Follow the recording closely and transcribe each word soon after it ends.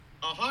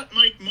hot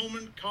mic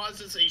moment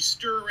causes a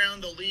stir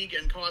around the league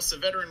and costs a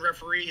veteran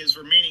referee his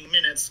remaining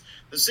minutes.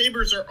 The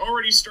Sabres are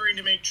already starting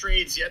to make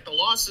trades, yet the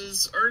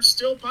losses are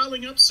still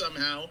piling up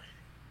somehow.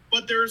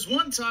 But there's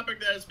one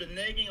topic that has been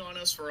nagging on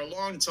us for a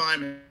long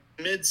time: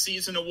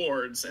 mid-season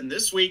awards. And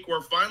this week,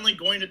 we're finally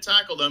going to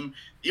tackle them.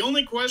 The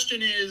only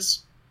question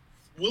is,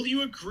 will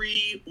you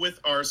agree with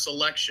our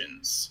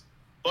selections?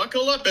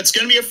 Buckle up. It's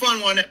going to be a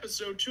fun one.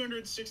 Episode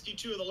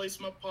 262 of the Lace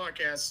 'em Up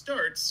podcast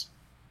starts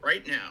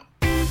right now.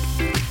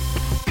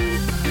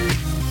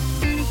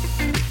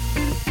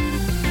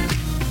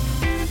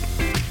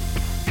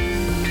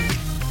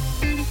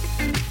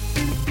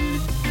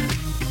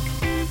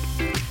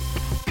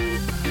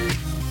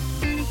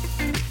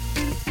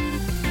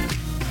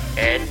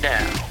 And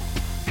now,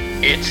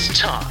 it's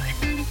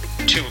time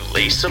to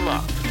lace 'em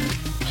up.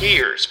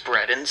 Here's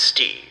Brett and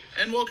Steve.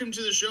 And welcome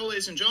to the show,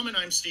 ladies and gentlemen.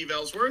 I'm Steve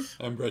Ellsworth.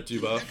 I'm Brett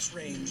Duboff.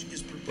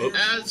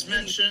 As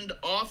mentioned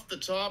off the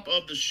top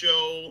of the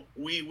show,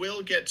 we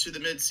will get to the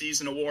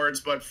mid-season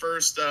awards, but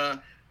first,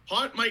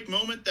 hot mic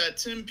moment that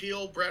Tim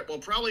Peel, Brett, will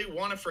probably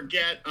want to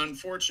forget,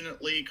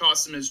 unfortunately,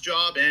 cost him his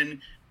job and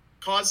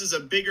causes a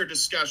bigger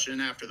discussion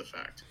after the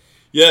fact.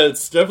 Yeah,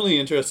 it's definitely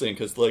interesting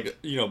because,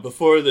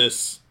 before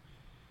this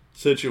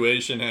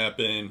situation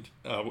happened,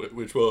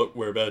 which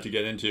we're about to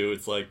get into,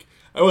 it's like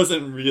I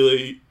wasn't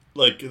really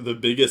the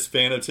biggest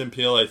fan of Tim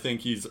Peel. I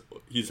think he's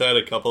had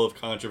a couple of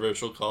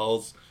controversial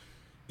calls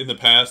in the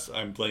past.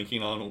 I'm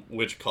blanking on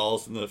which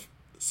calls in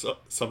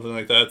something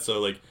like that.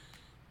 So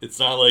it's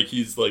not like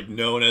he's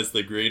known as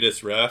the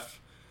greatest ref.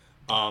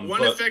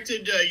 One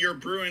affected your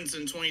Bruins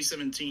in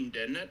 2017,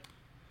 didn't it?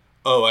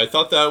 Oh, I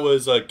thought that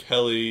was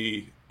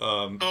Kelly.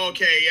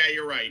 Okay, yeah,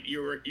 you're right.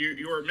 You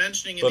were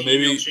mentioning in the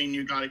email chain,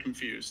 you got it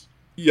confused.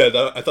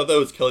 Yeah, I thought that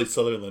was Kelly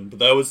Sutherland, but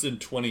that was in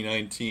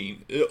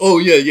 2019. Oh,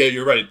 yeah,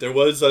 you're right. There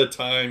was a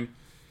time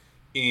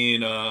in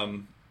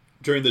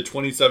during the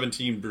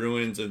 2017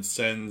 Bruins and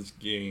Sens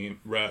game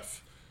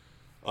ref,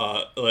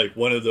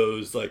 one of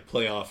those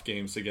playoff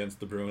games against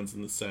the Bruins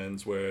and the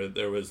Sens where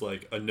there was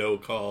a no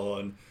call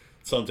on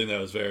something that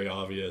was very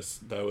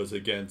obvious that was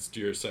against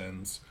your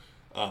Sens.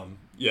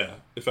 Yeah,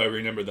 if I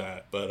remember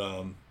that,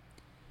 but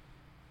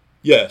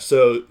yeah,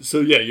 so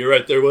yeah, you're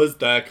right. There was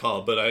that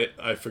call, but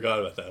I forgot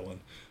about that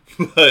one.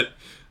 but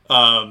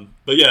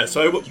yeah,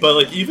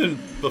 even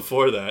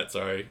before that,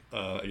 sorry,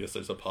 I guess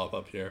there's a pop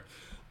up here.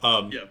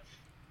 Yeah.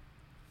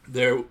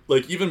 There,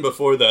 even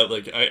before that,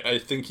 I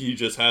think he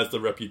just has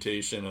the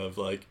reputation of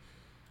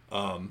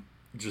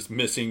just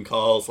missing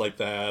calls like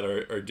that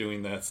or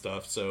doing that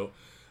stuff. So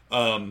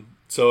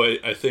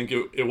I think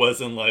it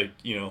wasn't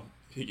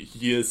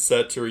he is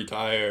set to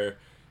retire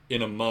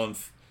in a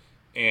month.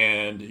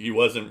 And he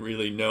wasn't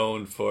really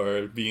known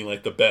for being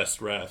the best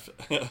ref.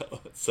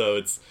 So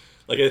it's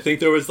I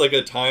think there was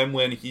a time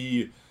when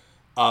he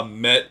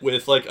met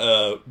with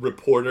a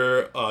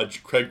reporter,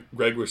 Greg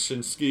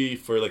Wyshynski,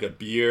 for a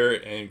beer,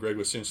 and Greg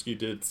Wyshynski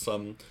did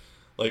some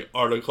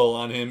article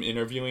on him,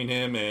 interviewing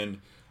him,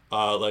 and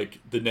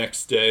the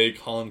next day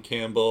Colin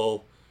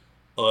Campbell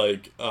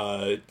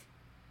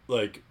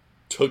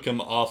took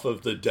him off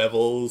of the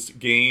Devils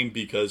game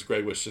because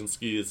Greg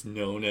Wyshynski is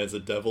known as a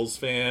Devils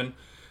fan.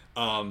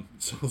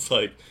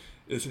 So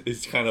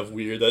it's kind of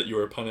weird that you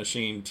were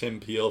punishing Tim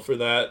Peel for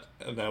that,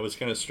 and that was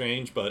kind of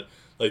strange, but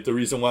the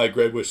reason why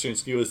Greg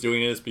Wyshynski was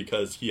doing it is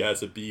because he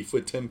has a beef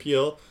with Tim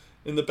Peel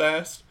in the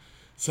past.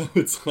 So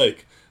it's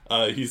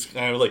he's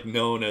kind of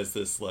known as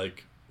this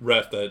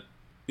ref that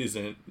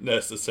isn't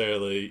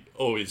necessarily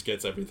always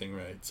gets everything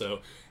right. So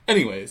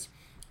anyways,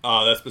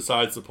 that's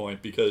besides the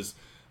point, because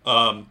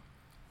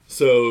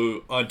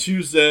so on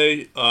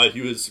Tuesday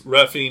he was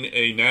reffing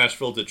a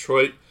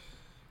Nashville-Detroit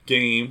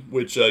game,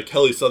 which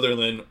Kelly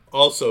Sutherland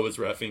also was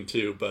reffing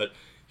too, but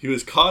he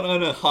was caught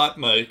on a hot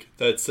mic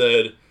that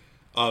said,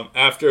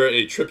 after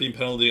a tripping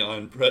penalty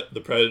on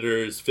the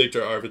Predators'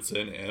 Victor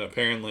Arvidsson, and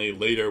apparently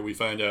later we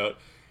find out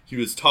he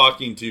was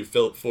talking to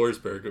Philip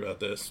Forsberg about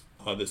this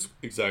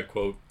exact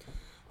quote.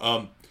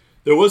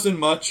 There wasn't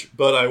much,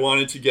 but I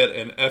wanted to get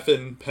an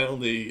effing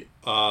penalty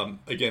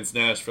against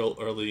Nashville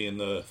early in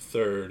the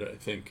third, I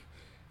think.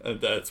 And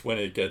that's when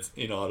it gets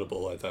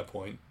inaudible at that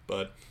point,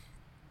 but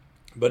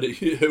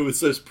it was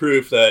just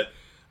proof that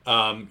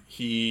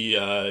he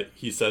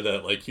said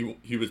that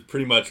he was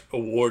pretty much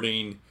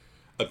awarding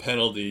a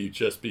penalty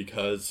just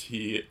because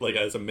he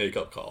as a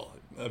makeup call,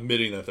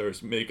 admitting that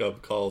there's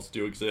makeup calls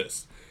do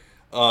exist.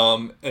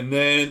 And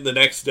then the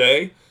next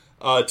day,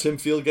 Tim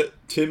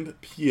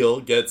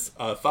Peel gets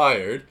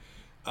fired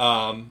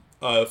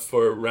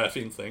for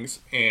reffing things,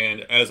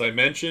 and as I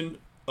mentioned,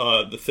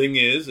 the thing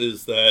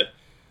is that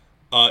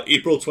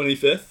April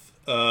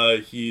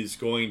 25th he's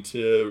going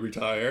to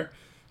retire.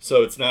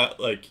 So it's not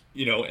and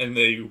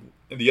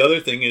the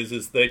other thing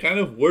is they kind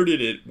of worded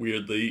it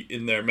weirdly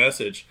in their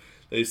message.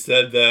 They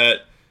said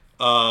that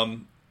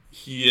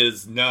he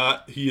is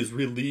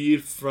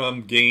relieved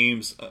from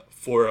games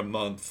for a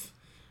month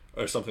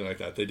or something like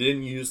that. They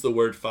didn't use the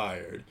word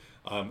fired.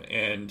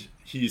 And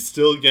he's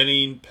still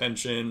getting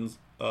pensions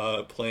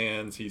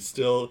plans. He's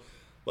still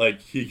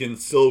like he can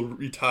still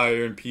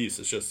retire in peace.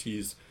 It's just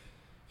he's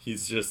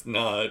just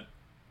not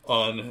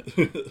on.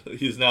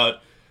 He's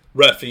not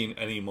reffing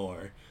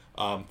anymore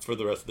for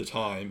the rest of the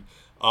time.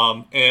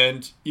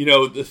 And you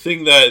know, the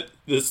thing that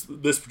this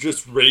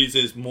just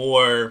raises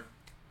more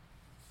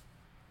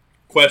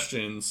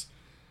questions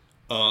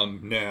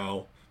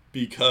now,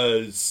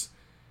 because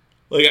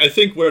like I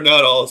think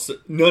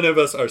none of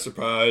us are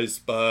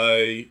surprised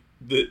by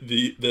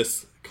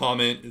this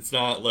comment. It's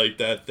not like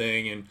that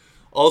thing. And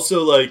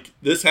also, like,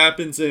 this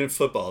happens in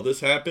football, this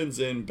happens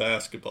in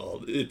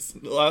basketball. It's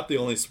not the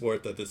only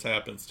sport that this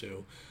happens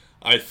to.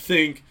 I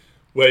think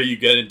where you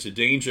get into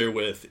danger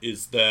with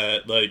is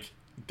that, like,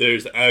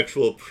 there's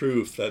actual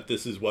proof that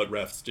this is what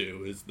refs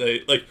do. Is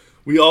they, like,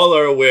 we all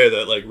are aware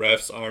that, like,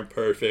 refs aren't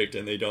perfect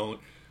and they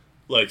don't,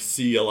 like,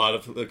 see a lot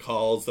of the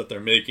calls that they're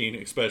making,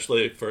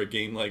 especially for a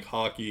game like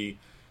hockey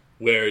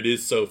where it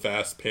is so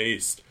fast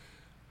paced.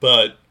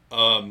 But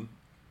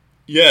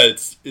yeah,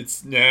 it's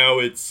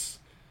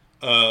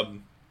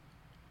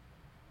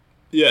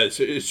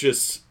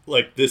just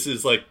like, this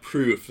is like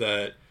proof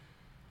that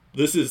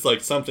this is like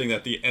something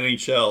that the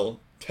NHL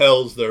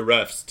tells their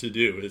refs to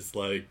do, is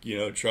like, you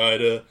know, try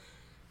to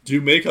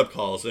do makeup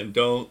calls and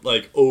don't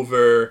like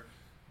over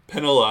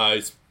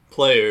penalize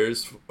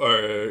players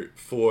or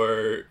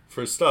for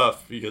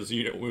stuff, because,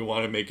 you know, we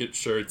want to make it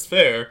sure it's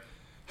fair.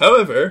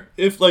 However,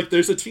 if like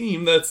there's a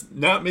team that's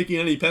not making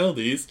any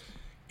penalties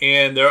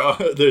and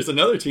there's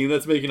another team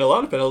that's making a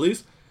lot of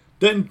penalties,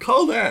 then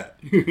call that.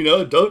 You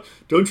know,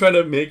 don't try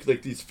to make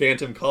like these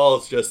phantom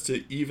calls just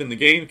to even the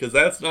game, because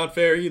that's not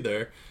fair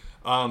either.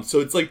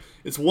 So it's like,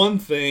 it's one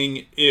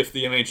thing if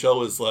the NHL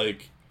was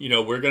like, you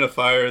know, we're gonna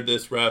fire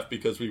this ref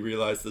because we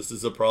realize this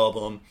is a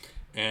problem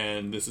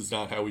and this is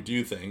not how we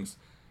do things.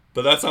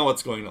 But that's not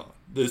what's going on.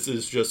 This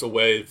is just a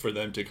way for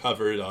them to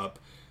cover it up,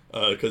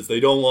 because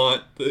they don't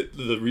want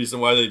the reason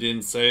why they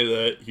didn't say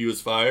that he was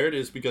fired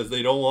is because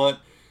they don't want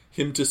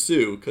him to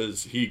sue,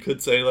 because he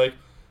could say like,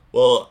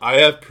 well, I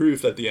have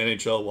proof that the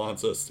NHL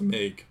wants us to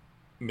make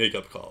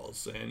makeup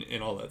calls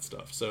and all that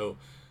stuff. So,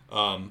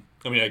 I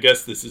mean, I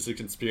guess this is a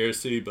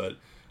conspiracy, but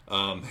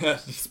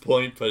at this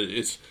point, but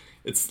it's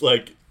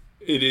like,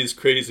 it is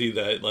crazy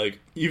that, like,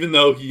 even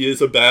though he is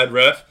a bad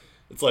ref,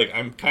 it's like,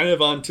 I'm kind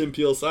of on Tim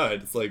Peel's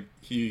side. It's like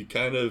he's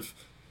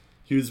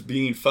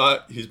being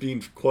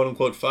quote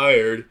unquote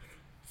fired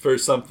for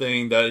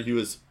something that he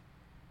was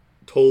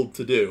told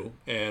to do,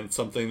 and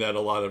something that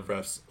a lot of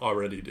refs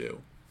already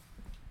do.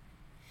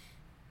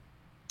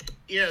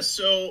 Yeah,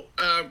 so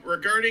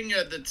regarding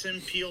the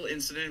Tim Peel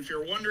incident, if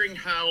you're wondering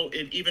how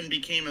it even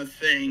became a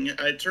thing,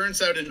 it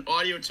turns out an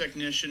audio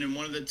technician in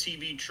one of the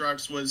TV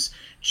trucks was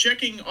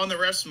checking on the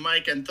ref's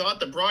mic and thought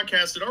the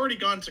broadcast had already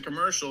gone to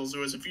commercials. It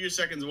was a few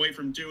seconds away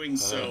from doing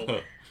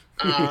so,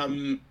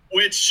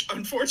 which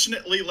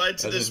unfortunately led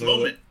to this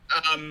moment.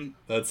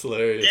 That's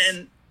hilarious.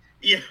 And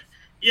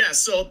yeah,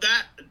 so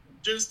that,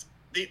 just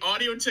the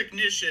audio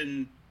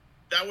technician,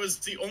 that was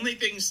the only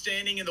thing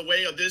standing in the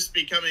way of this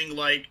becoming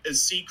like a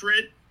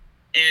secret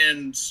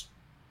and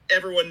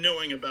everyone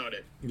knowing about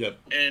it. Yep.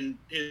 And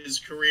his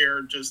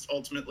career just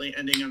ultimately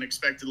ending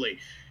unexpectedly.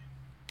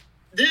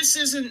 This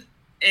isn't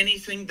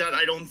anything that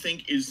I don't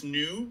think is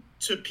new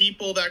to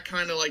people that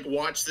kind of like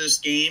watch this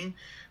game.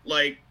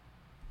 Like,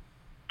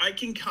 I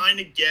can kind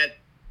of get,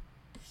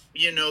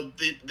 you know,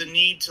 the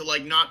need to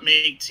like not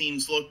make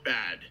teams look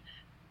bad.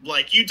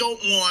 Like, you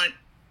don't want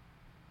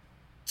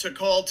to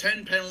call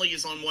 10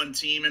 penalties on one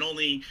team and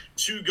only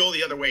 2 go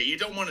the other way. You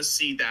don't want to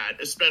see that,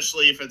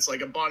 especially if it's like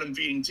a bottom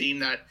feeding team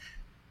that,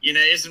 you know,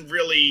 isn't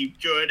really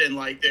good and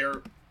like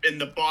they're in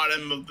the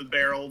bottom of the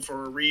barrel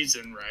for a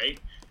reason, right?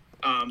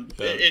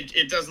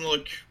 It doesn't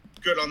look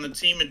good on the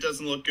team. It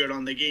doesn't look good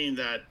on the game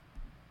that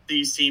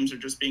these teams are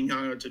just being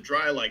hung out to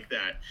dry like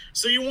that.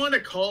 So you want to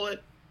call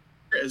it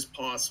as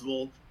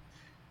possible.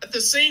 At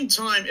the same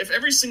time, if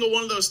every single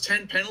one of those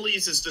 10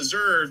 penalties is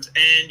deserved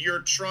and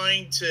you're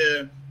trying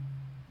to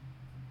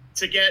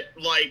get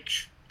like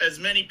as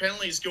many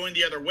penalties going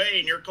the other way,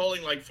 and you're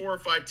calling like 4 or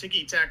 5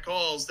 ticky-tack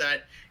calls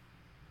that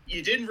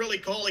you didn't really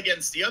call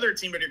against the other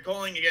team, but you're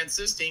calling against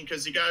this team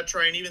because you got to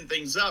try and even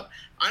things up.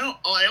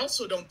 I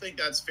also don't think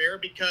that's fair,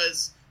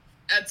 because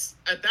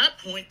at that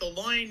point the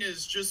line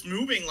is just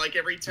moving like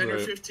every 10 or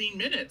 15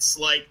 minutes.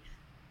 Like,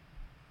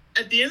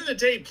 at the end of the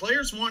day,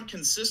 players want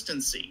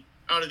consistency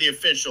out of the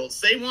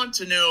officials. They want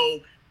to know,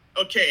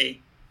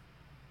 okay,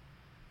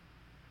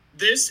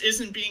 this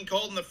isn't being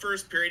called in the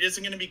first period,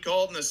 isn't going to be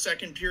called in the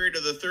second period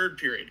or the third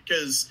period,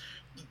 because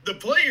the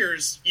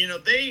players, you know,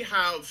 they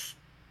have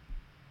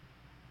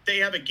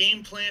a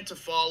game plan to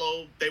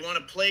follow. They want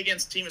to play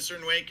against a team a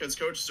certain way because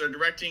coaches are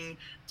directing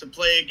to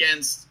play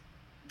against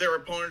their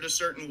opponent a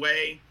certain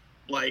way.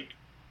 Like,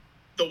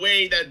 the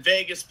way that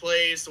Vegas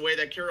plays, the way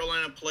that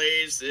Carolina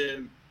plays,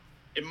 it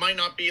might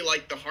not be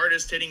like the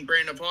hardest hitting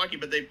brand of hockey,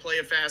 but they play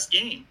a fast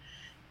game.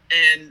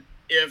 And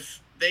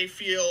if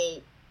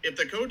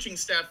the coaching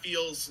staff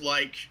feels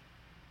like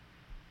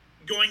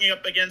going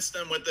up against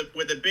them with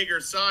a bigger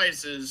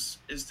size is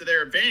to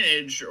their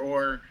advantage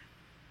or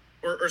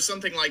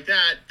something like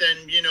that, then,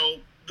 you know,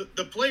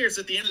 the players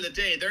at the end of the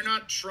day, they're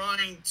not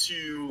trying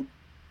to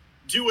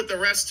do what the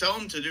refs tell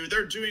them to do.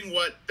 They're doing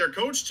what their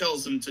coach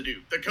tells them to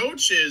do. The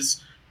coach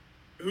is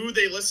who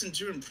they listen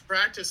to in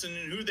practice and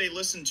who they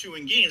listen to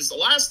in games. The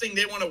last thing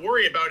they want to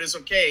worry about is,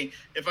 okay,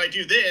 if I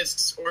do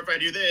this or if I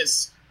do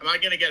this, am I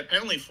going to get a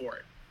penalty for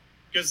it?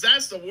 Because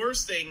that's the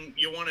worst thing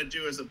you want to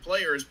do as a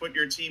player, is put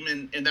your team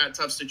in that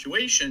tough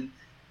situation.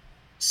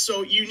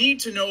 So you need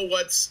to know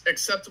what's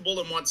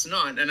acceptable and what's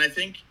not. And I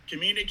think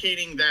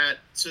communicating that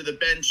to the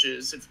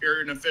benches, if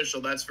you're an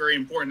official, that's very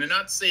important. And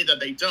not to say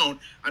that they don't.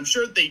 I'm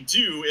sure they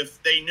do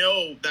if they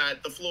know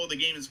that the flow of the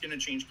game is going to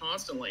change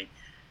constantly.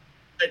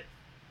 But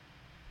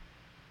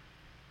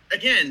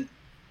again,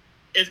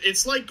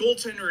 it's like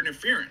goaltender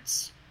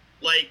interference.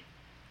 Like,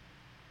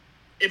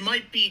 it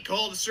might be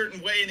called a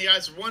certain way in the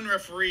eyes of one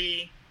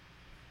referee,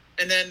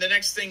 and then the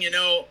next thing you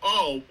know,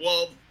 oh,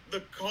 well,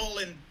 the call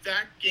in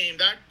that game,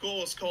 that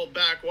goal was called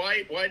back.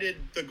 Why did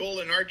the goal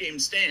in our game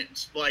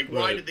stand? Like, right.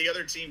 Why did the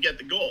other team get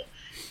the goal?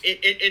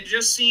 It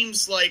just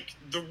seems like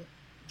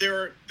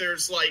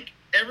there's like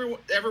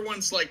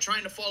everyone's like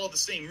trying to follow the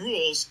same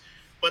rules,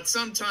 but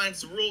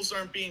sometimes the rules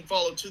aren't being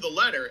followed to the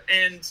letter.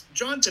 And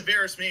John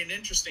Tavares made an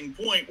interesting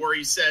point where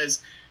he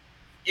says,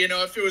 you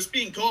know, if it was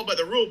being called by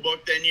the rule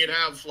book, then you'd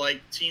have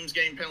like teams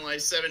getting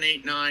penalized 7,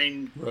 8,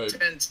 9, right.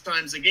 10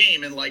 times a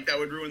game, and like that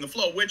would ruin the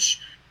flow, which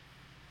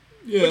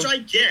I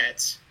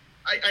get.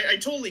 I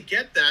totally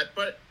get that,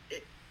 but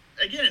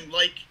again,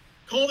 like,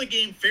 call the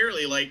game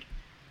fairly. Like,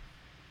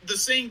 the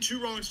saying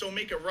two wrongs don't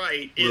make a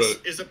right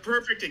is a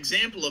perfect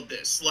example of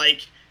this.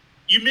 Like,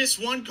 you miss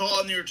one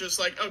call and you're just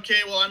like, okay,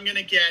 well, I'm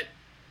gonna get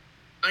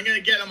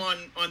him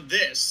on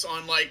this,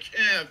 on like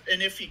an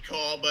iffy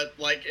call, but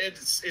like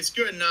it's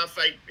good enough.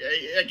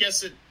 I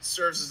guess it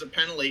serves as a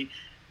penalty.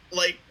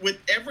 Like, with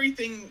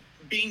everything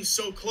being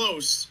so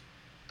close,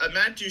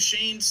 Matt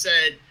Duchene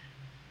said,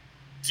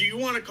 do you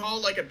want to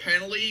call like a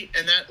penalty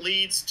and that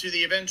leads to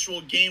the eventual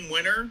game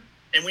winner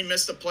and we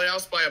miss the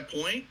playoffs by a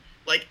point?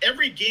 Like,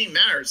 every game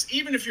matters.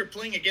 Even if you're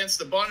playing against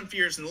the bottom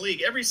feeders in the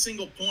league, every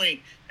single point,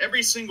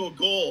 every single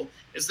goal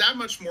is that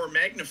much more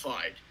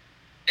magnified.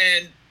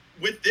 And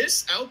with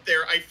this out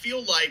there, I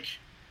feel like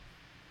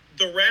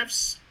the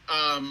refs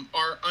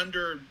are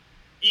under,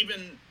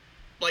 even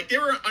like they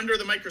were under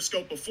the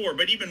microscope before,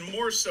 but even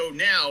more so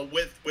now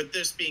with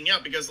this being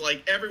out, because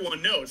like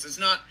everyone knows it's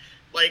not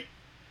like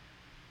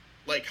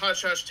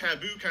hush hush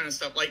taboo kind of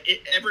stuff. Like,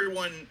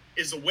 everyone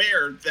is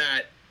aware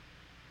that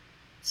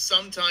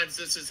sometimes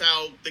this is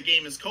how the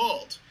game is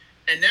called,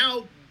 and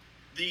now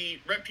the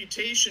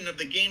reputation of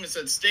the game is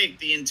at stake,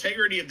 the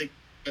integrity of the game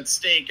at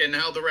stake, and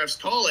how the refs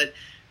call it.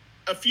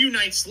 A few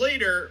nights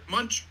later,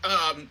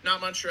 not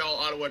Montreal,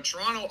 Ottawa,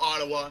 Toronto,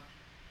 Ottawa,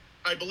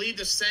 I believe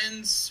the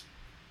Sens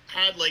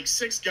had like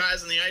 6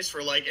 guys on the ice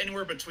for like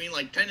anywhere between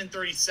like 10 and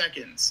 30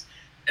 seconds.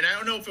 And I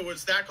don't know if it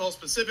was that call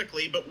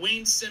specifically, but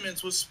Wayne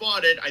Simmons was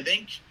spotted, I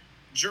think,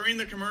 during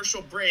the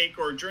commercial break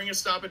or during a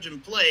stoppage in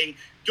play,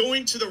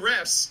 going to the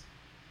refs.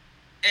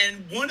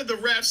 And one of the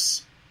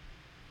refs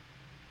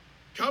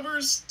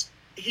covers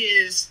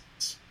his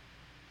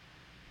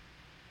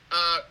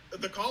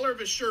the collar of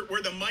his shirt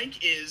where the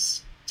mic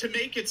is to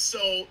make it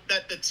so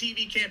that the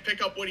TV can't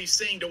pick up what he's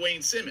saying to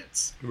Wayne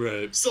Simmons.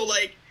 Right. So,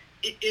 like,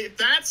 if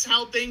that's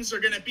how things are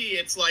going to be,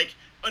 it's like,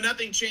 oh,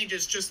 nothing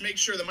changes, just make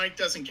sure the mic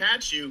doesn't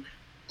catch you.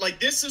 Like,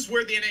 this is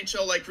where the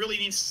NHL, like, really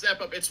needs to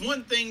step up. It's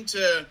one thing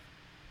to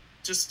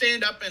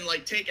stand up and,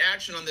 like, take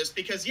action on this,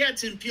 because, yeah,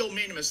 Tim Peel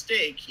made a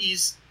mistake.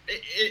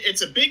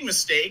 It's a big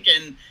mistake,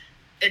 and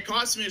it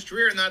cost him his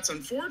career, and that's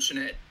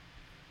unfortunate.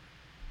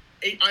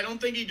 I don't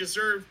think he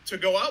deserved to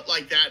go out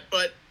like that,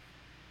 but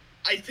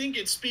I think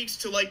it speaks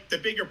to, like, the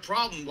bigger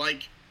problem.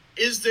 Like,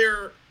 is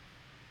there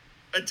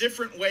a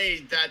different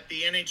way that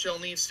the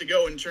NHL needs to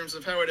go in terms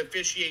of how it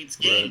officiates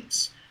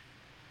games?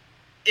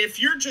 Right.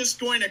 If you're just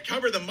going to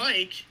cover the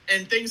mic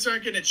and things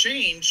aren't going to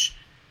change,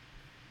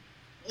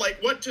 like,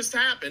 what just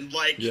happened?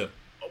 Like,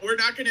 we're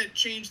not going to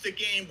change the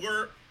game.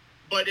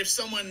 But if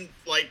someone,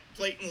 like,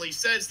 blatantly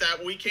says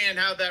that, we can't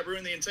have that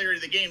ruin the integrity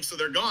of the game, so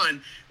they're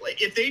gone. Like,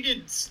 if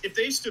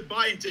they stood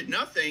by and did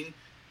nothing,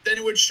 then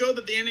it would show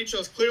that the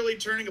NHL is clearly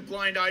turning a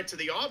blind eye to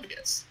the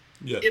obvious.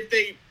 Yeah. If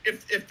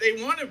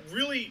they want to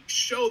really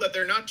show that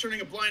they're not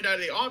turning a blind eye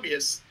to the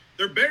obvious,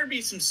 there better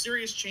be some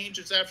serious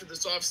changes after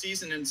this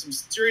offseason and some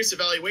serious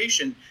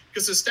evaluation,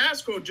 because the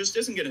status quo just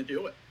isn't going to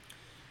do it.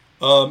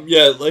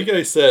 Like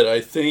I said,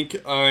 I think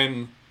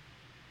I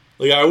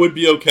would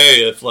be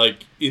okay if,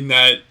 like, in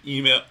that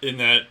email, in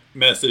that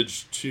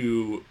message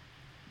to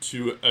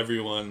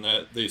everyone,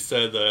 that they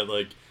said that,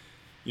 like,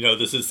 you know,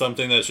 this is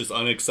something that's just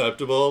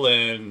unacceptable,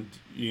 and,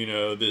 you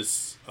know,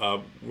 this,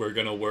 we're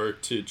going to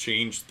work to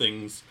change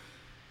things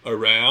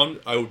around.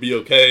 I would be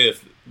okay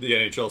if the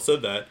NHL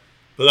said that,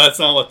 but that's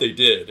not what they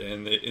did.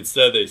 And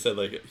instead they said,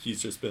 like,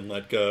 he's just been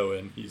let go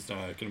and he's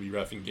not going to be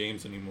reffing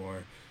games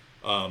anymore.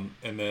 And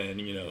then,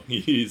 you know,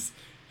 he's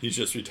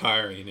just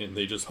retiring, and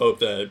they just hope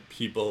that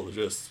people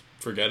just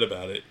forget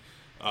about it,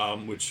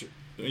 which,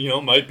 you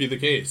know, might be the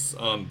case.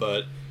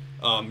 But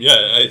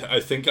I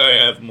think I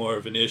have more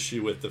of an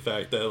issue with the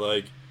fact that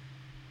like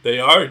they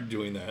are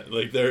doing that.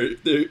 Like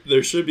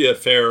there should be a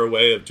fairer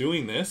way of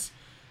doing this,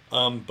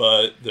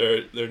 but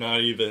they're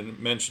not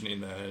even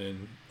mentioning that,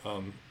 and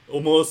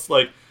almost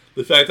like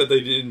the fact that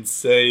they didn't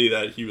say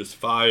that he was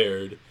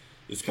fired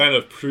is kind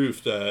of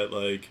proof that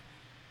like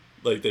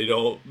they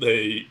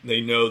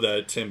know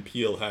that Tim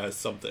Peel has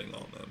something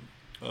on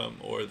them,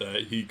 or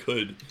that he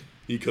could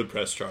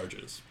press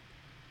charges.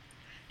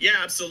 Yeah,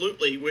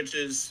 absolutely, which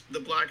is the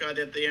black eye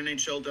that the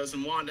NHL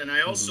doesn't want. And I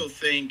also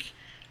think,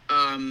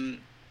 in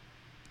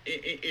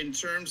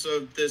terms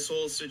of this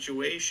whole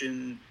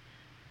situation,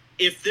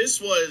 if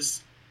this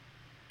was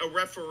a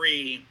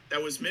referee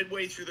that was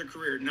midway through their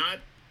career, not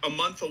a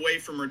month away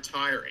from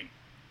retiring,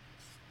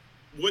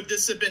 would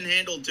this have been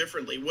handled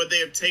differently? Would they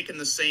have taken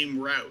the same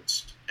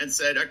route and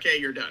said, okay,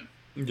 you're done?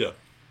 Yeah.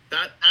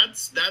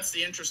 That's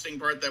the interesting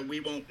part that we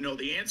won't know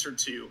the answer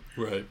to.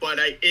 Right. But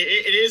it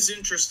is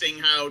interesting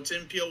how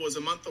Tim Peel was a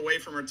month away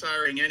from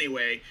retiring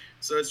anyway.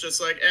 So it's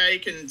just like, you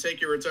can take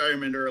your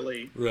retirement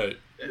early. Right.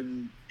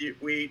 And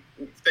we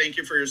thank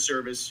you for your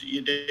service.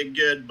 You did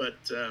good, but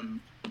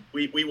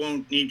we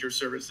won't need your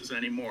services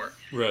anymore.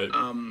 Right.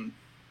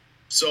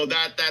 So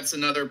that's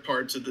another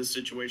part to this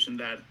situation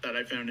that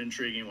I found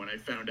intriguing when I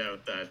found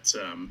out that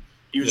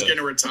he was going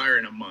to retire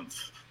in a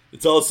month.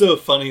 It's also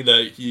funny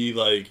that he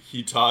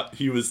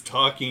was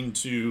talking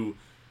to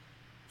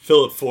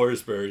Philip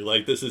Forsberg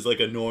like this is like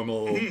a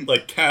normal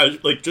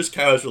just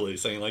casually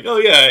saying like, oh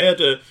yeah, I had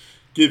to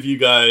give you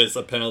guys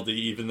a penalty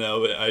even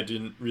though I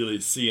didn't really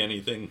see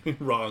anything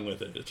wrong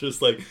with it. It's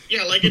just like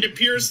like it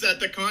appears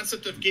that the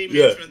concept of game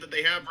management that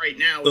they have right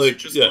now is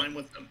just fine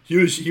with them. He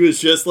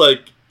was just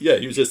like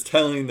he was just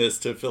telling this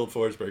to Philip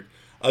Forsberg.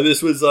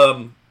 This was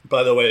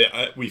by the way,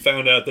 we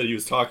found out that he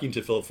was talking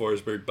to Philip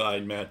Forsberg by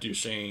Matt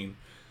Duchene,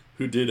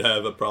 who did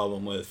have a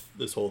problem with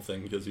this whole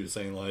thing because he was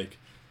saying like,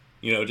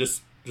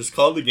 just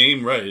call the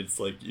game right. It's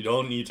like you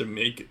don't need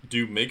to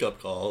do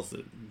makeup calls.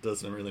 It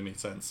doesn't really make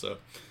sense. So,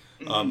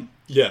 all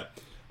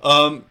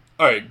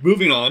right,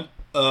 moving on.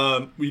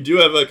 We do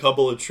have a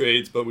couple of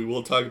trades, but we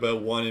will talk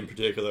about one in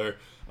particular.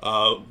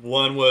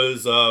 One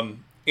was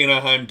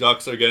Anaheim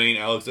Ducks are getting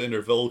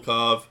Alexander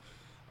Volkov,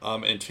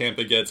 and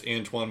Tampa gets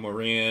Antoine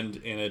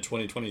Morand and a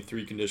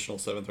 2023 conditional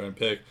 7th round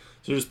pick.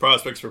 So just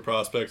prospects for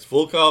prospects.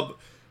 Volkov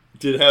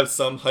did have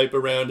some hype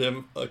around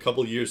him a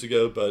couple years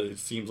ago, but it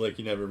seems like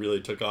he never really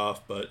took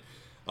off. But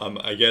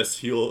I guess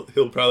he'll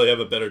probably have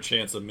a better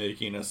chance of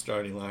making a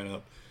starting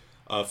lineup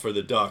for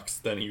the Ducks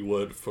than he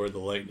would for the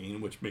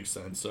Lightning, which makes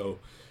sense. So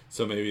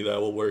maybe that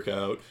will work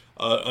out.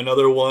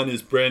 Another one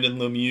is Brandon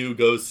Lemieux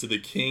goes to the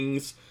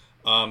Kings.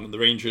 The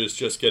Rangers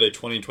just get a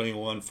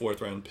 2021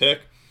 4th round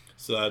pick,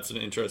 so that's an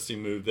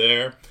interesting move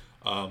there.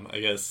 I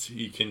guess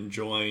he can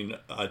join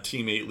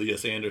teammate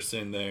Lias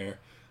Andersson there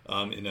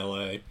in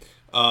LA.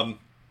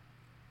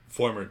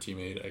 Former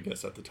teammate, I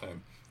guess, at the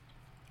time.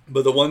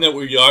 But the one that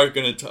we are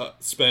going to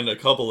spend a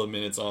couple of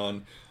minutes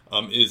on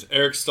is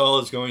Eric Staal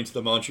is going to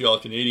the Montreal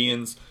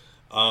Canadiens.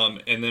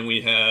 And then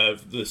we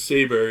have the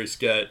Sabres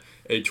get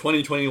a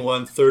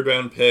 2021 3rd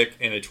round pick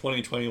and a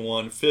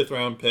 2021 5th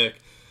round pick.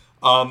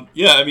 I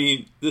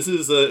mean, this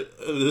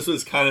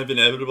was kind of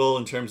inevitable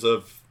in terms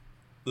of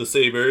the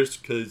Sabres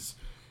because,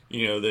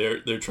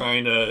 they're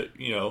trying to,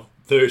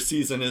 their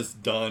season is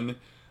done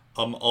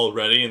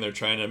already, and they're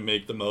trying to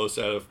make the most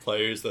out of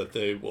players that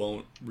they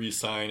won't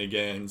re-sign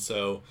again.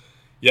 So,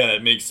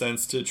 it makes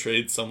sense to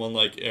trade someone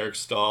like Eric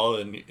Staal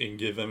and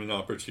give him an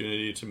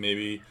opportunity to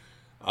maybe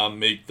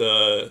make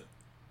the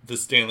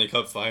Stanley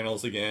Cup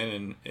Finals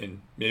again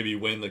and maybe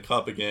win the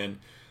Cup again.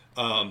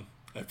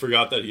 I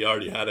forgot that he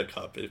already had a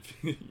cup. If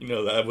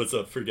that was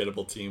a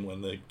forgettable team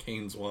when the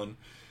Canes won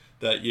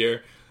that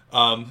year.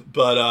 So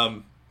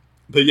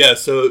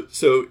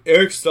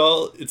Eric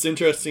Staal, it's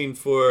interesting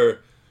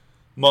for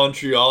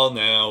Montreal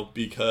now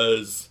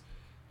because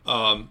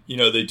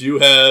they do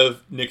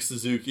have Nick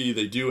Suzuki,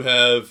 they do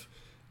have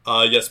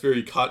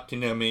Jesperi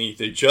Kotkaniemi,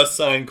 they just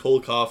signed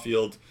Cole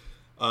Caulfield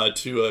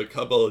to a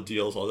couple of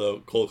deals, although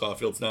Cole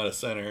Caulfield's not a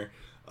center,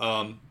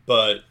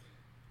 but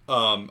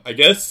I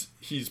guess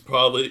he's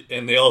probably,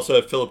 and they also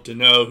have Philip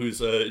Deneau,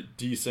 who's a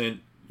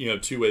decent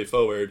two-way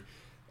forward,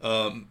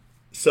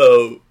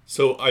 so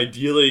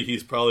ideally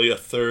he's probably a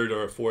 3rd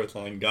or a 4th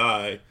line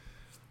guy,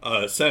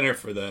 center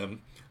for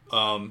them.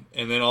 And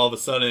then all of a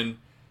sudden,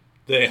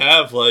 they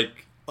have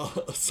like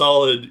a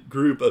solid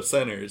group of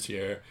centers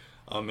here,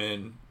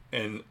 and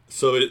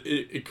so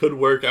it could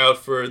work out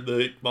for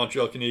the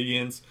Montreal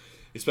Canadiens,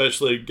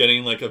 especially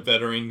getting like a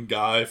veteran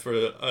guy for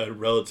a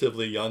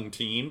relatively young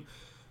team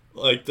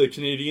like the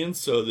Canadiens.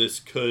 So this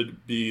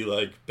could be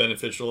like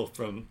beneficial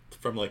from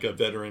like a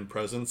veteran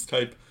presence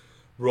type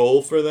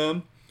role for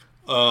them.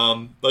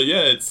 But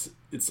yeah,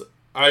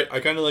 I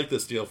kind of like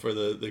this deal for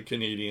the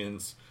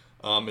Canadiens.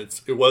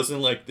 It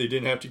wasn't like they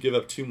didn't have to give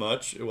up too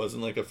much. It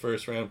wasn't like a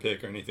 1st round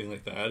pick or anything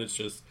like that. It's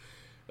just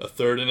a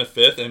 3rd and a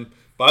 5th. And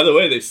by the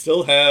way, they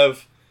still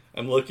have,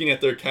 I'm looking at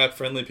their cap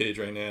friendly page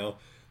right now.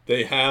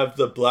 They have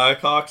the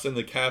Blackhawks and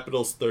the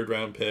Capitals 3rd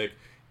round pick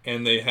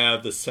and they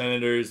have the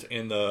Senators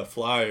and the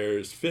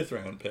Flyers 5th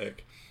round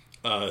pick.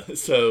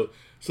 So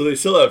they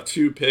still have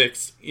 2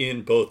 picks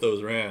in both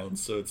those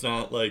rounds. So it's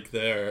not like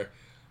they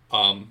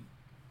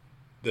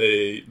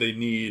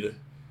need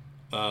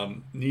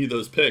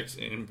those picks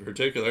in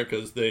particular,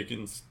 because they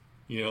can,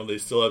 they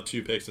still have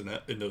 2 picks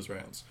in those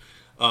rounds.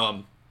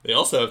 They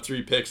also have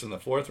 3 picks in the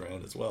 4th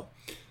round as well.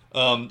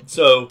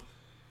 So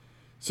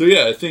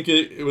yeah, I think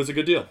it was a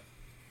good deal.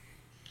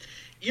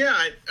 Yeah,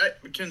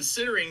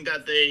 considering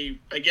that they,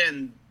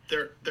 again,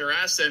 their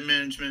asset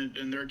management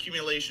and their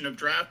accumulation of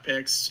draft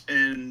picks,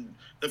 and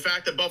the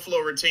fact that Buffalo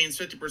retains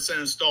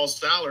 50% of Stahl's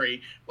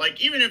salary,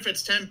 like, even if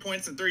it's 10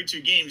 points in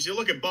 32 games, you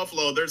look at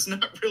Buffalo, there's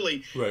not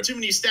really too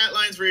many stat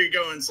lines where you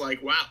go and it's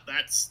like, wow,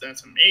 that's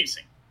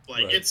amazing.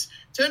 Like, it's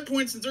 10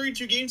 points in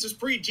 32 games is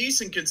pretty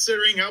decent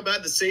considering how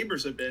bad the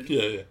Sabres have been.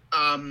 Yeah.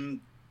 And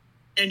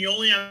you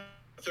only have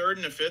a 3rd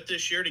and a 5th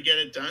this year to get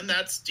it done.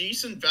 That's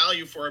decent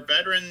value for a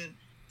veteran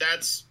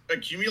that's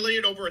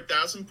accumulated over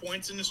 1,000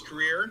 points in his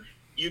career.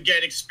 You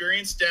get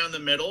experience down the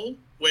middle,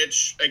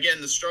 which, again,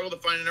 the struggle to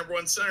find a number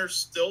 1 center is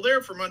still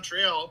there for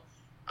Montreal.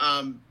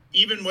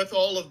 Even with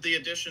all of the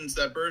additions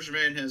that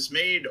Bergevin has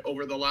made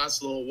over the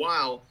last little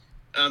while,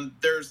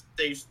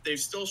 they've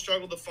still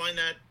struggled to find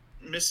that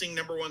missing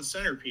number 1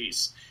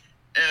 centerpiece.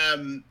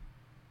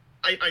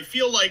 I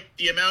feel like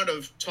the amount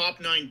of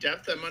top 9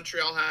 depth that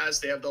Montreal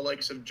has, they have the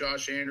likes of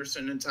Josh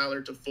Anderson and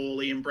Tyler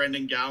Toffoli and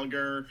Brendan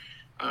Gallagher,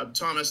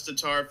 Thomas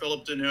Tatar,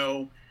 Philip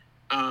Deneau,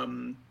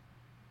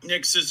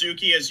 Nick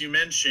Suzuki, as you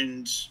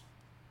mentioned.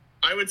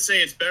 I would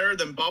say it's better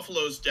than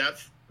Buffalo's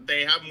depth.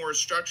 They have more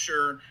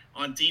structure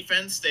on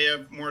defense. They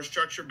have more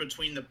structure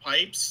between the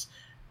pipes.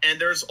 And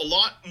there's a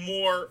lot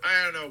more,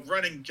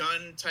 run and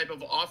gun type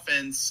of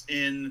offense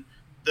in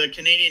the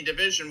Canadian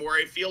division, where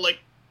I feel like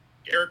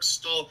Eric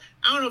Stahl,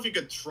 I don't know if he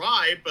could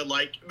thrive, but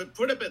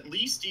put up at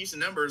least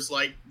decent numbers,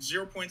 like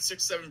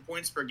 0.67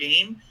 points per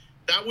game.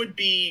 That would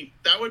be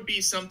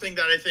something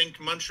that I think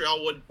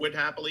Montreal would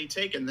happily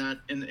take in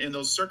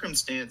those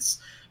circumstances.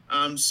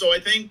 So I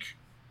think,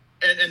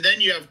 and then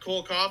you have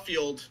Cole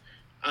Caulfield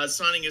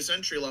signing his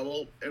entry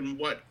level, and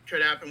what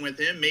could happen with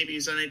him. Maybe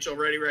he's NHL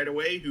ready right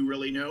away. Who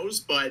really knows?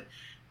 But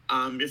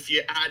if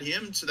you add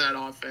him to that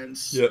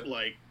offense,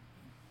 like,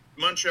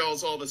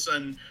 Montreal's all of a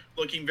sudden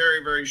looking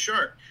very, very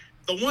sharp.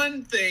 The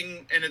one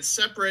thing, and it's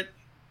separate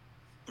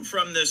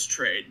from this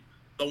trade,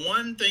 the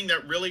one thing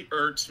that really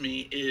irks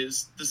me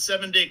is the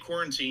 7-day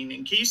quarantine.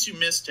 In case you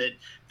missed it,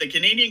 the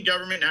Canadian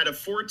government had a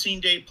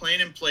 14-day plan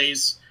in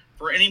place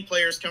for any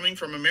players coming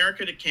from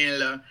America to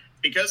Canada.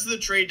 Because of the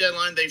trade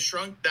deadline, they've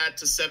shrunk that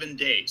to 7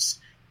 days.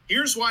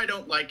 Here's why I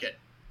don't like it.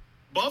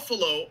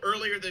 Buffalo,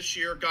 earlier this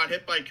year, got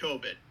hit by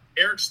COVID.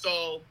 Eric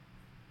Stahl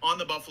on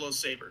the Buffalo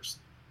Sabres.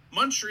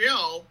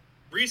 Montreal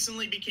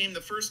recently became the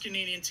first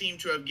Canadian team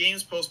to have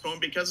games postponed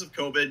because of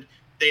COVID.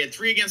 They had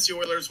 3 against the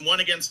Oilers,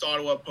 1 against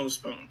Ottawa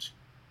postponed.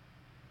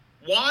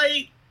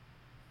 Why,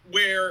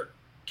 where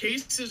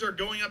cases are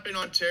going up in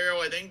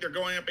Ontario, I think they're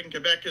going up in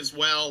Quebec as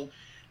well,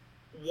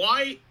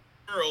 why in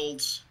the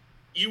world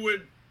you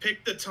would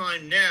pick the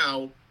time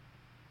now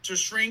to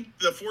shrink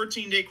the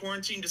 14-day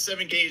quarantine to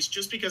 7 days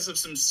just because of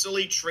some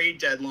silly trade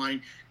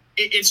deadline?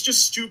 It's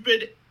just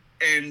stupid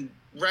and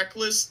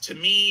reckless to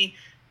me.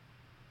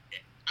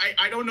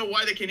 I don't know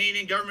why the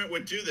Canadian government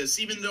would do this,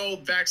 even though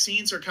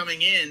vaccines are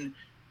coming in.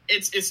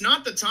 It's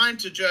not the time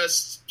to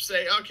just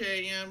say,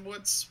 okay, yeah,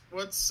 what's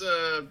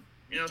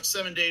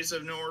 7 days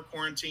of no more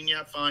quarantine,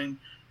 yeah, fine.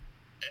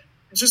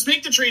 Just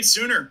make the trade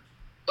sooner.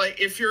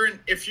 Like, if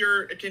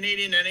you're a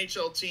Canadian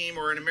NHL team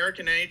or an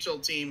American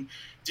NHL team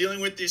dealing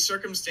with these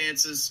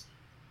circumstances,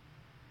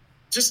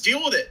 just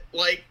deal with it.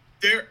 Like,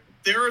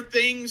 there are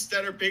things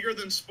that are bigger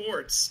than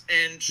sports,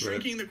 and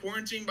shrinking the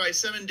quarantine by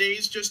 7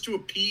 days just to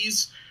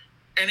appease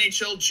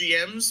NHL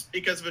GMs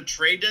because of a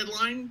trade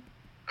deadline,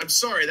 I'm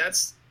sorry,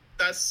 that's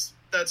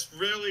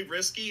really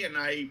risky, and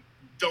I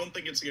don't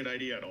think it's a good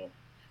idea at all.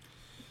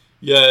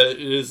 Yeah,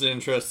 it is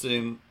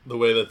interesting the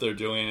way that they're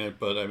doing it,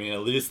 but I mean,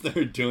 at least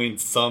they're doing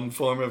some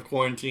form of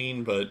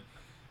quarantine. But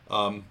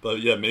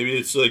yeah, maybe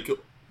it's like,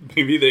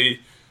 maybe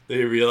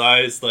they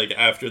realized, like,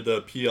 after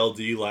the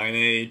PLD Line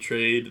A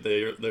trade,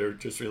 they're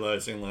just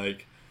realizing,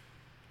 like,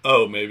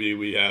 oh, maybe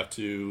we have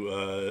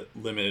to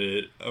limit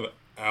it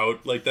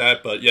out like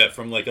that. But yeah,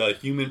 from like a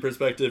human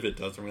perspective, it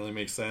doesn't really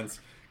make sense,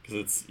 because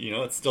it's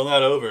still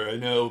not over. I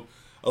know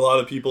a lot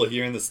of people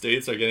here in the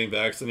States are getting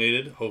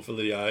vaccinated.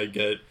 Hopefully I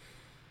get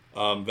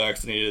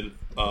vaccinated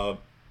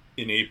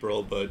in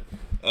April, but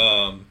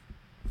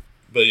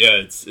yeah,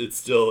 it's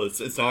still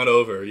it's not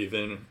over,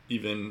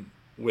 even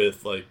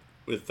with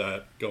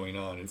that going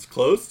on. It's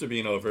close to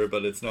being over,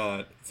 but it's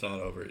not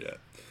over yet.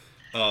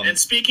 And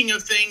speaking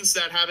of things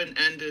that haven't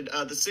ended,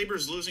 the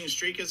Sabres losing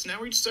streak has now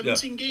reached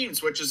 17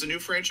 games, which is a new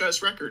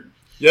franchise record.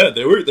 Yeah,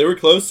 they were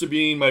close to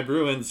being my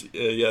Bruins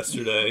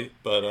yesterday,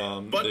 but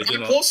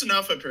not close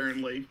enough,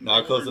 apparently.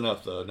 Not close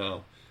enough, though.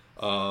 No.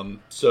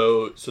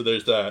 So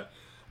there's that.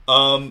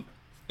 And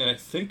I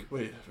think,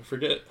 I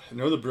forget. I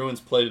know the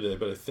Bruins play today,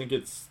 but I think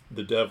it's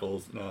the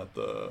Devils, not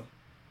the.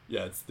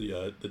 Yeah, it's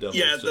the Devils.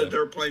 Yeah,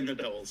 they're playing the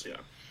Devils. Yeah.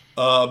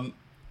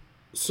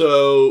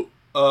 So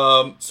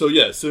now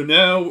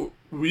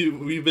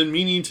we've been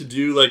meaning to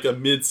do like a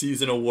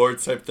mid-season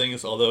awards type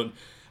things, although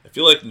I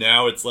feel like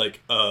now it's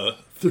like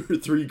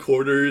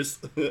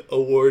 3/4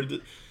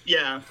 award.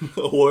 Yeah.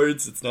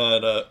 Awards. It's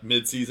not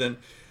mid-season.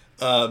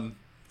 It's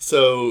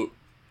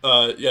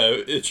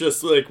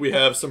just like we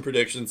have some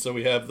predictions. So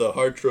we have the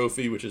Hart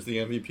Trophy, which is the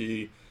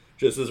MVP,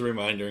 just as a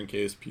reminder in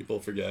case people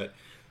forget.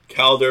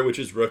 Calder, which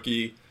is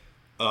rookie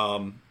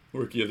of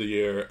the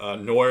year.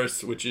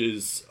 Norris, which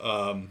is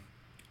the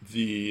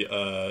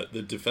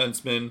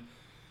defenseman.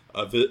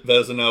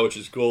 Vezina, which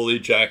is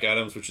goalie. Jack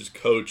Adams, which is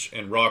coach,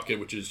 and Rocket,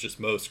 which is just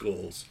most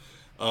goals.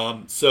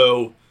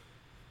 So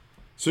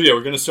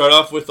we're going to start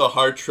off with the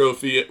Hart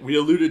Trophy. We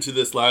alluded to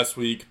this last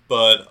week,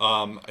 but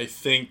I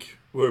think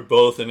we're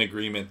both in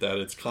agreement that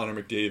it's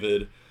Connor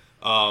McDavid.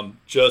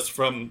 Just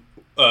from,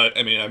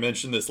 I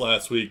mentioned this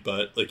last week,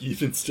 but like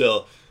even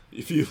still,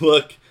 if you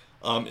look,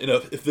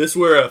 if this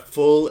were a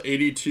full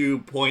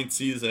 82-point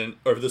season,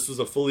 or if this was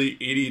a fully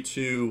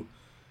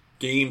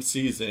 82-game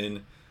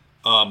season,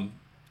 Connor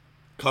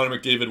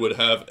McDavid would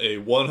have a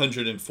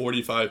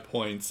 145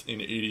 points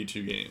in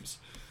 82 games.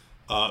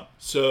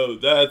 So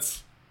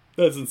that's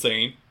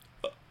insane.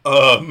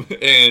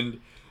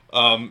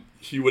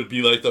 He would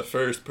be like the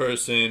first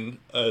person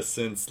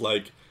since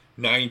like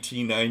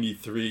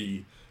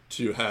 1993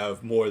 to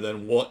have more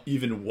than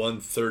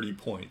 130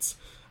 points.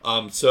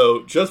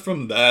 So just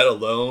from that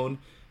alone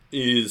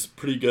is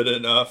pretty good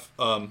enough.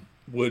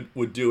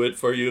 Would do it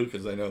for you,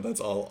 because I know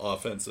that's all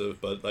offensive,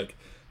 but like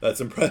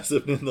that's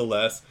impressive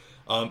nonetheless.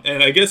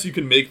 And I guess you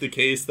can make the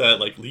case that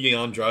like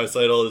Leon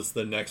Draisaitl is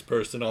the next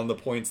person on the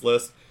points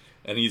list,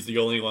 and he's the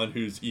only one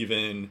who's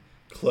even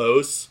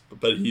close,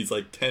 but he's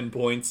like 10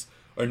 points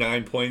or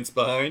 9 points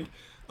behind.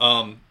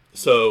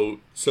 So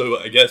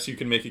I guess you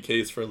can make a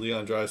case for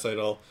Leon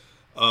Draisaitl.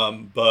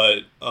 And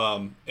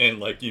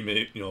like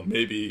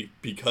maybe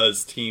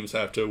because teams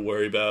have to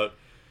worry about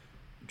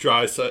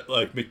Draisaitl,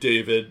 like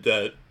McDavid,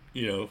 that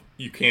you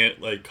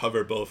can't like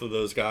cover both of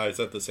those guys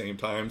at the same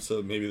time.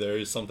 So maybe there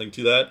is something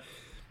to that.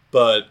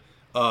 But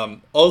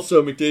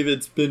also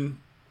McDavid's been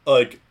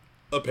like,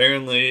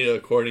 apparently,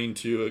 according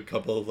to a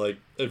couple of like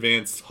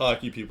advanced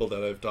hockey people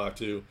that I've talked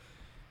to,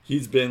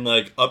 he's been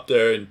like up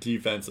there in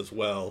defense as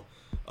well.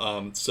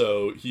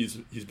 So he's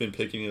been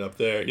picking it up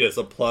there. He has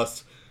a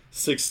plus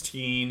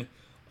 16,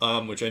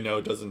 which I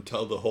know doesn't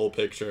tell the whole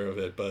picture of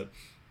it, but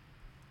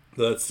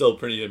that's still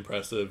pretty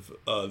impressive.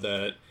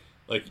 That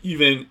like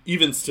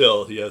even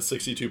still, he has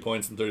 62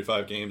 points in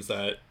 35 games.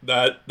 That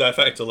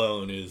fact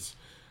alone is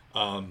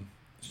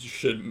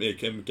should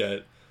make him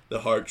get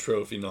the Hart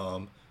Trophy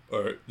nom,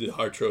 or the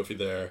Hart Trophy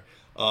there.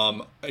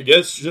 I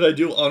guess, should I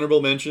do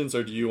honorable mentions,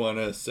 or do you want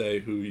to say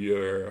who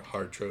your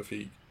Hart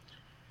Trophy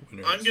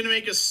winner is? I'm going to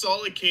make a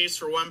solid case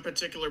for one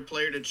particular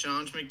player to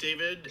challenge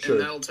McDavid, Sure.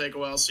 and that'll take a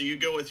while, so you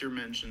go with your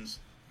mentions.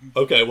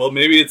 Okay, well,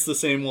 maybe it's the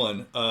same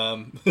one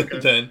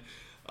then.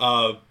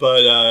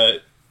 Yeah,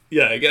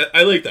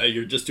 I like that.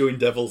 You're just doing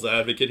devil's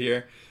advocate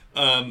here.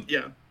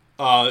 Yeah.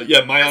 My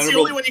That's honorable... the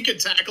only way you can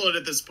tackle it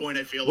at this point,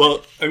 I feel like.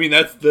 Well, I mean,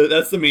 that's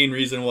the main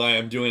reason why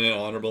I'm doing an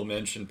honorable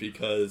mention,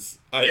 because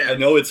I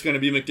know it's going to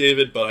be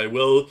McDavid, but I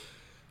will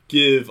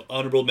give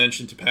honorable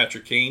mention to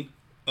Patrick Kane.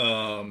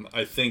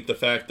 I think the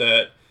fact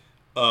that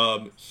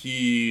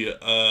he,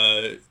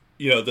 I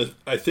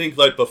think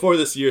like before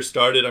this year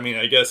started, I mean,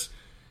 I guess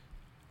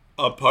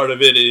a part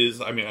of it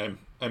is, I mean,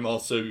 I'm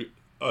also,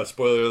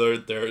 spoiler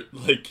alert, there,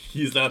 like,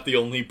 he's not the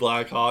only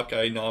Black Hawk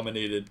I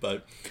nominated,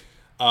 but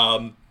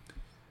so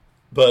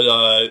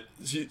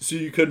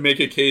you could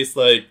make a case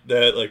like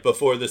that, like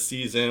before the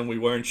season, we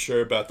weren't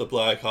sure about the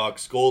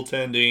Blackhawks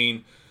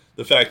goaltending,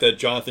 the fact that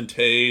Jonathan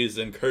Toews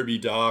and Kirby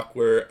Dach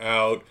were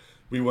out.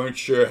 We weren't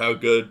sure how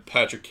good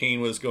Patrick Kane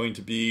was going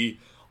to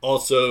be.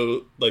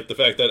 Also, like the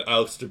fact that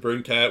Alex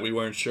DeBrincat, we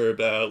weren't sure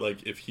about,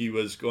 like if he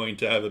was going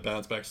to have a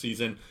bounce back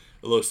season.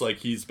 It looks like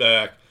he's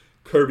back.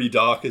 Kirby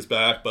Dach is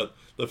back, but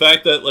the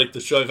fact that like the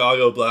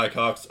Chicago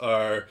Blackhawks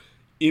are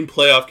in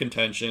playoff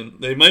contention,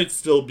 they might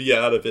still be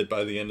out of it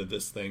by the end of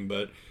this thing,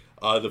 but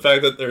the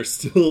fact that they're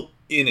still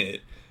in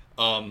it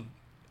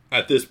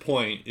at this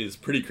point is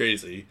pretty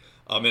crazy.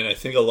 And I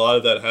think a lot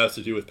of that has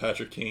to do with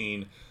Patrick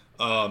Kane.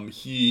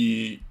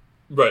 He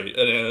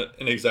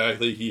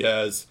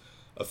has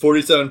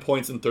 47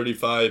 points in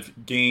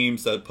 35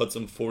 games. That puts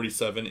him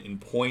 47 in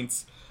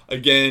points.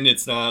 Again,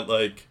 it's not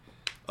like,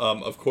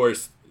 of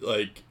course,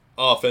 like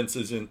offense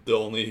isn't the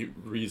only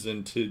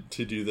reason to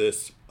do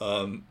this.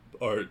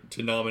 Or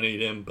to nominate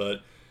him,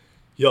 but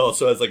he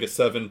also has like a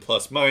 7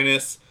 plus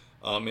minus,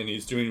 and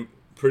he's doing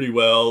pretty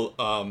well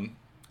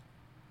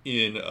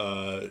in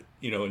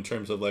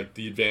terms of like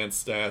the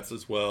advanced stats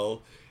as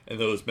well and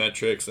those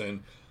metrics.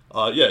 And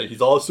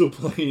he's also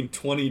playing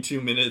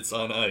 22 minutes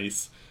on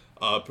ice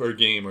per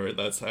game, or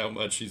that's how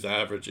much he's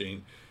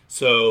averaging.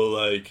 So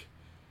like,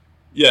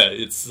 yeah,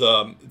 it's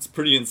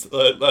pretty.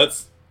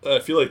 I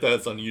feel like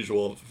that's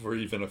unusual for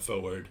even a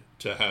forward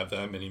to have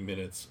that many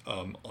minutes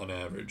on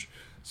average.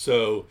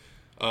 So,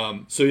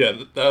 So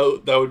yeah,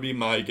 that would be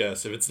my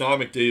guess. If it's not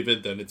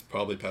McDavid, then it's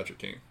probably Patrick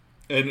Kane.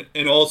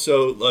 And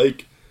also,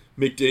 like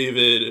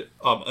McDavid,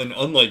 and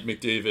unlike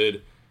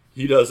McDavid,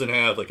 he doesn't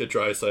have like a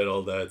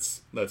Draisaitl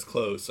that's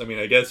close. I mean,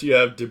 I guess you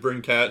have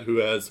DeBrincat, who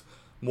has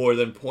more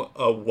than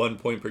 1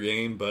 point per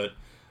game, but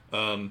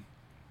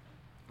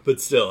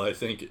still, I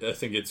think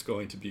it's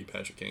going to be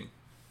Patrick Kane.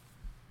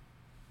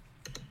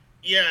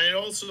 Yeah, it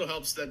also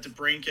helps that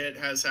DeBrincat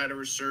has had a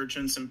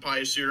resurgence, and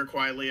Pius Suter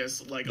quietly has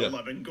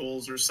 11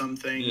 goals or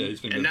something. Yeah, he's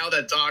been and good. Now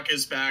that Doc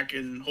is back,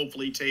 and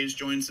hopefully Taves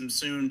joins him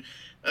soon,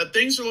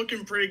 things are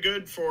looking pretty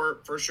good for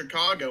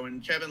Chicago,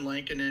 and Kevin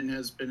Lankinen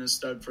has been a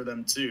stud for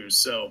them too.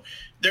 So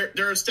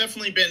there's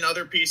definitely been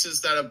other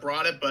pieces that have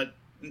brought it, but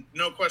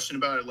no question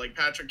about it. Like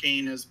Patrick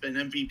Kane has been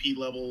MVP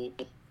level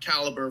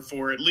caliber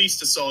for at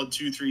least a solid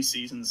 2-3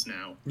 seasons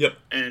now. Yep.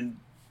 And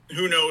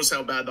who knows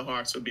how bad the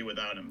Hawks would be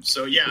without him.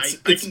 So, yeah,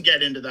 I can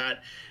get into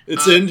that.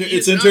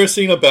 It's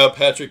interesting about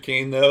Patrick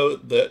Kane, though,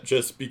 that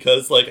just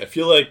because, I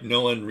feel like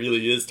no one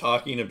really is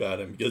talking about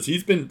him, because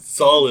he's been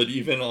solid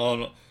even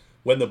on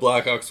when the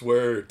Blackhawks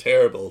were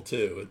terrible,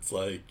 too. It's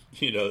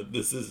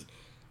this is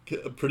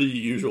pretty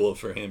usual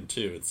for him,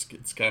 too.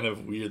 It's kind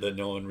of weird that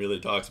no one really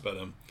talks about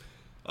him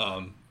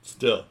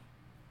still.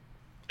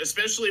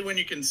 Especially when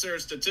you consider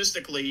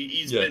statistically,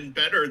 he's been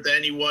better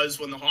than he was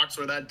when the Hawks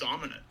were that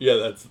dominant.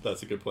 Yeah,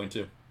 that's a good point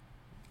too.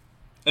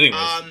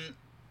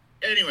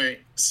 Anyway,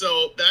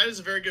 so that is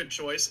a very good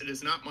choice. It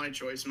is not my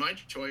choice. My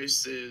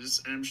choice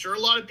is, and I'm sure a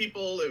lot of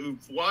people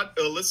who've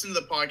listened to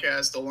the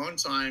podcast a long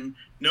time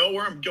know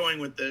where I'm going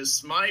with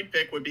this. My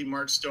pick would be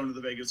Mark Stone of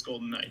the Vegas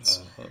Golden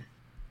Knights.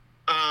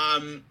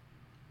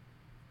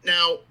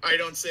 Now, I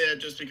don't say that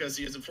just because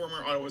he is a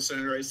former Ottawa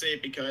Senator. I say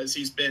it because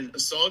he's been a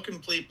solid,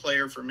 complete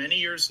player for many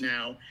years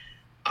now.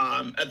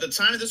 At the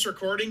time of this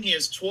recording, he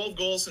has 12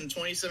 goals and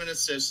 27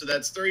 assists, so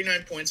that's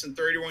 39 points in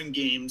 31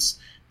 games.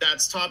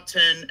 That's top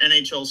 10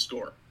 NHL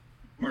score,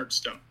 Mark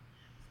Stone.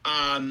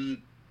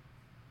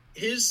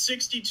 His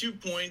 62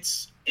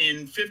 points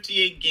in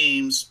 58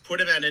 games put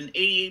him at an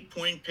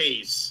 88-point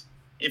pace.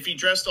 If he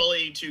dressed all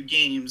 82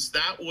 games,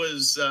 that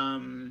was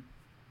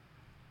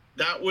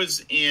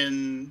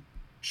in...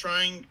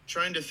 Trying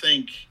to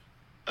think.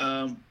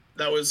 That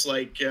was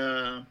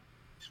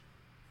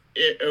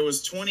it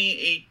was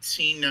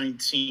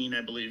 2018-19,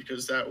 I believe,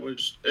 because that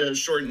was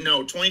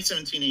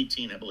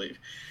 2017-18, I believe.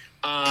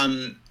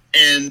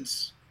 And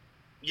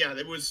yeah,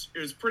 it was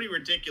pretty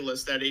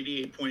ridiculous, that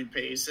 88-point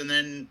pace. And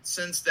then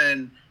since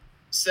then,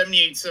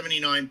 78,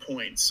 79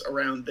 points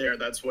around there.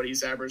 That's what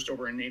he's averaged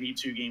over an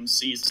 82-game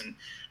season.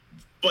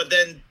 But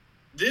then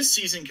this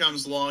season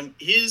comes along,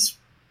 his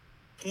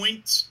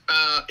points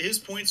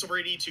over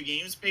 82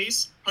 games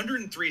pace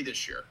 103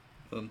 this year.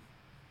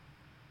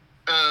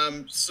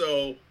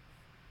 So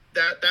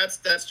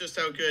that's just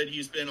how good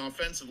he's been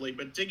offensively.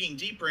 But digging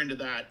deeper into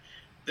that,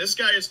 this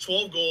guy has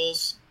 12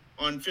 goals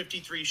on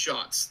 53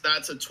 shots.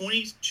 That's a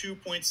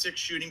 22.6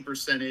 shooting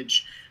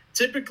percentage.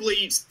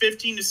 Typically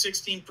 15 to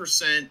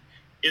 16%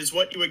 is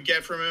what you would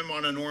get from him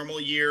on a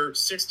normal year.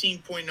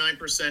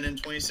 16.9% in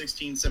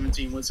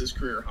 2016-17 was his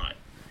career high.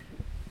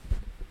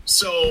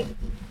 So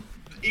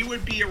it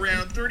would be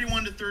around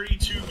 31 to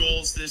 32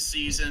 goals this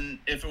season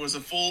if it was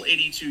a full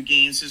 82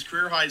 games. His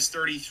career high is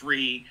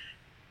 33.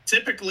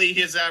 Typically,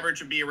 his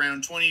average would be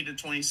around 20 to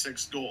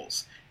 26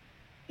 goals.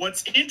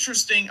 What's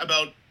interesting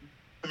about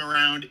him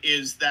around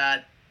is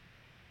that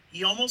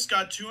he almost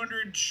got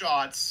 200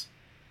 shots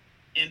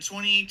in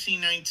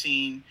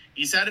 2018-19.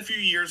 He's had a few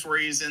years where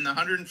he's in the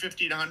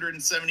 150 to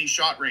 170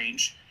 shot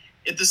range.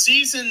 If the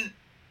season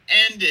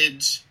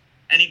ended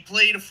and he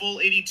played a full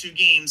 82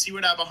 games, he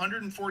would have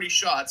 140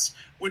 shots,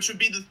 which would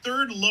be the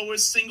third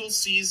lowest single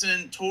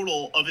season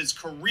total of his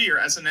career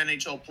as an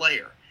NHL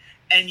player.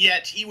 And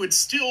yet he would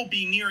still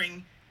be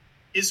nearing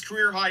his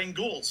career high in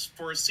goals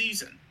for a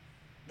season,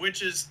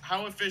 which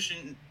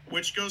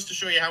goes to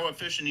show you how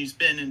efficient he's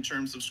been in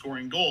terms of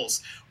scoring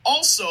goals.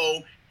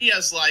 Also, he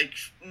has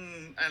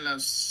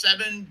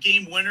 7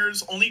 game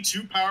winners, only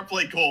 2 power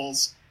play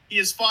goals. He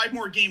has 5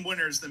 more game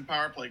winners than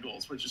power play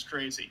goals, which is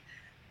crazy.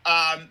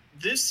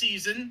 This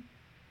season,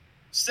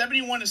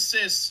 71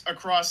 assists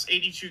across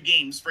 82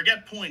 games.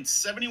 Forget points.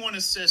 71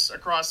 assists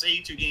across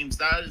 82 games.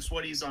 That is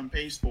what he's on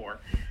pace for.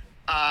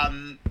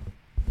 And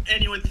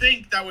you would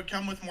think that would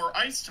come with more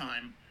ice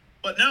time,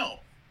 but no.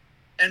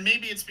 And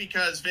maybe it's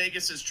because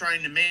Vegas is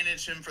trying to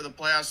manage him for the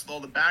playoffs with all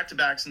the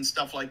back-to-backs and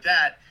stuff like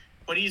that.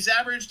 But he's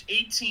averaged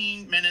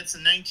 18 minutes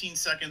and 19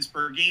 seconds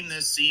per game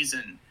this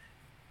season.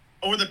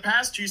 Over the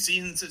past 2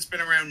 seasons, it's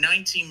been around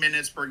 19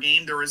 minutes per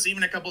game. There was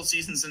even a couple of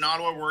seasons in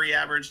Ottawa where he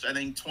averaged, I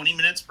think, 20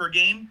 minutes per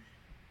game.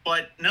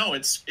 But no,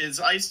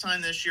 his ice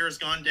time this year has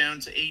gone down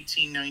to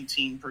 18,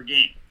 19 per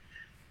game.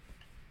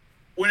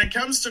 When it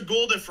comes to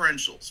goal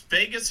differentials,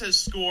 Vegas has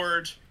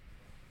scored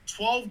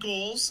 12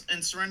 goals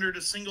and surrendered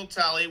a single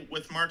tally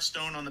with Mark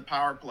Stone on the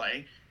power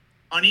play.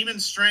 On even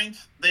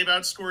strength, they've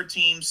outscored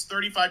teams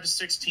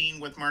 35-16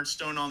 with Mark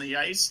Stone on the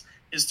ice.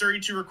 His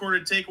 32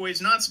 recorded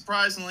takeaways, not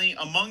surprisingly,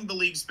 among the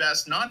league's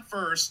best, not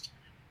first,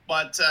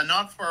 but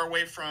not far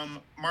away from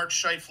Mark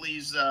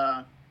Scheifele's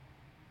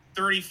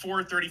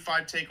 34,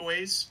 35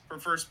 takeaways for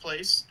first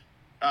place.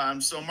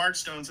 So Mark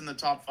Stone's in the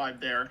top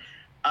 5 there.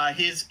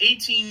 His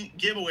 18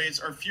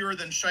 giveaways are fewer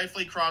than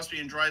Scheifele,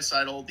 Crosby, and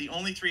Draisaitl, the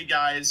only 3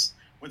 guys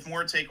with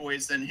more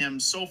takeaways than him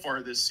so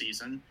far this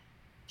season.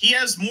 He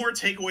has more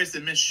takeaways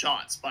than missed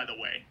shots, by the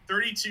way.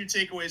 32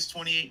 takeaways,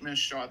 28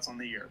 missed shots on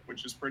the year,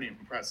 which is pretty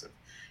impressive.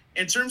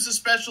 In terms of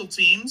special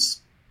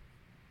teams,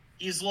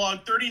 he's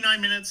logged 39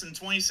 minutes and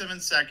 27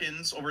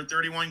 seconds over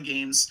 31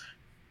 games,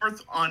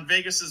 fourth on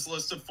Vegas's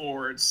list of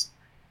forwards.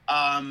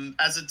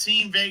 As a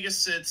team, Vegas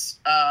sits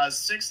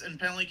 6th in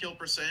penalty kill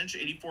percentage,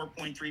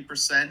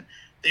 84.3%.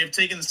 They have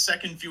taken the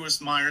second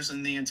fewest minors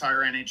in the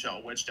entire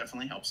NHL, which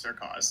definitely helps their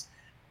cause.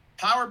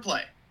 Power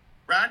play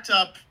racked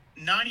up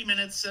 90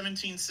 minutes,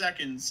 17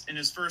 seconds in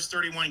his first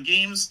 31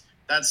 games.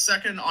 That's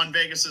second on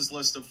Vegas's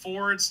list of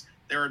forwards.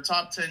 They're a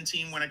top 10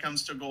 team when it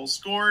comes to goals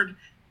scored.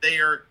 They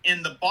are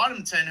in the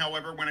bottom 10,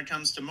 however, when it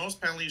comes to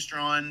most penalties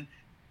drawn,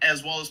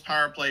 as well as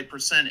power play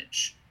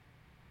percentage.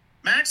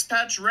 Max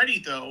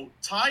Pacioretty, though,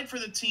 tied for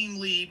the team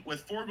lead with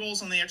 4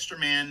 goals on the extra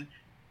man,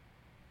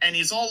 and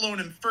he's all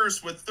alone in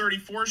first with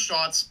 34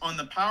 shots on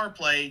the power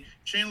play.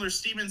 Chandler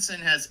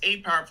Stevenson has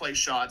 8 power play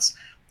shots.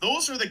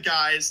 Those are the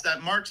guys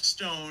that Mark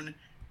Stone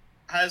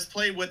has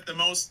played with the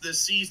most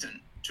this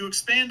season. To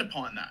expand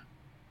upon that,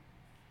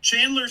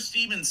 Chandler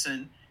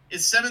Stevenson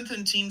is 7th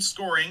in team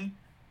scoring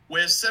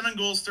with 7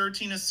 goals,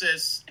 13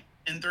 assists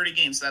in 30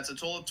 games. That's a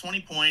total of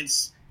 20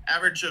 points,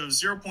 average of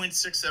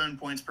 0.67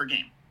 points per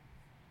game.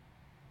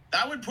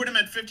 That would put him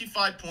at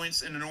 55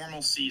 points in a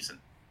normal season.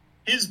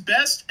 His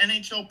best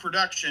NHL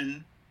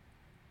production,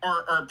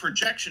 or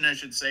projection, I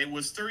should say,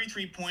 was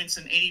 33 points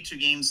in 82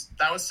 games.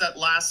 That was set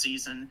last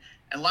season.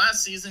 And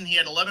last season, he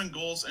had 11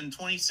 goals and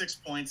 26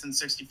 points in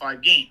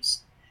 65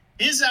 games.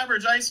 His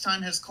average ice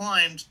time has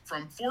climbed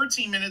from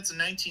 14 minutes and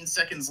 19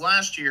 seconds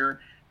last year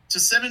to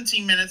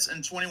 17 minutes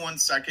and 21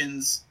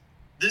 seconds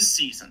this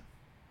season.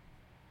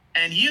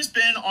 And he has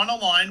been on a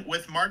line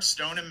with Mark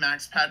Stone and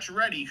Max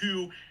Pacioretty,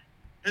 who,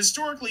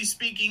 historically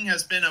speaking,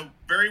 has been a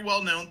very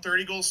well-known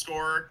 30-goal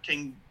scorer,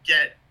 can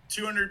get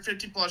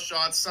 250-plus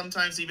shots,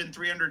 sometimes even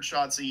 300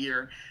 shots a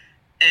year.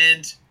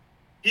 And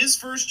his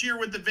first year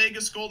with the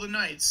Vegas Golden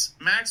Knights,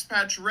 Max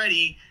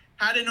Pacioretty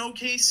had an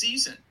okay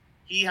season.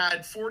 He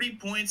had 40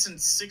 points in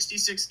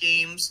 66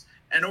 games,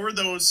 and over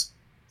those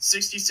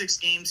 66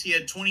 games, he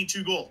had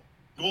 22 goal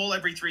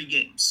every 3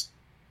 games.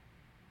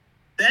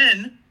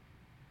 Then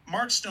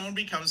Mark Stone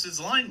becomes his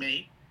line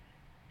mate,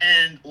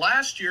 and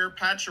last year,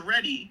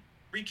 Pacioretty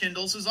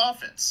rekindles his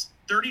offense.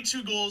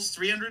 32 goals,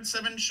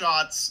 307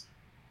 shots,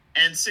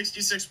 and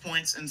 66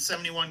 points in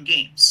 71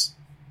 games.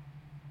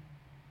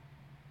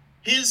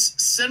 His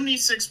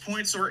 76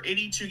 points or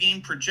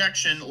 82-game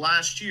projection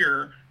last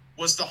year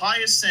was the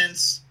highest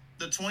since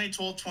the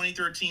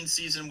 2012-2013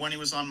 season when he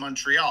was on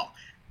Montreal.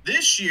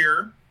 This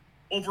year,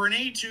 over an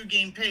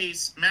 82-game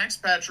pace, Max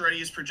Pacioretty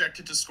is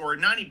projected to score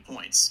 90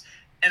 points.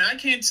 And I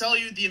can't tell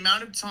you the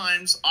amount of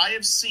times I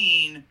have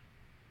seen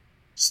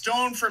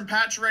Stone from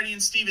Pacioretty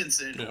and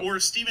Stevenson, or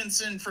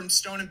Stevenson from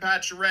Stone and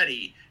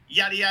Pacioretty,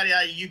 yada, yada,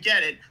 yada, you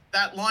get it.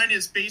 That line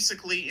is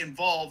basically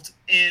involved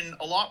in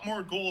a lot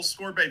more goals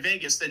scored by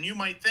Vegas than you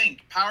might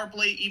think. Power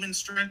play, even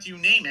strength, you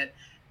name it.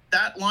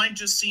 That line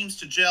just seems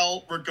to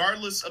gel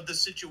regardless of the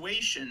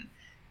situation.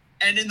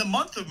 And in the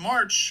month of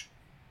March,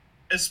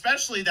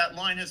 especially, that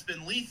line has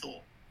been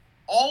lethal.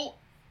 All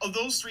of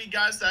those 3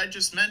 guys that I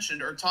just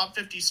mentioned are top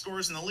 50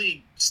 scorers in the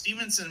league.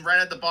 Stevenson right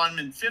at the bottom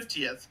in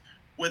 50th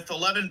with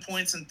 11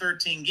 points in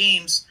 13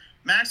 games.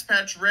 Max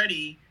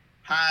Pacioretty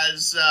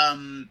has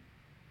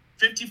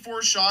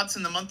 54 shots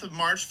in the month of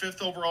March,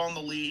 5th overall in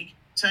the league,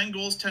 10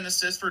 goals, 10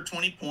 assists for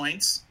 20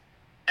 points.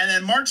 And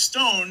then Mark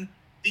Stone,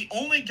 the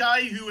only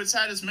guy who has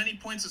had as many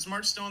points as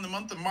Mark Stone in the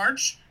month of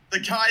March, the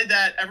guy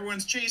that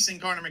everyone's chasing,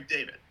 Connor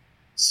McDavid.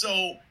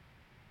 So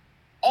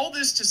all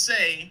this to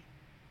say,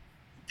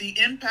 the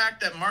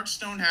impact that Mark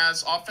Stone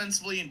has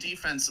offensively and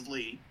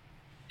defensively,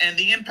 and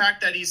the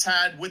impact that he's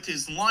had with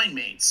his line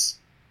mates,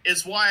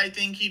 is why I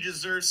think he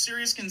deserves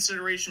serious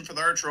consideration for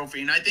the Hart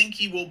Trophy. And I think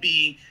he will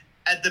be,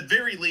 at the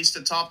very least,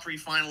 a top 3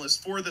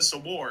 finalist for this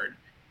award,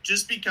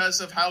 just because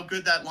of how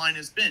good that line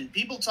has been.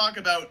 People talk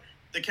about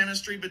the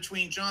chemistry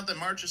between Jonathan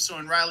Marchessault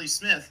and Riley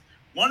Smith.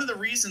 One of the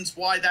reasons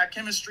why that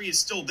chemistry is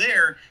still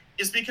there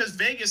is because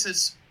Vegas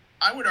has,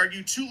 I would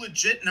argue, 2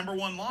 legit number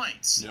 1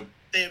 lines. Yep.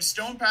 They have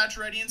Stone,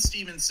 Pacioretty, and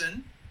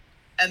Stevenson,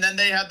 and then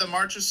they have the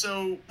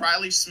Marchessault,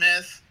 Riley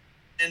Smith,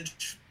 and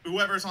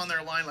whoever's on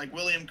their line, like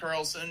William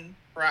Karlsson,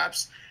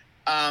 perhaps.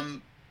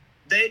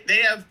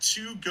 They have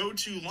 2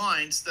 go-to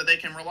lines that they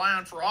can rely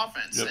on for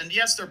offense. Yep. And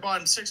yes, their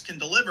bottom 6 can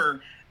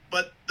deliver,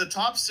 but the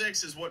top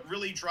 6 is what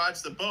really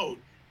drives the boat.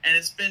 And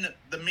it's been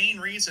the main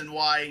reason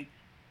why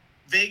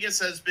Vegas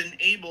has been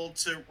able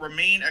to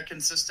remain a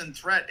consistent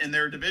threat in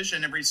their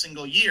division every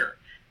single year.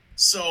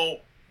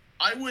 So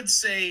I would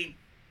say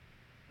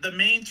the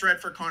main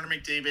threat for Connor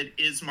McDavid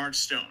is Mark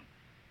Stone.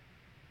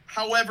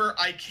 However,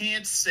 I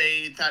can't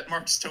say that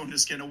Mark Stone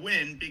is going to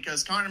win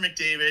because Connor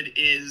McDavid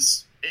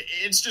is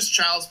it's just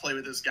child's play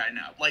with this guy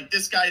now. Like,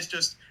 this guy's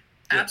just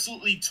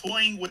absolutely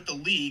toying with the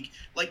league.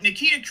 Like,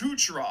 Nikita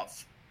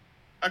Kucherov,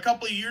 a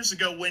couple of years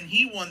ago when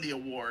he won the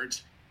award,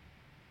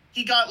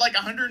 he got like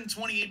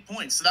 128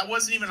 points. So that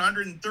wasn't even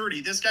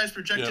 130. This guy's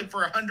projected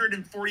for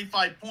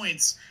 145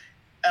 points.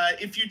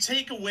 If you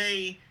take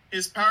away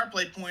his power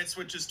play points,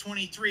 which is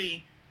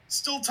 23,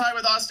 still tied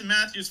with Austin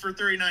Matthews for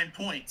 39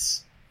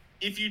 points.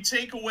 If you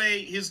take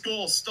away his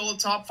goals, still a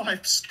top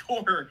 5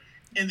 scorer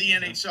in the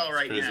NHL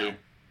right now.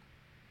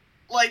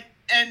 Like,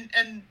 and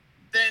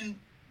then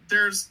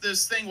there's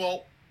this thing,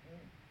 well,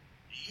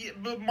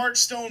 but Mark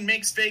Stone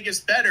makes Vegas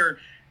better.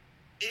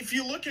 If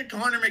you look at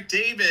Connor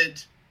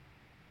McDavid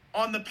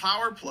on the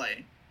power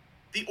play,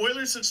 the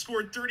Oilers have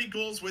scored 30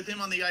 goals with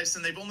him on the ice,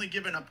 and they've only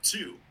given up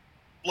 2.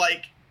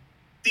 Like,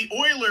 the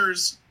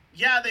Oilers,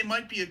 yeah, they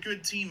might be a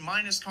good team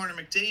minus Connor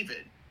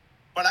McDavid,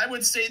 but I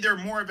would say they're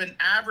more of an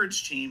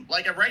average team.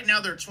 Like, right now,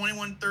 they're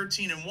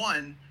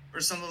 21-13-1 or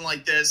something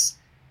like this,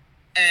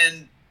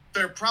 and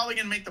they're probably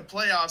going to make the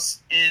playoffs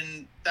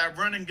in that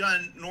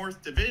run-and-gun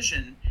North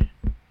Division.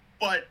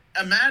 But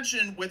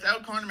imagine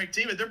without Connor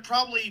McDavid, they're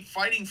probably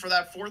fighting for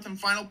that 4th and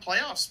final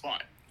playoff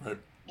spot. Right.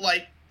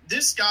 Like,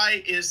 this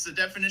guy is the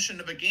definition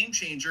of a game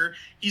changer.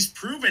 He's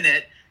proven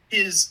it.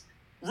 His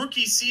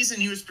rookie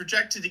season, he was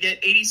projected to get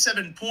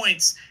 87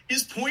 points.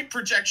 His point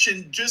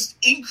projection just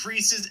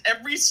increases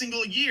every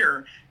single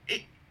year.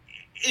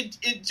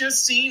 It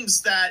just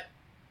seems that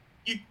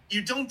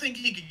you don't think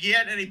he could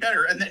get any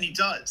better, and then he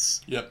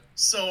does. Yep.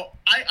 So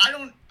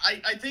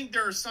I think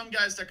there are some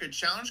guys that could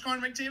challenge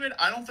Connor McDavid.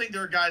 I don't think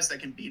there are guys that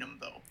can beat him,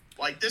 though.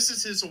 Like, this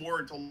is his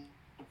award to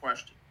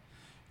question.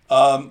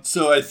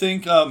 So I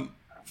think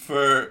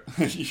for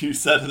you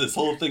said this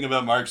whole thing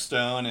about Mark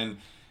Stone and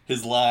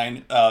his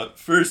line.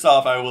 First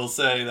off, I will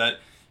say that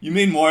you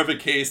made more of a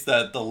case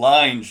that the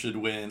line should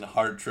win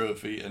Hart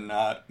Trophy and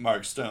not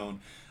Mark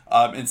Stone.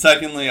 And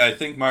secondly, I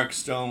think Mark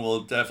Stone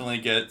will definitely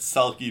get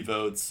Selke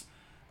votes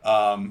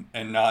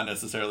and not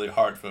necessarily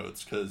Hart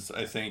votes, because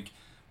I think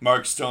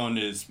Mark Stone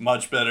is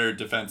much better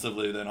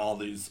defensively than all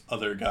these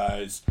other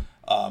guys,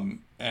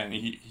 and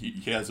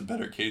he has a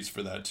better case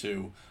for that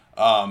too.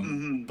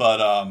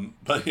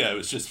 But yeah, it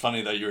was just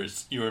funny that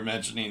you were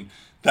mentioning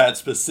that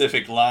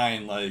specific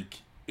line. Like,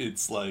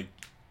 it's like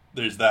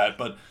there's that,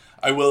 but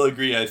I will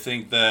agree. I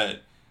think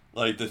that,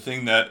 like, the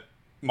thing that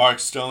Mark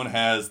Stone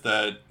has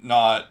that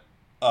not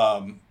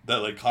that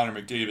like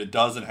Connor McDavid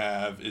doesn't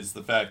have is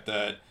the fact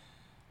that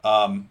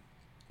Connor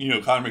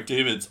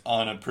McDavid's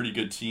on a pretty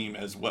good team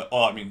as well.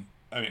 Oh, I mean,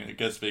 I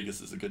guess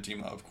Vegas is a good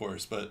team, of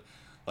course, but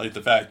like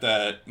the fact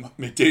that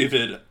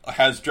McDavid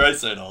has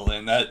Draisaitl,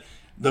 and that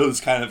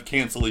those kind of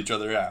cancel each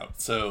other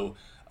out. So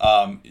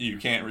you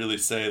can't really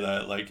say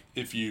that, like,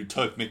 if you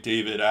took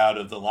McDavid out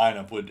of the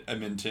lineup, would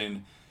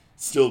Edmonton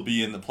still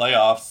be in the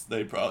playoffs?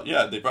 They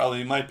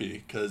probably might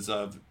be because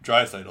of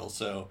Draisaitl.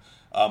 So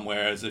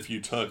whereas if you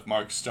took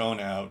Mark Stone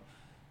out,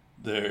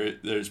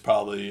 there's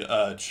probably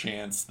a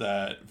chance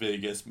that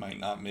Vegas might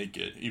not make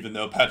it, even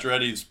though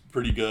Pacioretty's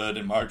pretty good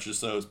and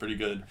Marchessault is pretty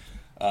good.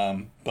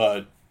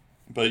 But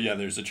yeah,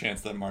 there's a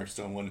chance that Mark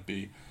Stone wouldn't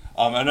be.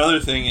 Another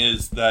thing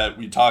is that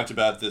we talked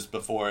about this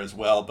before as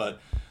well,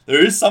 but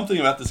there is something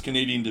about this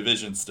Canadian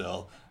division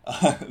still.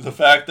 The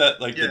fact that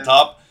the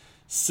top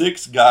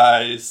 6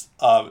 guys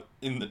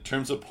in the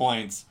terms of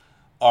points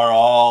are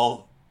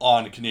all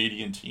on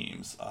Canadian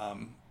teams.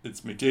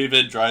 It's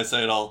McDavid,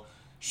 Draisaitl,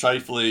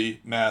 Scheifele,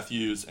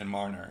 Matthews, and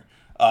Marner.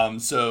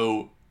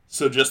 So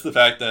just the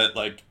fact that,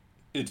 like,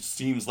 it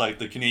seems like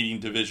the Canadian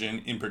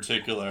division in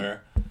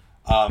particular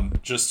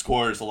just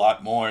scores a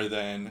lot more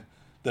than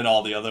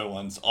all the other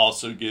ones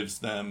also gives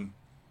them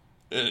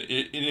an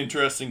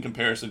interesting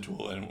comparison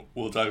tool, and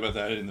we'll talk about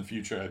that in the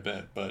future, I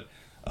bet. But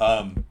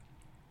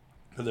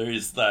there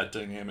is that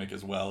dynamic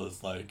as well,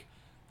 as like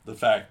the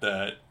fact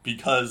that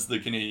because the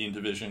Canadian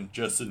division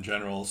just in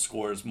general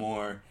scores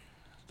more,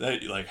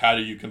 that, like, how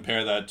do you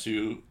compare that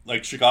to,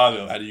 like,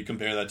 Chicago? How do you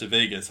compare that to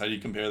Vegas? How do you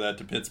compare that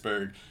to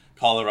Pittsburgh,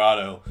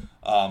 Colorado,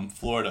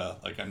 Florida?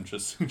 Like, I'm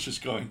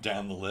just going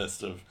down the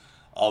list of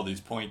all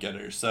these point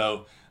getters.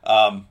 So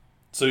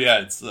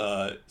yeah,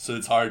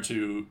 it's hard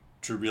to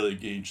really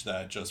gauge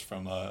that just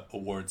from a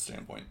award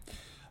standpoint.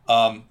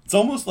 It's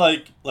almost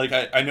like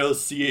I know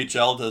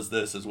CHL does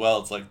this as well.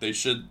 It's like they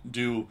should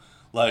do,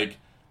 like,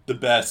 the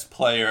best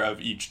player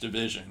of each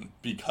division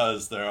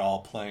because they're all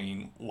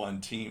playing one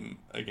team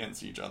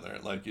against each other,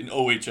 like an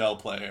OHL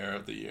player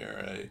of the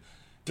year, a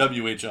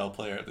WHL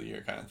player of the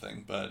year kind of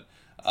thing. But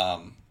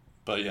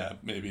yeah,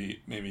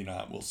 maybe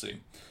not. We'll see.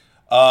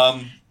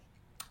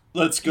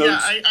 Let's go. Yeah,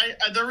 I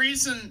the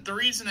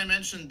reason I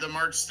mentioned the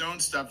Mark Stone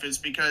stuff is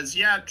because,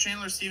 yeah,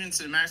 Chandler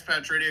Stevenson and Max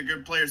Pacioretty are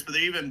good players, but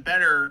they're even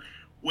better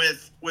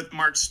with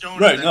Mark Stone.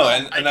 Right. No,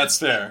 and that's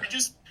fair.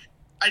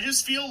 I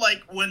just feel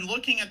like when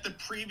looking at the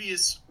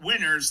previous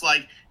winners,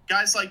 like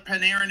guys like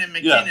Panarin and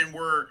McKinnon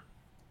were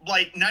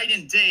like night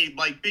and day,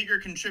 like bigger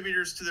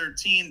contributors to their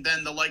team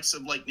than the likes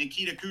of like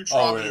Nikita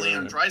Kucherov and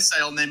Leon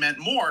Draisaitl, and they meant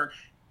more.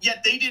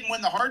 Yet they didn't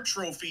win the Hart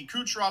Trophy.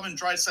 Kucherov and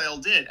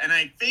Draisaitl did, and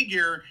I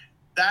figure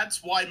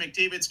that's why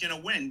McDavid's going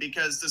to win,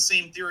 because the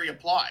same theory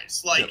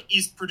applies. Like, Yep.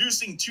 he's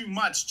producing too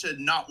much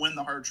to not win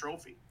the Hart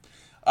Trophy.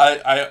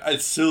 I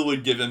still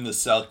would give him the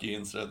Selke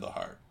instead of the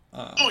Hart.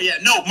 Oh, yeah.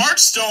 No, Mark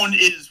Stone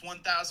is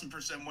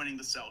 1,000% winning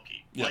the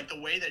Selke. Yep. Like, the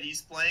way that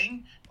he's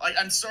playing. Like,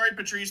 I'm sorry,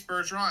 Patrice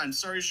Bergeron. I'm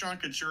sorry, Sean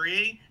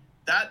Couturier.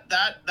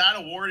 That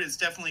award is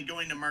definitely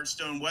going to Mark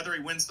Stone, whether he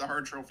wins the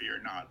Hart Trophy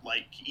or not.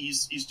 Like,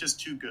 he's just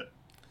too good.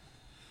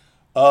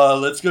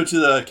 Let's go to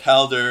the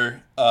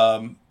Calder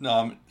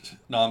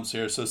noms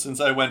here. So since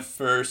I went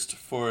first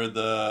for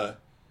the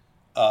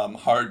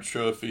Hart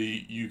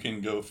Trophy, you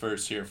can go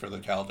first here for the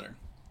Calder.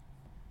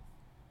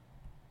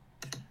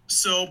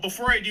 So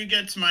before I do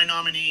get to my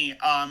nominee,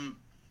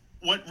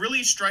 what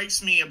really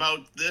strikes me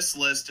about this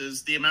list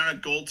is the amount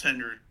of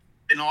goaltenders.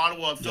 In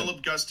Ottawa,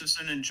 Philip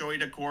Gustafson and Joey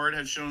Daccord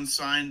have shown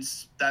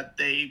signs that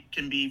they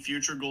can be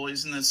future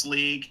goalies in this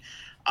league.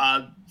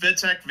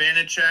 Vitek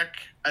Vanacek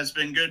has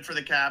been good for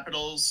the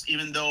Capitals,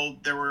 even though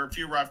there were a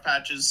few rough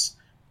patches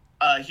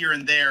here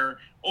and there.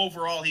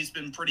 Overall, he's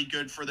been pretty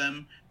good for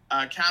them.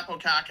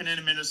 Kaapo Kähkönen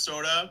in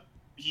Minnesota,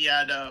 he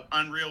had an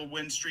unreal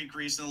win streak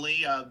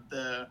recently.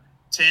 The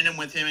tandem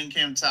with him and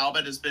Cam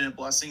Talbot has been a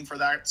blessing for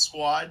that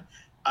squad.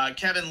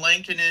 Kevin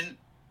Lankinen,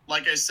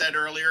 like I said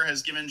earlier,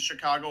 has given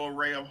Chicago a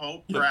ray of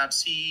hope. Yep.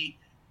 Perhaps he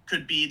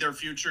could be their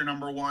future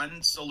number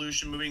one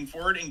solution moving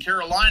forward. In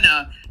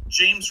Carolina,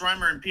 James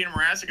Reimer and Peter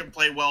Mrazek have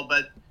played well,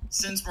 but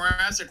since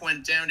Mrazek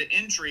went down to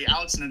injury,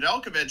 Alex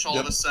Nedeljkovic all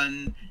of a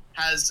sudden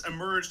has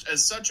emerged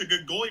as such a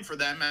good goalie for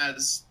them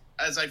as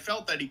I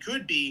felt that he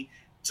could be,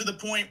 to the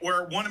point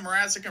where one of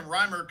Mrazek and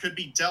Reimer could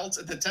be dealt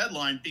at the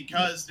deadline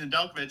because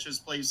Nedeljkovic has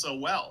played so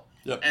well.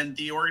 Yep. And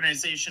the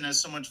organization has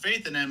so much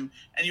faith in him.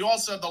 And you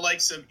also have the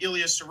likes of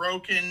Ilya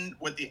Sorokin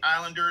with the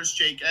Islanders,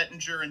 Jake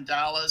Ettinger in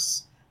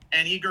Dallas,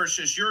 and Igor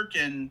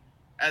Shesterkin,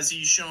 as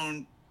he's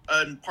shown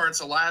in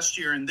parts of last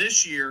year and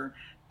this year,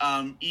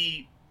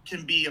 he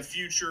can be a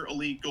future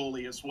elite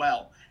goalie as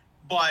well.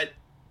 But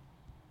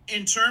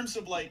in terms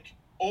of like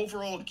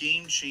overall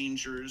game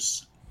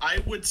changers,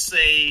 I would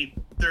say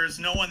there's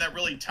no one that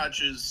really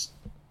touches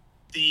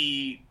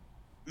the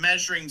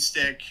measuring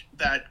stick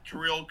that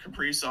Kirill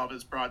Kaprizov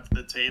has brought to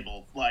the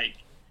table. Like,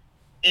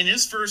 in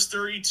his first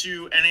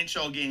 32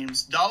 NHL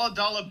games,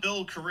 Dala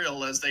Bill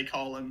Kirill, as they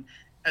call him,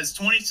 has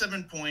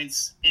 27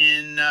 points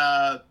in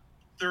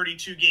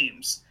 32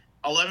 games,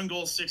 11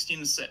 goals,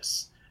 16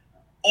 assists.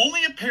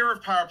 Only a pair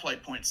of power play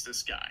points,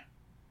 this guy.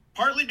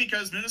 Partly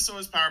because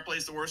Minnesota's power play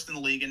is the worst in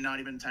the league and not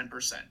even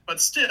 10%.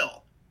 But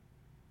still,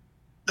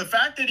 the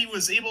fact that he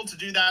was able to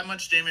do that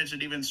much damage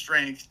at even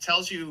strength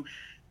tells you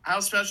how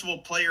special a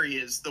player he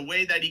is, the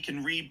way that he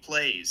can read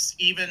plays,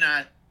 even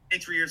at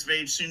 23 years of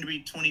age, soon to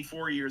be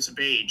 24 years of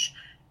age.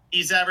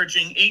 He's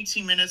averaging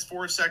 18 minutes,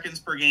 4 seconds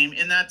per game.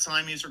 In that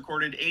time, he's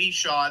recorded 80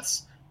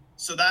 shots.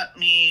 So that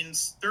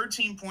means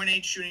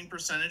 13.8 shooting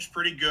percentage,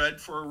 pretty good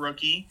for a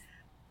rookie.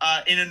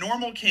 In a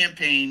normal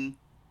campaign,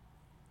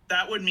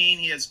 that would mean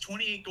he has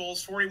 28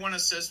 goals, 41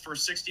 assists for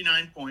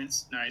 69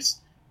 points. Nice.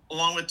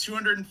 Along with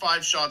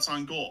 205 shots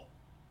on goal.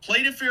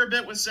 Played a fair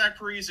bit with Zach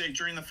Parise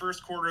during the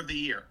first quarter of the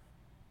year.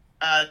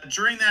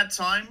 During that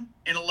time,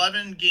 in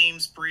 11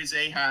 games,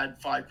 Parise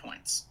had 5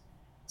 points.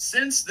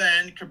 Since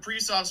then,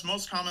 Kaprizov's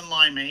most common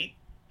line mate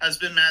has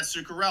been Matt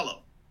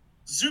Zuccarello.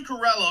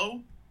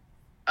 Zuccarello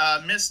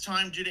missed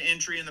time due to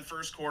injury in the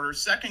first quarter.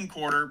 Second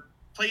quarter,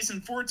 plays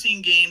in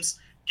 14 games,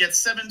 gets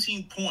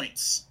 17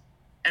 points,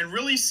 and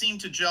really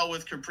seemed to gel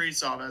with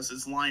Kaprizov as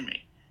his line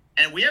mate.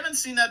 And we haven't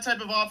seen that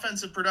type of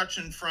offensive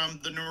production from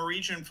the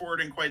Norwegian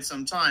forward in quite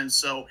some time.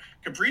 So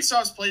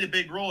Kaprizov's played a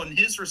big role in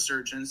his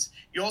resurgence.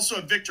 You also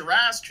have Victor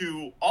Rask,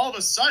 who all of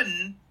a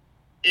sudden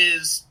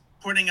is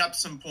putting up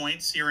some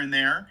points here and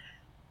there.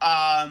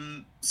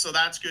 So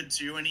that's good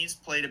too. And he's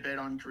played a bit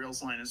on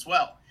Kirill's line as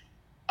well.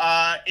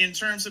 In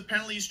terms of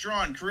penalties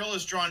drawn, Kirill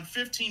has drawn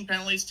 15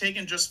 penalties,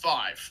 taken just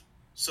 5.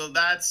 So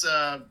that's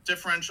a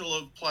differential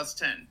of plus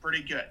 10.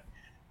 Pretty good.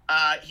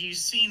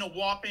 He's seen a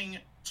whopping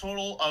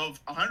total of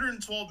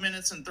 112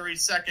 minutes and 30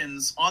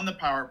 seconds on the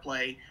power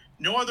play.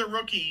 No other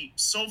rookie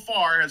so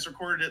far has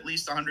recorded at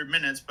least 100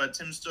 minutes, but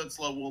Tim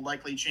Stützle will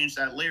likely change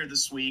that later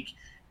this week.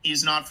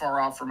 He's not far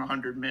off from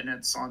 100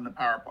 minutes on the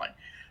power play.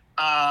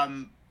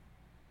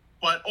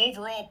 But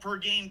overall, per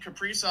game,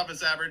 Kaprizov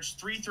has averaged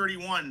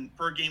 .331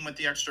 per game with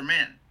the extra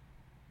man.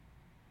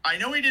 I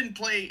know he didn't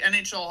play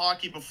NHL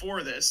hockey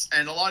before this,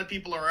 and a lot of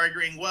people are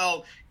arguing,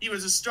 well, he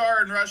was a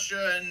star in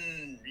Russia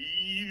and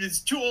he was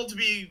too old to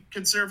be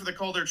considered for the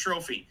Calder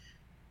Trophy.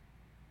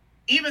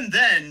 Even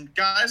then,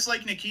 guys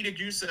like Nikita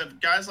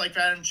Gusev, guys like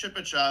Vadim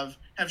Chipachev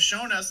have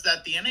shown us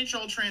that the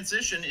NHL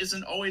transition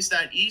isn't always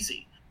that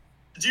easy.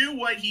 To do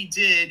what he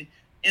did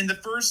in the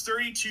first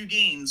 32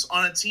 games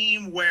on a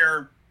team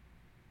where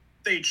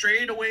they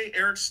traded away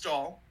Eric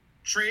Stahl,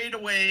 traded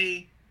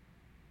away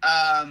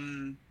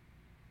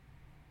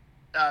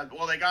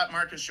they got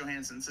Marcus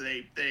Johansson, so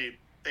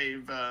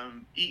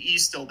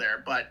he's still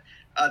there, but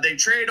they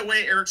traded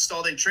away Eric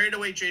Stahl, they traded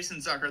away Jason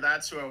Zucker,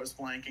 that's who I was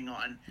blanking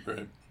on.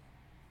 Right.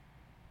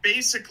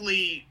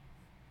 Basically,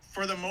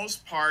 for the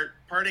most part,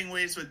 parting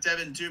ways with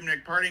Devin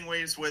Dubnyk, parting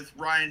ways with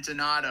Ryan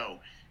Donato.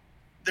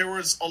 There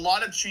was a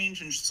lot of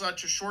change in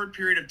such a short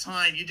period of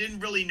time. You didn't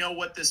really know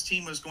what this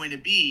team was going to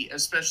be,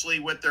 especially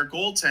with their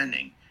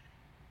goaltending.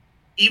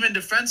 Even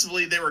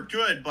defensively, they were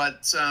good,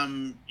 but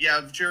you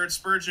have Jared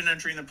Spurgeon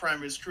entering the prime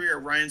of his career,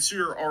 Ryan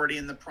Suter already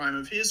in the prime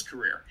of his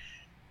career.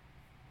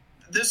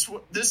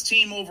 This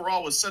team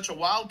overall was such a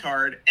wild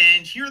card,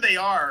 and here they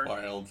are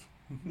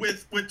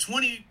with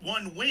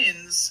 21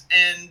 wins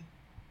and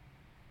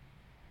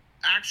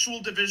actual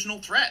divisional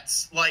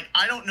threats. Like,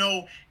 I don't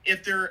know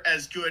if they're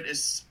as good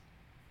as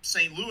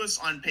St. Louis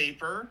on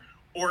paper,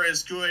 or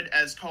as good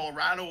as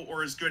Colorado,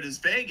 or as good as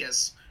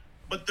Vegas,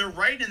 but they're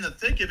right in the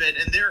thick of it,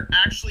 and they're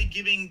actually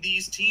giving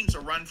these teams a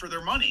run for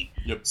their money.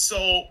 Yep.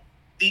 So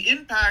the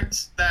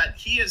impact that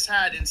he has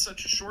had in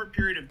such a short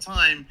period of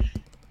time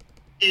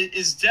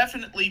is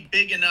definitely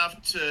big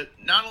enough to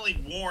not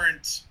only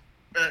warrant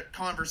a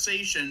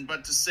conversation,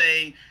 but to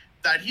say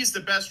that he's the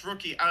best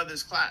rookie out of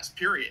this class,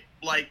 period.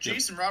 Like,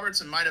 Jason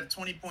Robertson might have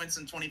 20 points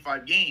in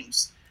 25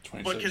 games,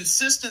 26. But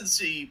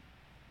consistency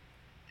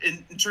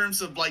in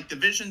terms of, like, the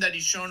vision that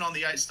he's shown on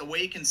the ice, the way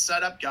he can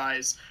set up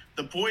guys,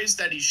 the poise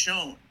that he's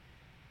shown,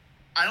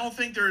 I don't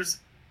think there's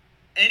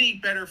any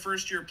better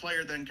first-year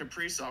player than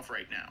Kaprizov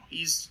right now.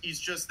 He's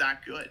just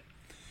that good.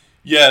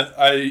 Yeah,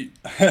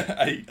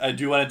 I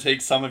do want to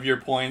take some of your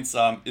points.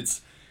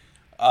 It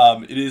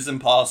is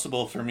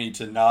impossible for me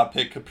to not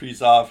pick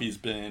Kaprizov. He's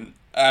been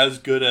as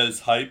good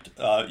as hyped,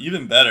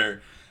 even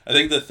better. I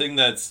think the thing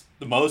that's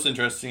the most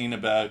interesting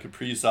about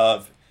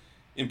Kaprizov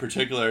in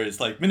particular is,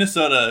 like,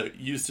 Minnesota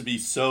used to be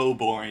so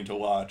boring to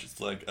watch. It's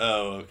like,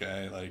 oh,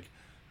 okay, like,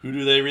 who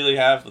do they really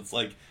have? It's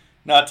like,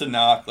 not to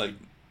knock, like,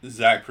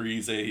 Zach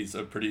Parise, he's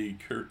a pretty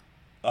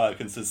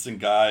consistent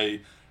guy.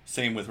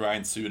 Same with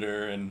Ryan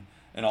Suter and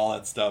all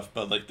that stuff.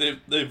 But, like,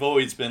 they've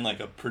always been, like,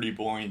 a pretty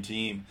boring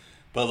team.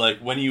 But, like,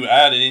 when you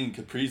add in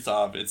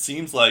Kaprizov, it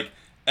seems like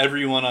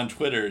everyone on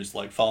Twitter is,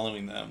 like,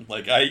 following them.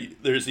 Like,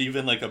 there's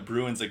even, like, a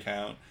Bruins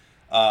account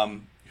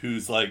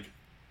who's, like,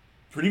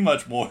 pretty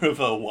much more of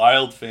a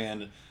Wild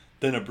fan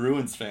than a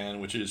Bruins fan,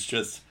 which is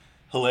just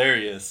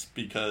hilarious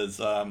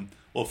because,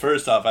 well,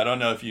 first off, I don't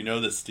know if you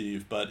know this,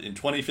 Steve, but in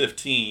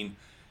 2015,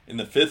 in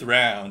the 5th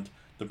round,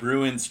 the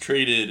Bruins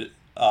traded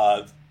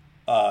that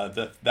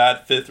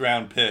 5th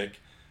round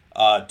pick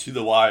to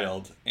the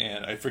Wild,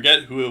 and I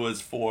forget who it was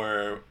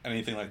for,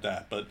 anything like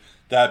that, but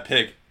that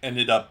pick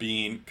ended up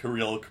being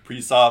Kirill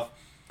Kaprizov.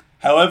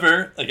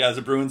 However, like, as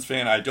a Bruins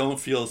fan, I don't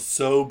feel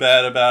so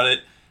bad about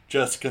it,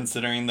 just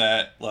considering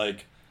that,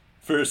 like,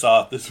 first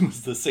off, this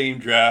was the same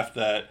draft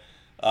that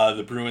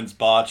the Bruins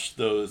botched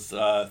those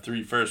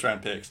 3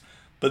 first-round picks.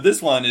 But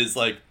this one is,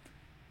 like,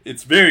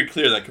 it's very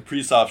clear that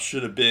Kaprizov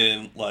should have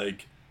been,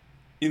 like,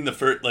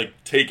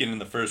 taken in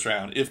the first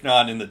round, if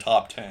not in the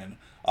top 10.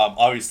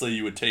 Obviously,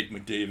 you would take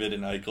McDavid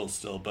and Eichel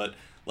still, but,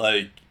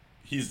 like,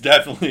 he's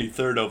definitely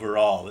 3rd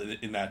overall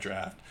in that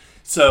draft.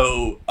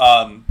 So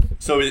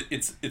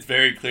it's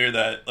very clear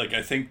that, like,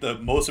 I think the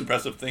most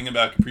impressive thing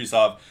about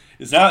Kaprizov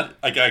is not,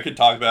 like, I could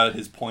talk about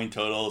his point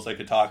totals, I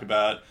could talk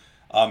about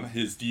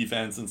his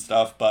defense and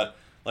stuff, but,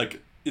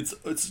 like,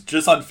 it's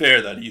just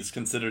unfair that he's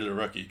considered a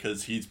rookie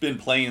because he's been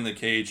playing in the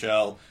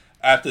KHL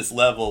at this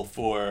level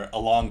for a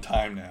long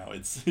time now.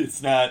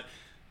 It's not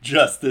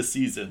just this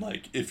season.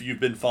 Like, if you've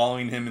been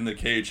following him in the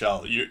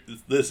KHL,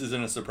 this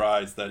isn't a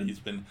surprise that he's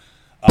been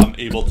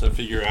able to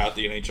figure out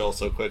the NHL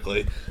so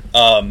quickly.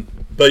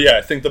 But yeah,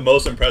 I think the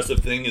most impressive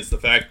thing is the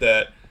fact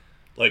that,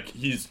 like,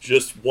 he's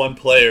just one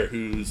player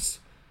who's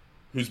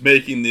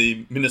making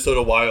the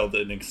Minnesota Wild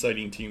an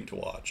exciting team to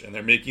watch, and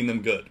they're making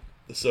them good.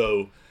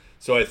 So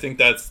I think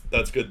that's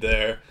good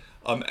there.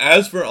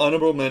 As for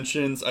honorable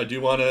mentions, I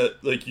do want to,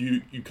 like,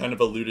 you kind of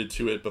alluded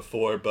to it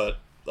before, but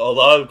a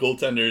lot of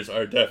goaltenders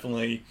are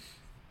definitely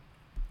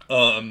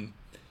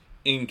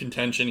in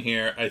contention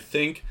here. I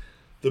think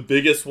the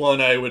biggest one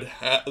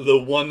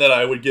the one that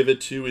I would give it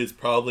to is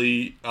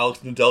probably Alex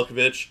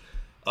Nedeljkovic,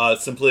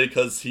 simply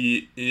because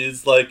he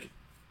is, like,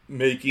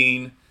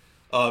 making.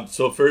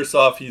 So first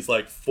off, he's,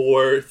 like,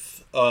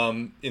 4th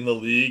in the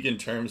league in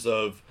terms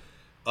of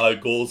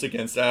goals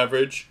against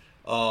average.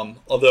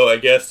 Although I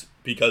guess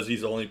because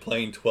he's only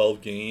playing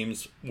 12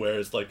 games,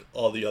 whereas, like,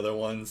 all the other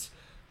ones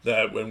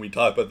that when we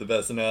talk about the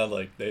Vezina,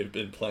 like, they've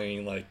been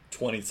playing, like,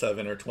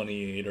 27 or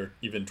 28 or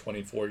even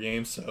 24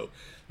 games. So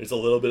there's a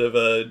little bit of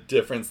a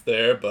difference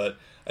there, but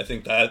I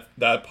think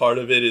that part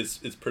of it is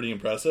pretty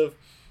impressive.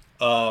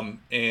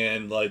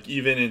 And, like,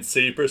 even in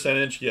save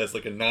percentage, he has,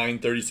 like, a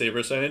 .930 save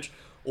percentage.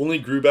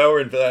 Only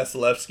Grubauer and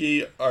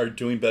Vasilevsky are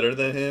doing better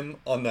than him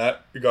on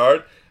that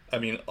regard. I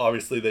mean,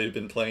 obviously they've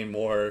been playing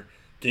more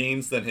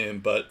games than him,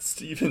 but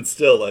even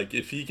still, like,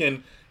 if he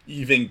can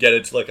even get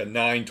it to, like, a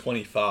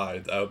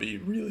 .925, that would be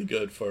really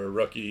good for a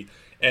rookie.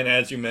 And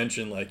as you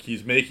mentioned, like,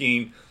 he's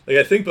making, like,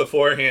 I think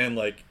beforehand,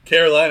 like,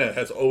 Carolina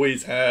has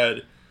always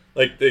had,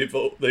 like, they've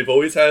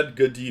always had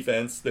good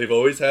defense, they've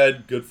always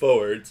had good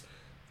forwards,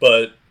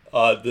 but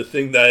the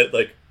thing that,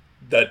 like,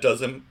 that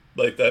doesn't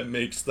like that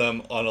makes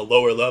them on a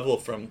lower level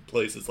from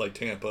places like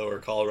Tampa or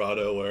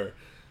Colorado or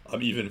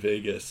even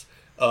Vegas,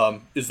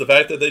 is the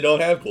fact that they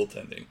don't have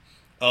goaltending,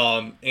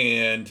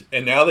 and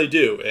now they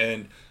do,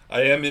 and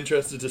I am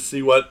interested to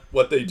see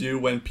what they do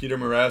when Peter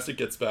Mrazek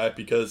gets back,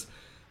 because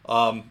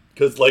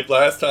like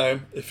last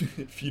time,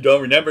 if you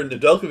don't remember,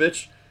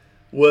 Nedeljkovic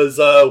was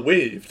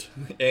waived,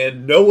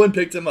 and no one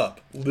picked him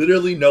up.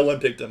 Literally, no one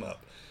picked him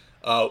up,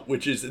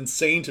 which is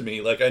insane to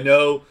me. Like, I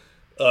know,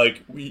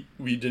 like we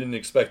didn't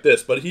expect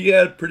this, but he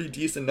had pretty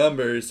decent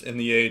numbers in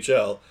the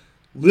AHL.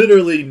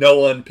 Literally, no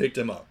one picked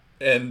him up,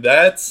 and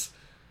that's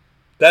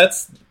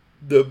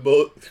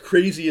the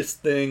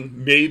craziest thing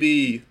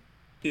maybe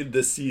in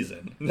this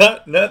season.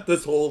 Not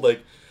this whole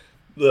like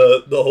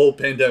the whole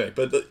pandemic,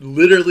 but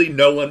literally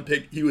no one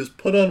picked. He was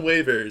put on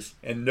waivers,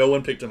 and no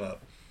one picked him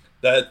up.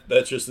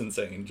 That's just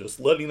insane. Just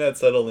letting that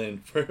settle in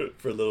for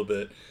a little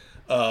bit.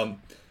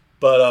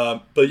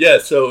 But yeah.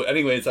 So,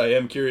 anyways, I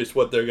am curious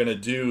what they're gonna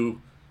do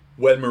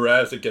when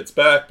Mrazek gets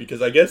back,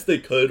 because I guess they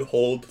could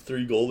hold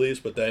 3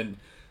 goalies, but then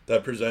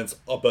that presents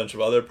a bunch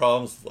of other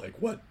problems, like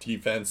what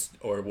defense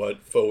or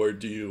what forward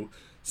do you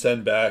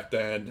send back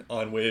then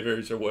on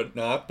waivers or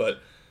whatnot. But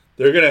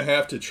they're gonna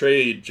have to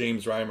trade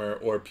James Reimer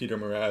or Peter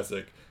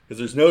Mrazek, because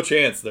there's no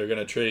chance they're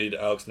gonna trade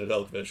Alex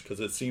Nedeljkovic, because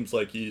it seems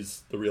like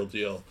he's the real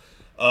deal.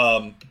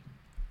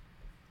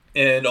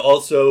 And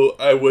also,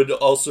 I would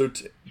also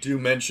do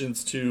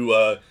mentions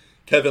to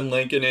Kevin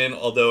Lankinen,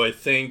 although I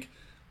think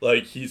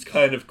like he's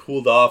kind of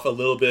cooled off a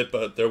little bit,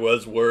 but there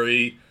was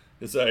worry.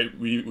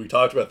 We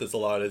talked about this a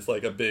lot. It's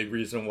like a big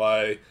reason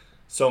why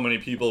so many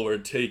people were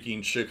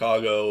taking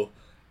Chicago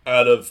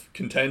out of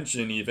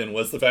contention even,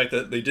 was the fact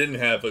that they didn't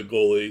have a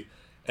goalie,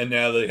 and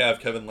now they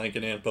have Kevin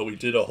Lankinen, but we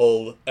did a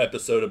whole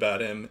episode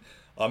about him.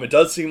 It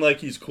does seem like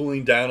he's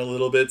cooling down a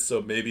little bit,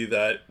 so maybe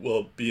that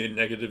will be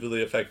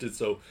negatively affected.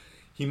 So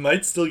he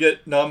might still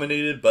get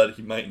nominated, but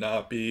he might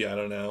not be. I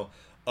don't know.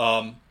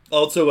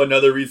 Also,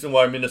 another reason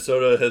why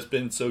Minnesota has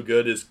been so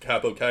good is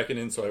Kaapo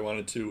Kähkönen, so I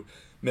wanted to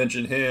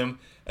mention him.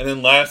 And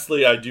then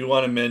lastly, I do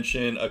want to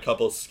mention a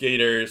couple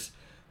skaters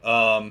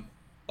on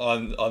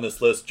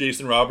this list.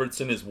 Jason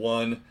Robertson is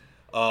one.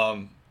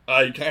 I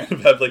kind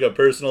of have like a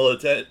personal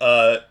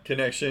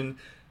connection,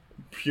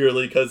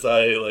 purely because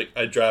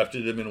I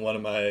drafted him in one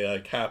of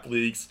my cap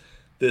leagues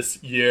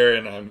this year,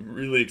 and I'm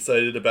really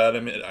excited about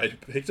him. I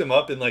picked him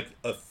up in like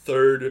a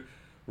 3rd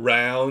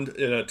round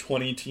in a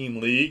 20-team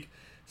league,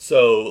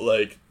 so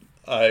like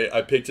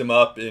I picked him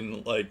up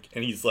in like,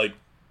 and he's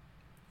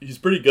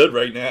pretty good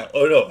right now.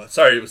 Oh no,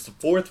 sorry, it was the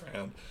 4th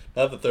round,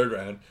 not the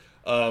 3rd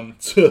round.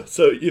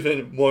 So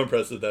even more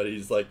impressive that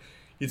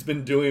he's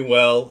been doing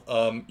well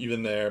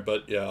even there.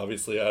 But yeah,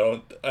 obviously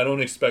I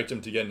don't expect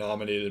him to get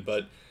nominated,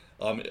 but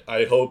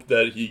I hope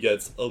that he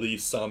gets at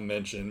least some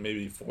mention,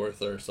 maybe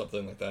 4th or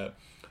something like that.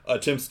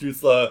 Tim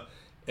Stützle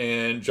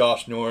and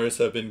Josh Norris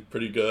have been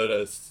pretty good,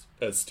 as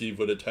Steve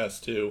would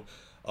attest to.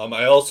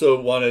 I also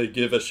want to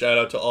give a shout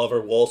out to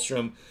Oliver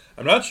Wahlstrom.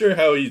 I'm not sure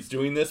how he's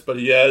doing this, but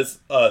he has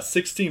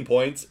 16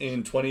 points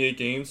in 28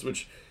 games,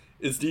 which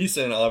is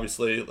decent,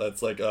 obviously.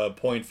 That's like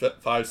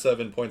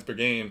 0.57 points per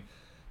game.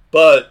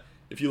 But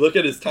if you look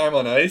at his time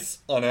on ice,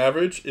 on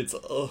average, it's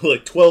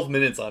like 12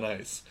 minutes on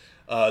ice.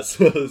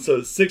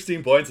 So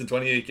 16 points in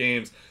 28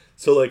 games,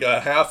 so like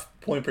a half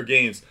point per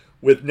game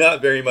with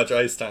not very much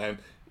ice time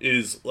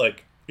is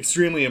like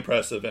extremely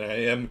impressive, and I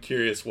am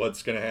curious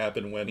what's going to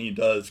happen when he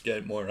does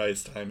get more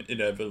ice time,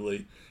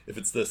 inevitably, if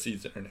it's this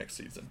season or next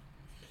season.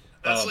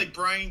 That's like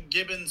Brian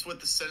Gibbons with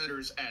the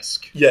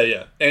Senators-esque.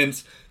 Yeah.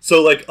 And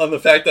so like on the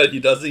fact that he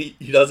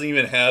doesn't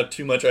even have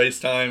too much ice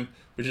time,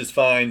 which is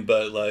fine,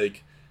 but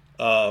like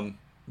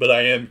but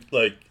I am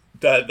like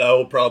that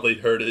will probably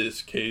hurt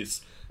his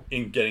case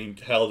in getting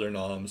Calder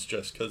noms,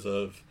 just because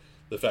of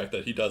the fact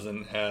that he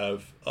doesn't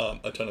have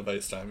a ton of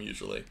ice time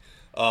usually.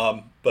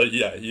 But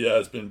yeah, he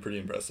has been pretty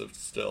impressive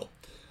still.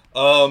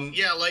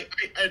 Yeah, like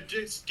I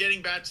just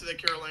getting back to the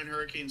Carolina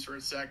Hurricanes for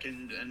a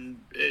second, and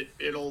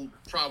it'll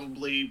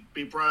probably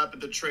be brought up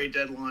at the trade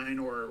deadline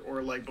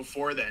or like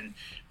before then.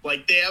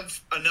 Like, they have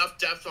enough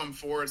depth on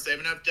forwards, they have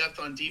enough depth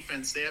on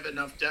defense, they have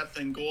enough depth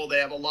in goal, they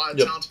have a lot of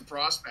talented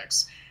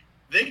prospects.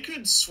 They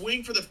could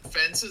swing for the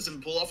fences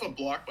and pull off a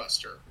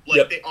blockbuster.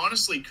 Like, they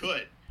honestly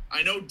could.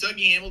 I know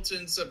Dougie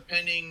Hamilton's a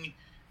pending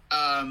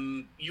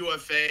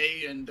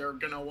UFA, and they're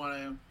going to want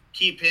to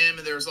keep him,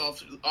 and there's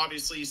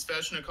obviously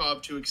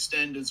Svechnikov to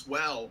extend as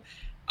well.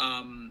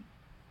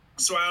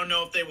 So I don't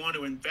know if they want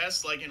to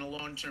invest like in a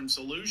long-term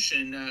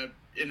solution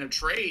in a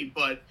trade,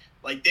 but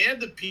like they have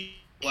the people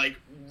like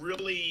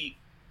really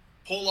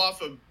pull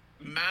off a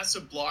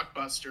massive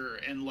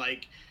blockbuster and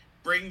like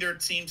bring their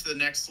team to the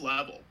next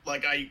level.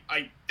 Like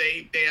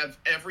they have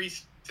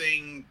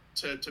everything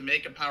to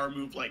make a power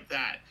move like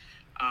that.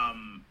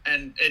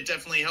 And it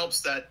definitely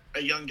helps that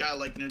a young guy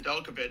like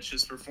Nedeljkovic,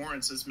 his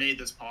performance has made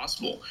this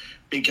possible,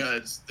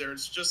 because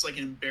there's just like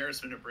an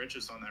embarrassment of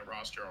riches on that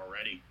roster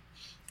already.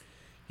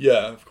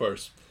 Yeah, of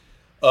course.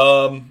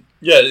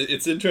 Yeah,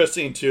 it's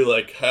interesting too,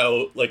 like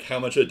how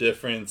much a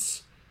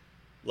difference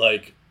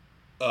like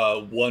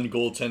one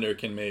goaltender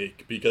can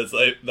make, because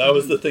that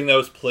was the thing that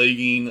was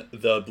plaguing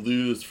the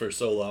Blues for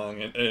so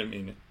long. And I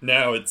mean,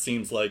 now it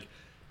seems like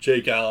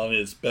Jake Allen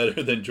is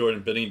better than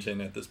Jordan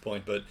Binnington at this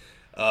point, but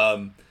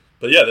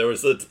yeah, there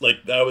was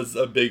that was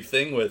a big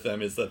thing with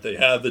them, is that they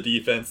have the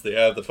defense, they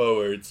have the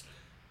forwards,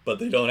 but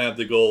they don't have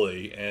the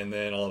goalie, and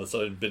then all of a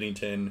sudden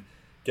Binnington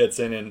gets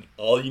in, and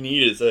all you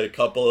need is a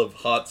couple of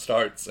hot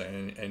starts,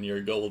 and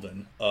you're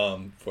golden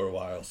for a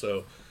while.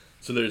 So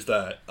there's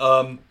that.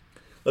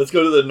 Let's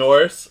go to the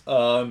North.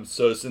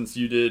 So since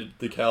you did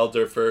the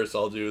Calder first,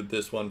 I'll do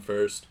this one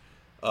first.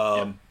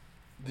 I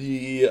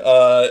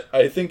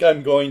think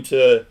I'm going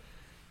to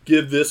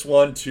give this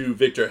one to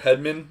Victor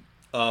Hedman.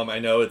 I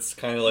know it's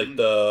kind of like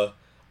the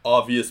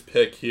obvious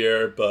pick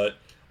here, but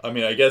I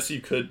mean, I guess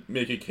you could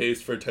make a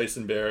case for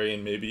Tyson Barrie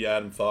and maybe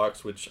Adam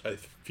Fox, which I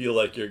feel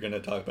like you're going to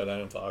talk about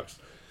Adam Fox.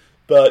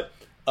 But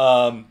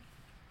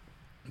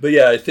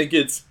yeah, I think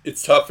it's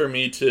tough for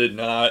me to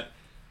not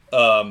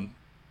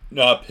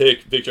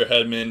pick Victor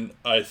Hedman.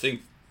 I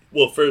think,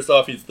 well, first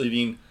off, he's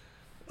leading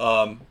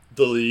the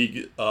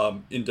league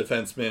in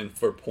defensemen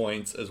for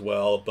points as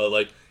well. But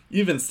like,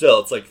 even still,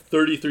 it's like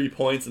 33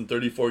 points in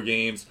 34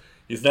 games.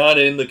 He's not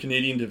in the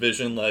Canadian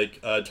division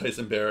like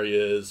Tyson Barrie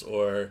is,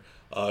 or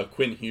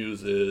Quinn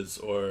Hughes is,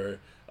 or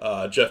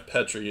Jeff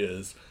Petrie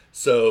is.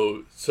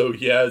 So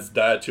he has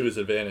that to his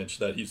advantage,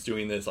 that he's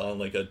doing this on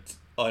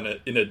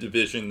in a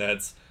division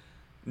that's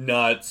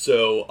not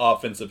so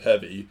offensive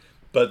heavy.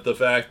 But the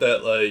fact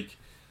that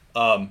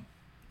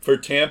for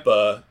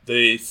Tampa,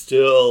 they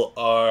still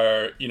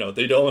are,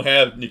 they don't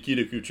have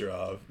Nikita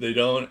Kucherov.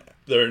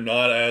 They're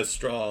not as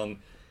strong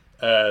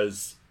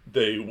as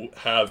they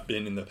have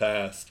been in the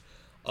past.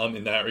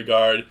 In that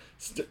regard,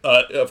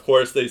 of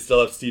course, they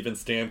still have Steven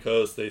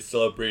Stamkos. They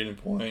still have Braden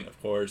Point,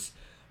 of course,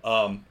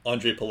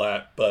 Andre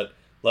Palat. But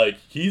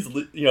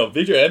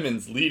Victor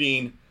Hedman's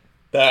leading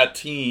that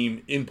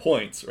team in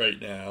points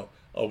right now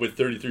with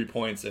 33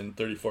 points in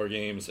 34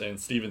 games, and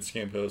Steven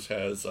Stamkos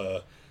has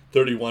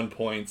 31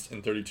 points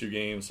in 32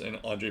 games, and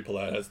Andre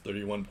Palat has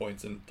 31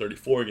 points in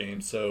 34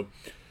 games. So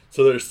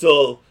they're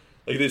still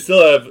they're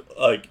still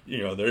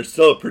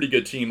a pretty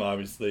good team,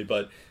 obviously,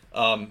 but.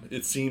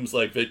 It seems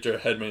like Victor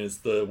Hedman is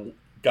the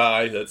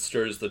guy that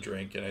stirs the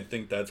drink, and I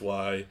think that's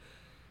why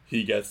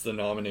he gets the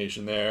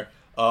nomination there.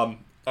 I'm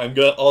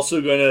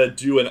also going to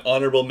do an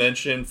honorable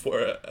mention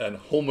for an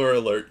homer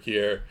alert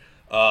here.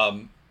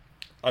 I'm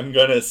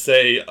going to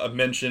say a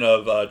mention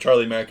of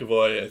Charlie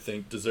McAvoy. I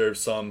think deserves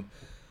some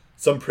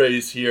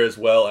praise here as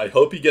well. I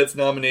hope he gets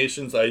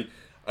nominations. I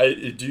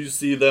do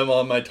see them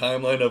on my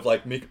timeline of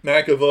like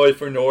McAvoy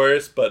for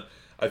Norris, but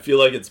I feel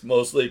like it's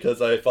mostly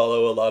because I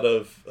follow a lot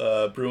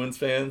of Bruins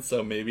fans,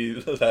 so maybe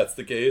that's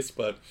the case.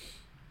 But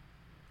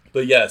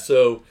yeah,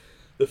 so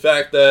the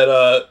fact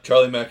that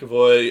Charlie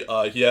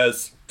McAvoy, he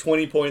has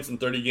 20 points in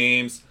 30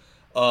 games.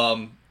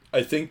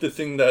 I think the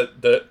thing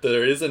that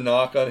there is a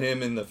knock on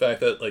him in the fact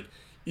that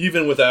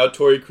even without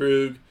Torrey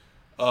Krug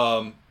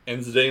and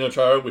Zdeno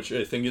Chara, which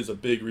I think is a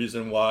big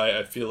reason why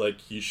I feel like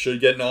he should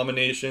get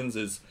nominations,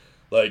 is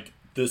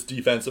this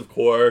defensive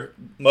core,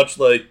 much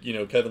like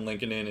Kevin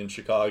Lincoln in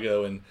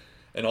Chicago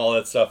and all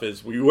that stuff,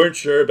 is we weren't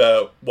sure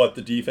about what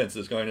the defense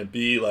is going to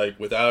be like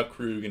without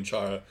Krug and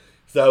Chara.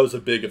 So that was a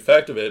big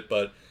effect of it,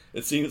 but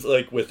it seems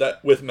like with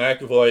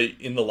McAvoy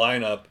in the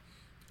lineup,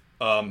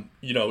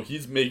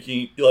 he's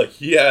making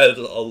he has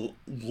a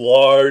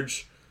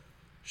large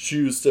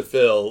shoes to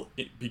fill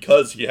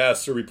because he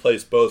has to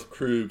replace both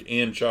Krug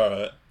and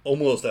Chara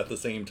almost at the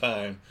same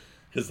time.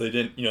 Because they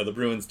didn't, the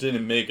Bruins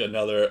didn't make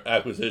another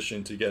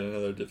acquisition to get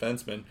another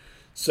defenseman.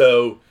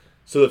 So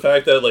the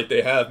fact that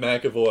they have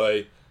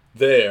McAvoy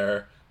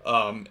there,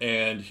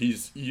 and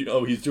he's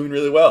doing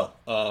really well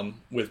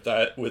with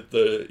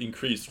the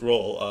increased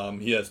role.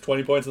 He has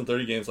 20 points in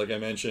 30 games, like I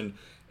mentioned,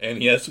 and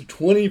he has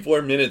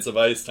 24 minutes of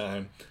ice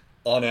time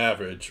on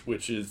average,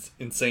 which is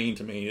insane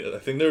to me. I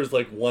think there was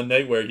one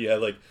night where he had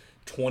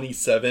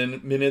 27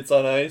 minutes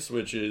on ice,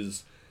 which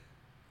is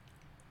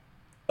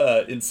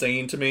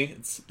insane to me.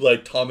 It's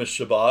like Thomas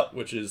Chabot,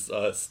 which is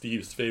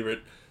Steve's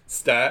favorite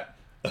stat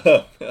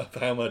of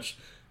how much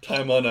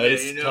time on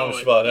ice Thomas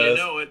Chabot has.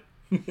 You know it.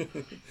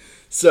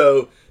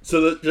 So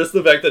just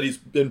the fact that he's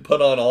been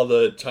put on all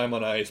the time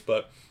on ice,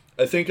 but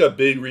I think a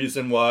big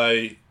reason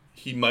why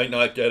he might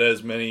not get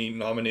as many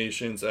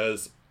nominations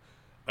as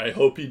I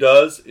hope he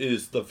does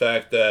is the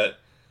fact that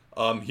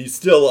he's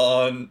still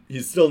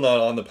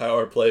not on the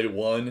power play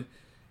one,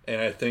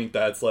 and I think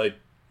that's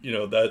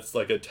that's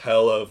a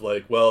tell of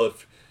well,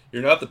 if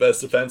you're not the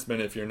best defenseman,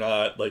 if you're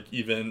not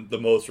even the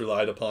most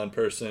relied upon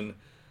person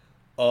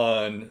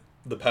on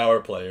the power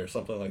play or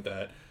something like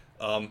that.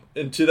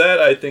 And to that,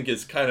 I think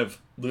is kind of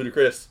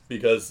ludicrous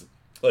because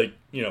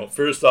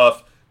first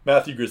off,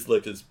 Matthew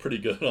Grzelcyk is pretty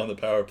good on the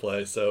power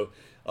play, so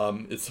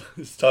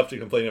it's tough to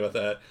complain about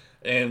that.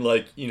 And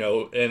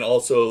and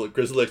also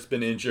Grzelcyk's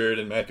been injured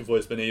and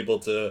McAvoy's been able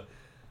to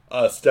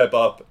step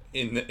up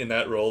in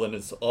that role, and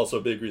it's also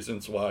big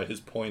reasons why his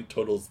point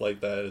totals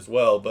like that as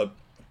well. But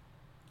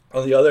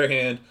on the other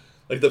hand,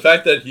 the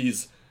fact that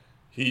he's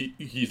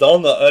he's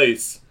on the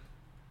ice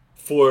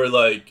for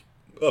like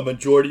a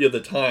majority of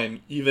the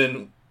time,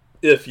 even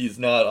if he's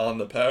not on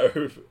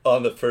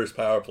the first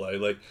power play.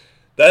 Like,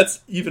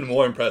 that's even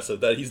more impressive,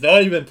 that he's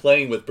not even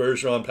playing with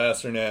Bergeron,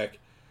 Pasternak,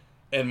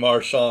 and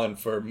Marchand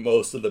for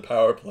most of the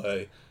power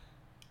play,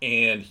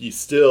 and he's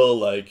still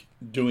like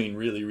doing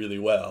really, really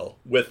well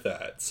with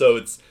that. So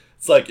it's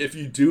like if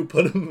you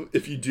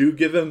do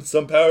give him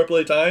some power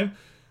play time,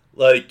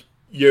 like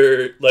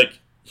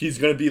he's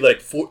going to be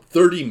like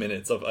 30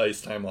 minutes of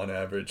ice time on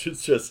average.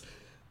 It's just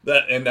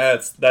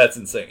that's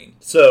insane.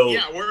 So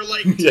yeah, where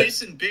like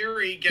Tyson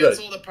Barrie gets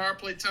all the power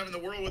play time in the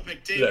world with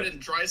McDavid and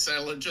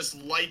Draisaitl and just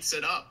lights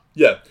it up.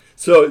 Yeah.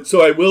 So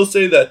I will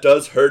say that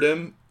does hurt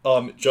him,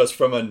 just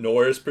from a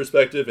Norris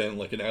perspective and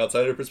like an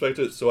outsider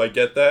perspective. So I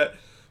get that,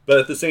 but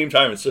at the same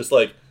time, it's just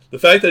like the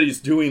fact that he's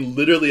doing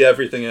literally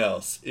everything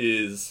else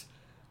is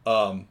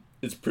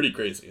pretty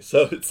crazy.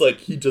 So it's like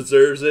he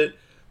deserves it,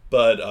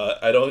 but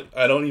I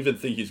don't even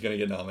think he's going to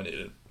get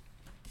nominated.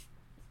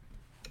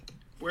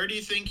 Where do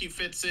you think he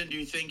fits in? Do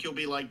you think he'll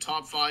be like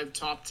top 5,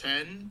 top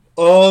 10?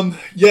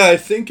 Yeah, I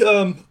think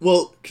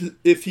well,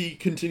 if he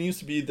continues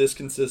to be this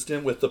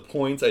consistent with the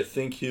points, I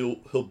think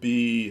he'll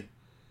be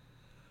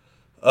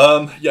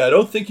yeah, I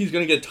don't think he's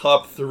going to get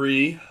top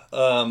 3,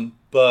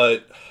 but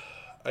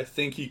I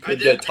think he could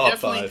get top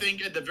 5. I definitely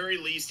think at the very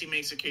least he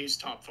makes a case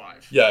top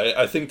 5. Yeah,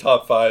 I think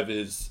top 5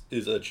 is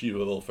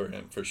achievable for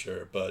him for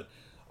sure, but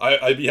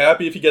I'd be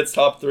happy if he gets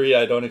top 3.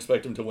 I don't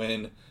expect him to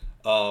win.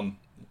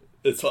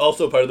 It's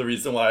also part of the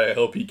reason why I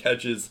hope he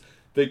catches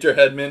Victor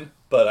Hedman,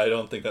 but I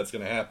don't think that's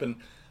going to happen,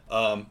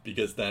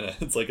 because then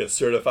it's like a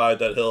certified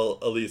that he'll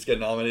at least get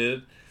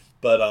nominated.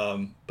 But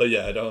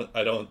yeah,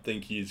 I don't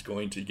think he's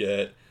going to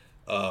get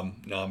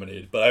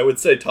nominated. But I would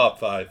say top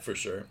 5 for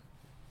sure.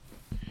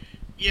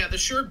 Yeah, the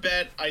sure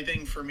bet, I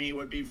think, for me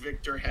would be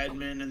Victor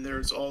Hedman, and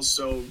there's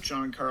also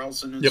John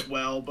Carlson as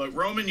well. But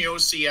Roman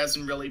Josi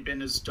hasn't really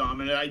been as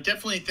dominant. I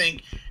definitely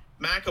think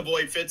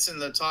McAvoy fits in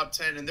the top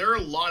 10, and there are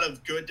a lot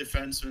of good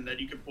defensemen that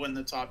you could put in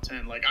the top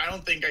 10. Like, I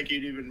don't think I could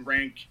even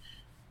rank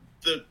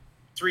the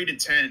 3 to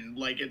 10.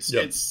 Like, it's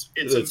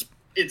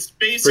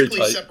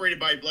basically separated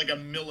by like a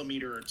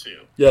millimeter or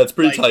two. Yeah, it's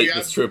pretty tight.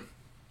 That's true.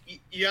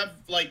 You have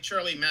like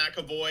Charlie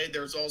McAvoy.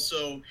 There's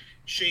also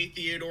Shea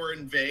Theodore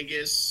in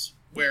Vegas,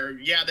 where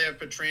they have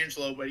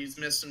Pietrangelo, but he's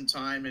missed some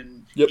time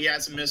and he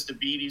hasn't missed a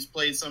beat. He's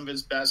played some of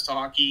his best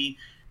hockey.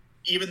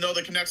 Even though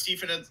the Canucks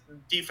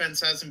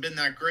defense hasn't been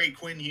that great,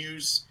 Quinn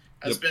Hughes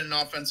has been an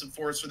offensive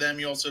force for them.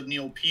 You also have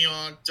Neil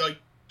Pionk, Doug,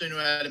 who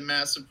had a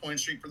massive point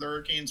streak for the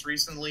Hurricanes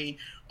recently.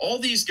 All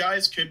these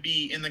guys could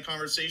be in the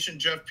conversation.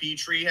 Jeff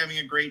Petrie having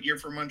a great year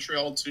for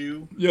Montreal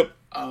too. Yep.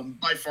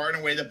 By far and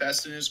away the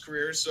best in his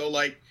career. So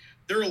like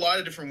there are a lot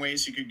of different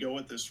ways you could go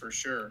with this for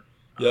sure.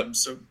 Yep.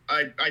 So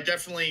I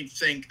definitely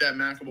think that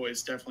McAvoy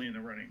is definitely in the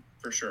running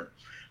for sure.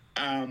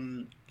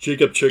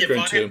 Jacob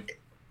Chychrun too.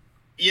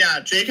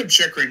 Yeah, Jacob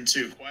Chychrun,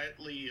 too.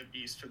 Quietly a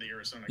beast for the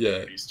Arizona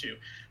Coyotes, too.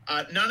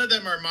 None of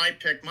them are my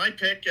pick. My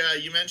pick,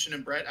 you mentioned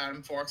him, Brett,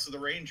 Adam Fox of the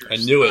Rangers. I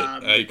knew it.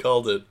 I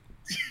called it.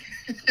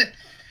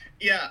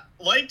 Yeah,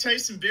 like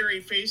Tyson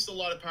Barrie faced a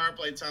lot of power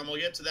play time.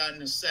 We'll get to that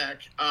in a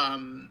sec. I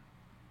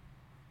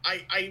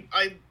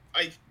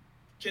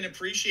can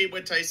appreciate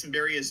what Tyson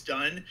Barrie has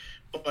done,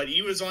 but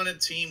he was on a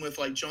team with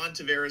like John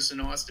Tavares and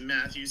Austin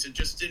Matthews. It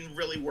just didn't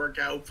really work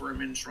out for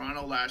him in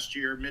Toronto last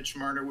year. Mitch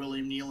Marner,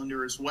 William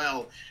Nylander as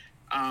well.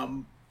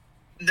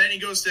 Then he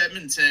goes to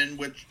Edmonton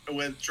with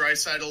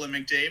Draisaitl and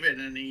McDavid,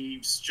 and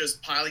he's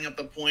just piling up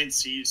the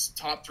points. He's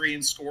top 3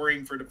 in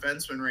scoring for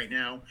defensemen right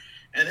now.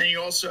 And then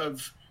you also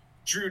have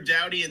Drew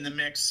Doughty in the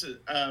mix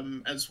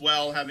as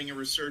well, having a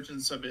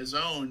resurgence of his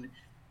own.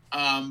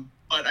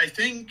 But I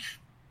think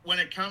when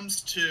it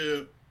comes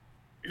to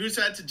who's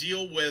had to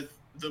deal with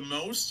the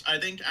most, I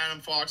think Adam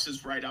Fox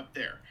is right up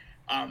there.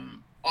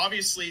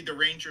 Obviously, the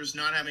Rangers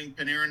not having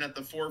Panarin at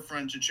the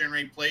forefront to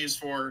generate plays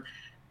for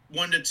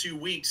 1 to 2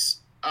 weeks,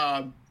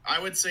 I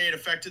would say it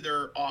affected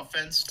their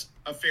offense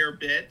a fair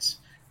bit.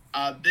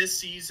 This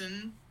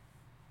season,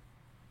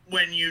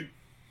 when you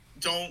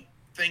don't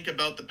think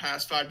about the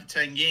past 5 to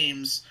 10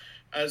 games,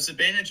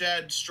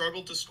 Zibanejad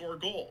struggled to score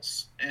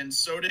goals, and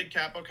so did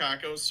Kaapo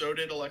Kakko, so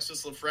did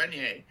Alexis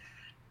Lafreniere.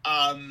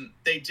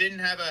 They didn't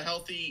have a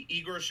healthy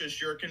Igor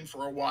Shesterkin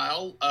for a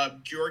while.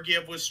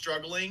 Georgiev was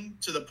struggling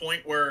to the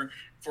point where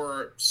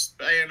for a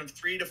span of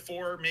 3 to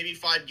 4, maybe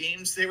 5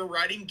 games, they were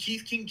riding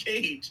Keith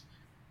Kincaid,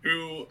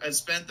 who has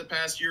spent the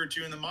past year or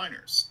 2 in the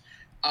minors.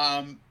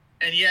 And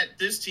yet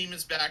this team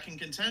is back in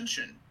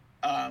contention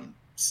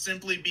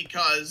simply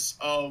because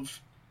of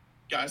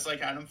guys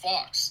like Adam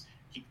Fox.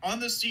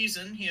 On the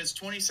season, he has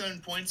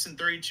 27 points in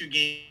 32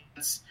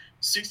 games,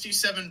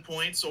 67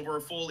 points over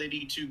a full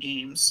 82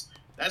 games.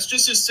 That's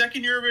just his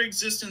second year of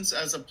existence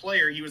as a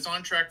player. He was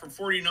on track for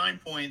 49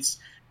 points,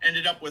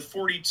 ended up with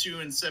 42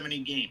 in 70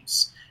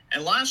 games.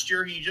 And last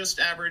year, he just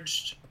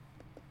averaged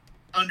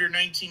under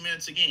 19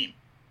 minutes a game.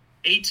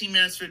 18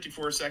 minutes,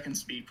 54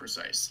 seconds to be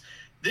precise.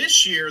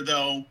 This year,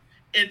 though,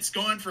 it's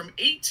gone from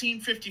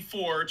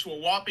 18:54 to a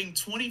whopping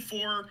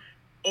 24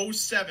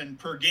 .07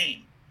 per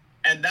game.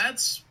 And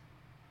that's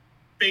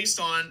based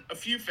on a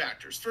few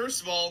factors.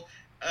 First of all,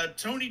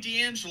 Tony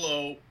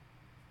DeAngelo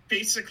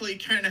basically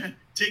kind of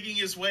digging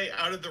his way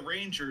out of the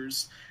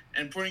Rangers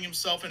and putting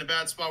himself in a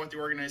bad spot with the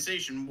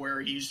organization where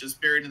he's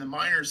just buried in the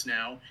minors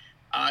now.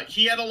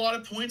 He had a lot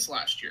of points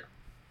last year.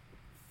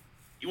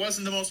 He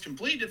wasn't the most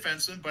complete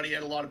defenseman, but he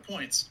had a lot of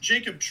points.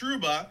 Jacob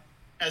Trouba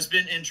has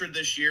been injured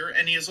this year,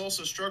 and he has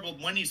also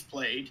struggled when he's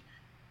played.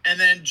 And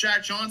then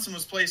Jack Johnson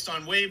was placed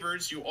on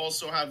waivers. You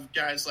also have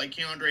guys like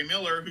Keandre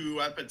Miller who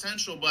have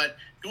potential, but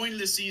going to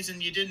the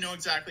season, you didn't know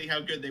exactly how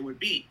good they would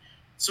be.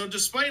 So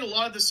despite a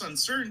lot of this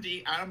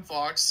uncertainty, Adam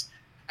Fox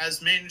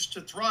has managed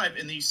to thrive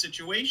in these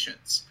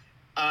situations.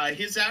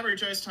 His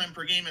average ice time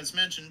per game, as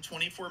mentioned,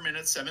 24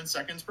 minutes, 7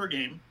 seconds per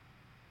game.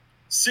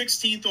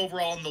 16th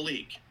overall in the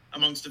league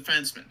amongst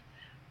defensemen.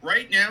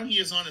 Right now, he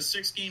is on a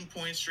 6-game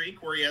point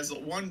streak where he has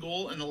 1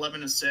 goal and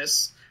 11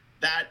 assists.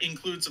 That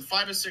includes a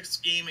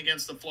 5-6 game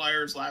against the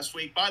Flyers last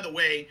week. By the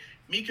way,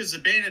 Mika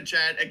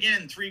Zibanejad,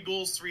 again, 3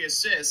 goals, 3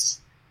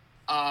 assists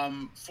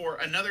for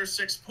another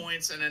 6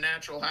 points and a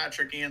natural hat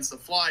trick against the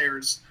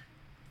Flyers.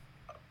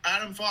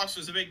 Adam Fox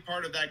was a big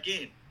part of that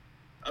game,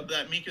 of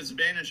that Mika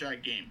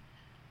Zibanejad game.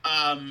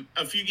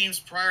 A few games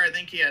prior, I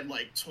think he had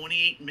like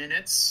 28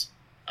 minutes.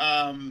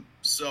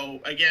 So,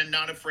 again,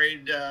 not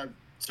afraid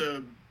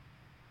to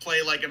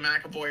play like a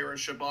McAvoy or a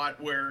Shabbat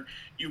where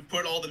you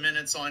put all the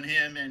minutes on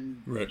him and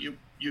right.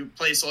 you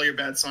place all your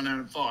bets on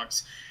Adam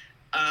Fox.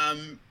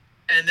 And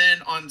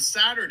then on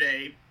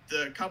Saturday,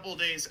 the couple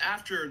days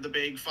after the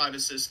big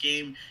 5-assist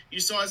game, you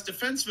saw his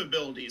defensive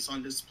abilities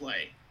on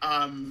display.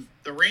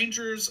 The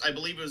Rangers, I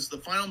believe it was the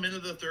final minute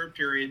of the third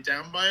period,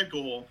 down by a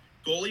goal.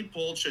 Goalie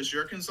pulled,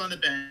 Shesterkin's on the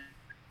bench.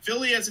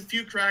 Philly has a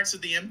few cracks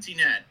at the empty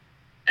net.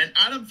 And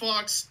Adam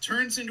Fox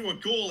turns into a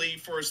goalie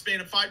for a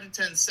span of 5 to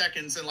 10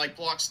 seconds and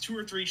blocks 2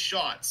 or 3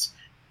 shots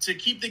to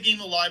keep the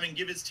game alive and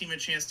give his team a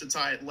chance to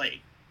tie it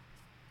late.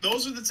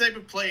 Those are the type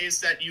of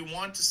plays that you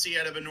want to see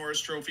out of a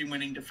Norris Trophy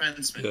winning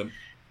defenseman. Yeah.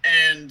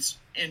 And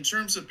in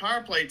terms of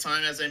power play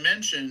time, as I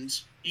mentioned,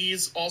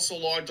 he's also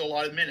logged a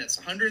lot of minutes,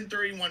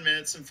 131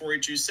 minutes and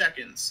 42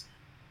 seconds.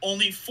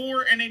 Only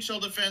 4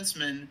 NHL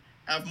defensemen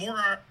have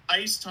more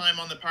ice time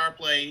on the power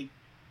play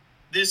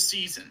this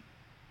season.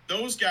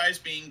 Those guys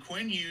being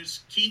Quinn Hughes,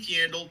 Keith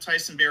Yandle,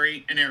 Tyson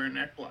Barrie, and Aaron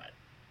Ekblad.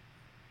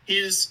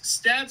 His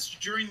stats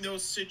during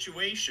those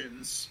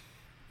situations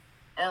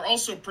are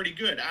also pretty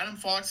good. Adam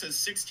Fox has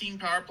 16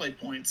 power play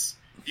points.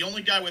 The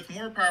only guy with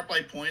more power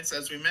play points,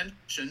 as we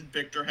mentioned,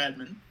 Victor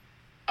Hedman.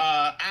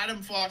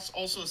 Adam Fox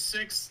also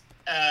sits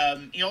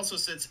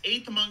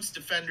 8th amongst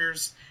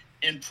defenders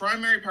in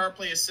primary power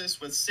play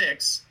assists with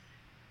 6.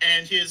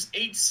 And his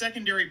 8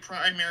 secondary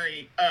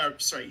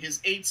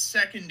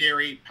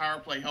power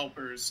play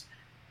helpers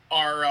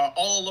are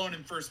all alone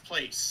in first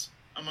place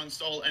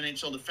amongst all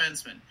NHL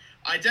defensemen.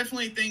 I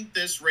definitely think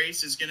this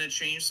race is going to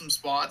change some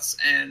spots,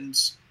 and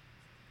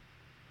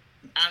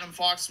Adam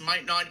Fox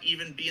might not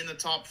even be in the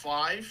top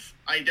 5.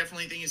 I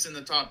definitely think he's in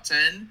the top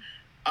 10.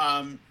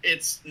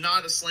 It's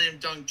not a slam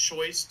dunk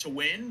choice to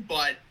win,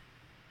 but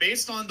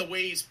based on the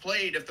way he's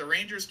played, if the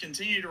Rangers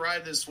continue to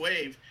ride this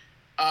wave,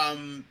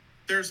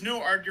 there's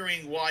no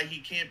arguing why he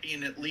can't be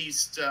in at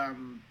least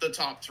the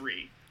top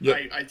 3.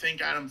 Yep. I think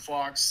Adam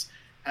Fox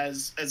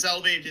has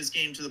elevated his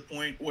game to the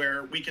point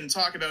where we can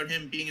talk about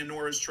him being a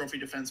Norris Trophy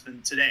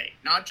defenseman today,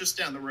 not just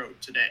down the road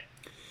today.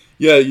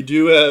 Yeah, you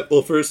do.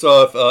 Well, first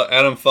off,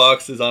 Adam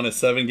Fox is on a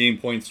 7-game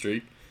point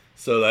streak,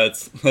 so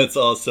that's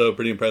also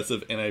pretty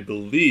impressive. And I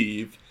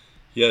believe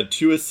he had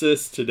 2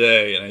 assists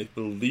today, and I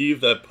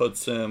believe that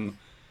puts him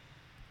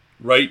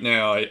right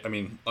now. I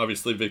mean,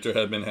 obviously Victor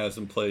Hedman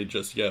hasn't played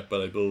just yet,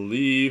 but I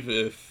believe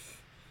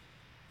if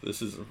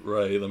this is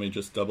right, let me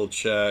just double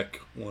check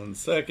 1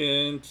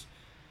 second.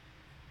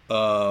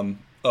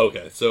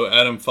 Okay, so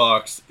Adam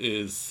Fox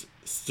is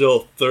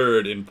still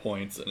 3rd in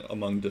points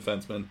among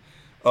defensemen.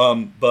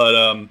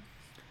 But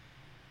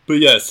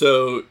yeah,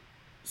 so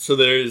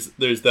there's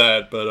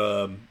that,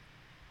 but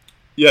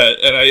yeah,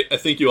 and I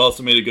think you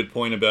also made a good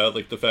point about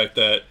the fact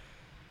that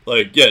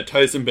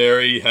Tyson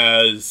Barrie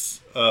has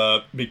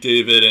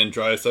McDavid and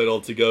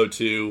Draisaitl to go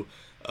to,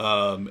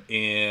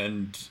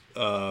 and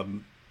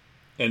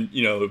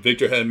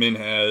Victor Hedman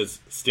has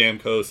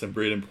Stamkos and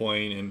Braden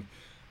Point and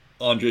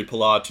Andre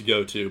Palat to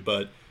go to,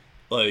 but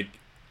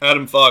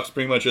Adam Fox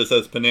pretty much just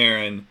has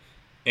Panarin,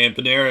 and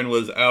Panarin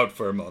was out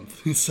for a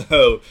month,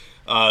 so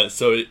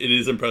it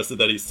is impressive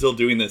that he's still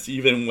doing this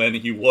even when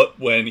he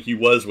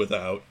was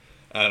without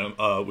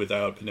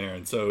without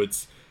Panarin. So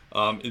it's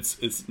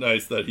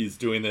nice that he's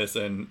doing this,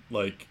 and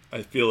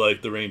I feel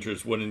like the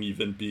Rangers wouldn't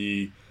even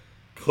be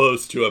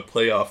close to a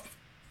playoff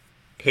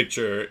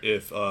picture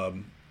if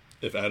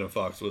Adam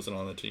Fox wasn't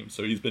on the team.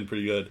 So he's been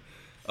pretty good.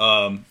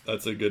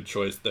 That's a good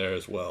choice there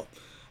as well.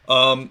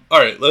 All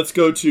right, let's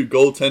go to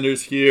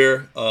goaltenders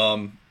here.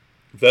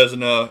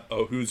 Vezina.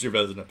 Oh, who's your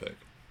Vezina pick?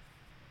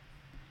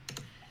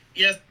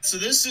 Yeah, so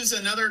this is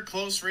another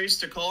close race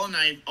to call, and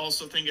I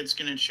also think it's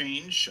going to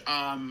change.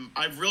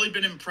 I've really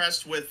been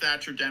impressed with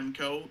Thatcher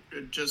Demko,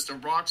 just a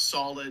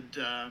rock-solid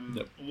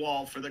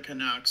wall for the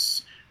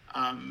Canucks.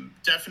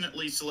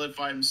 Definitely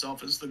solidified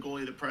himself as the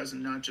goalie of the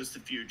present, not just the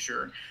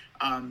future.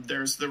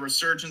 There's the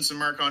resurgence of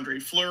Marc-Andre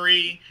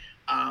Fleury.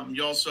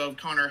 You also have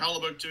Connor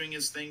Hellebuyck doing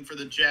his thing for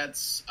the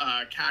Jets.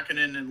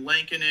 Kakkonen and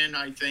Lankinen,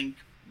 I think,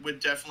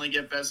 would definitely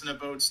get Vezina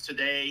votes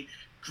today.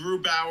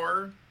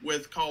 Grubauer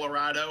with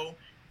Colorado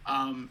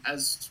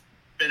has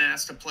been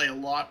asked to play a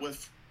lot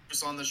with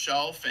just on the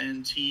shelf,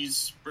 and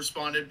he's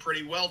responded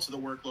pretty well to the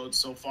workload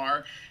so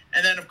far.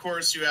 And then, of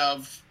course, you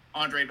have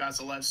Andrei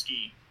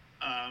Vasilevsky,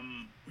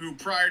 who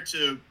prior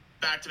to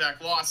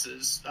back-to-back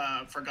losses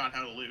forgot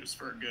how to lose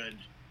for a good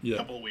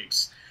couple of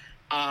weeks.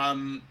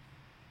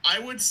 I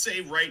would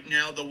say right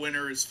now the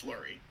winner is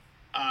Fleury.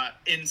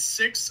 In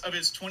 6 of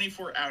his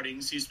 24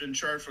 outings, he's been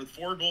charged with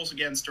 4 goals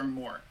against or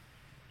more.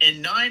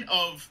 In 9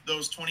 of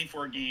those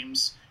 24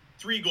 games,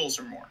 3 goals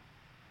or more.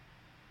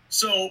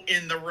 So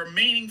in the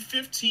remaining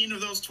 15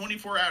 of those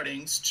 24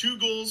 outings, 2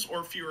 goals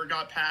or fewer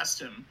got past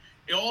him.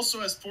 He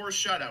also has 4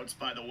 shutouts,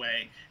 by the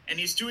way, and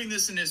he's doing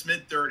this in his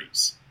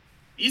mid-30s.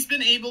 He's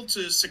been able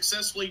to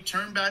successfully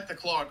turn back the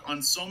clock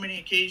on so many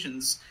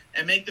occasions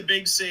and make the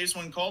big saves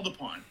when called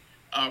upon.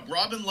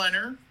 Robin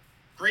Lehner,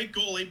 great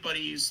goalie, but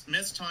he's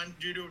missed time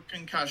due to a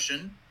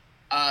concussion.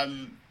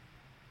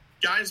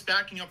 Guys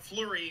backing up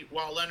Fleury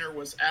while Lehner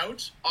was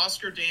out,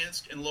 Oscar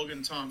Dansk and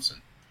Logan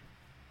Thompson.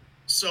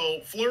 So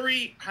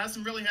Fleury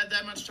hasn't really had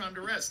that much time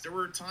to rest. There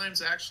were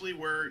times actually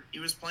where he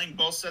was playing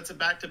both sets of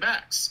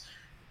back-to-backs,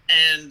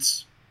 and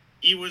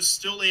he was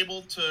still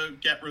able to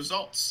get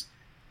results.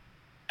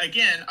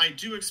 Again, I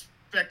do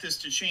expect this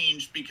to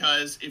change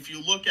because if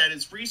you look at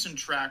his recent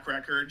track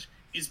record,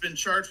 he's been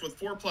charged with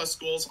 4+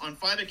 goals on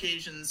 5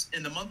 occasions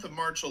in the month of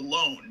March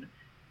alone.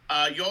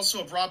 You also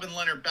have Robin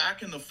Lehner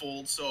back in the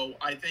fold, so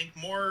I think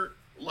more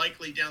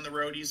likely down the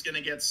road he's going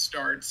to get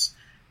starts,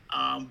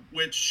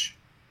 which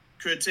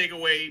could take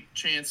away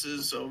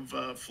chances of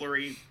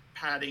Fleury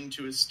padding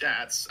to his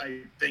stats.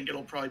 I think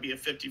it'll probably be a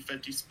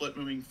 50-50 split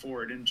moving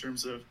forward in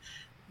terms of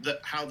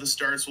how the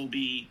starts will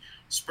be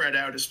spread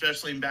out,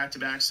 especially in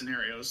back-to-back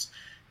scenarios.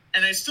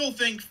 And I still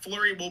think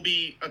Fleury will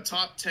be a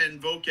top 10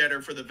 vote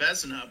getter for the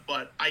Vezina,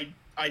 but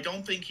I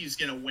don't think he's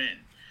going to win.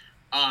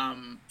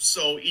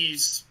 So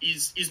he's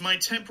my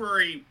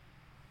temporary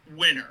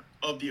winner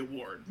of the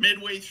award.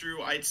 Midway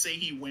through, I'd say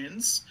he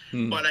wins,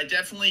 but I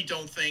definitely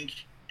don't think,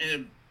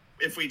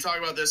 if we talk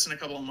about this in a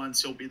couple of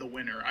months, he'll be the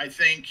winner. I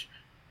think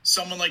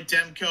someone like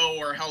Demko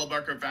or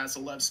Hellebuyck or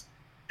Vasilevsky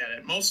get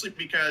it, mostly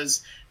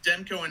because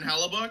Demko and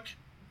Hellebuyck,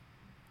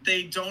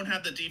 they don't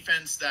have the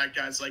defense that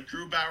guys like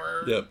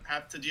Grubauer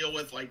have to deal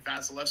with, like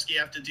Vasilevsky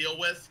have to deal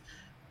with.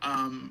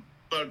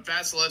 But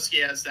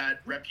Vasilevsky has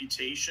that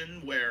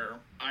reputation where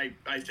I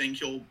think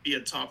he'll be a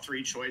top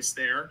 3 choice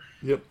there.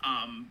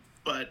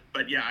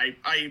 But yeah,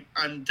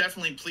 I'm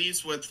definitely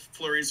pleased with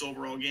Fleury's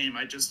overall game.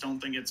 I just don't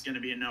think it's going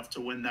to be enough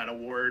to win that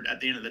award at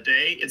the end of the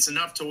day. It's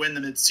enough to win the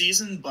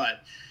midseason,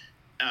 but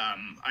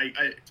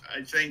I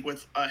think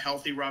with a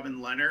healthy Robin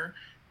Lehner,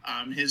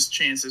 his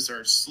chances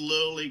are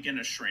slowly going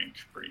to shrink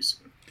pretty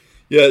soon.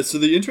 Yeah, so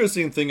the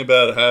interesting thing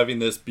about having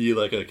this be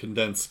like a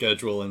condensed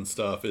schedule and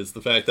stuff is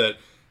the fact that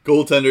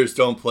goaltenders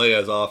don't play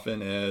as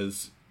often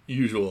as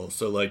usual.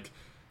 So, like,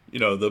 you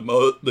know, the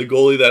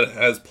goalie that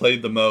has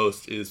played the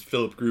most is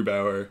Philip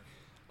Grubauer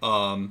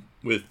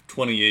with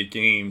 28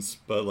 games.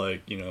 But,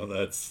 like, you know,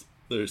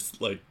 there's,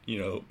 like, you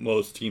know,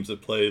 most teams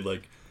have played,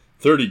 like,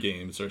 30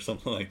 games or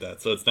something like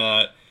that. So it's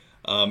not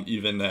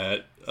even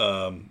that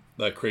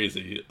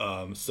crazy.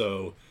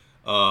 But,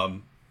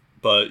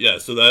 yeah,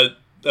 so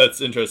that's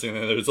interesting.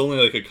 And there's only,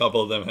 like, a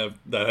couple of them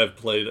that have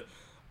played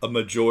a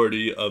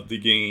majority of the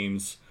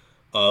games,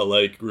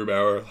 like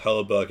Grubauer,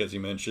 Hellebuyck, as you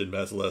mentioned,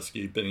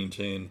 Vasilevsky,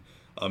 Binnington,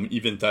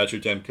 even Thatcher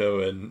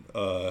Demko and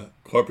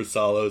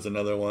Korpisalo is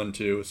another one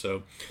too.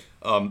 So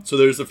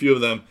there's a few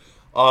of them.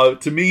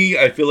 To me,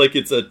 I feel like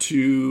it's a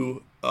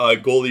 2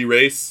 goalie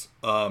race,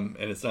 and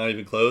it's not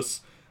even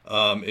close.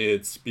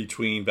 It's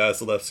between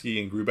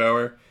Vasilevsky and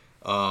Grubauer.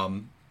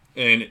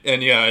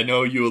 And yeah, I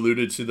know you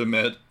alluded to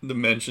the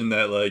mention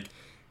that like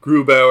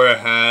Grubauer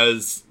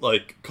has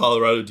like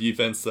Colorado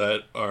defense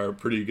that are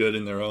pretty good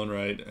in their own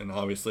right, and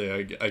obviously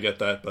I get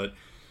that, but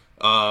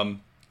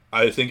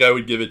I think I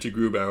would give it to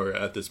Grubauer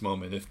at this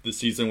moment. If the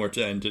season were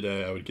to end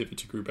today, I would give it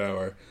to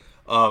Grubauer,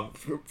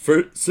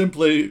 for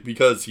simply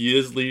because he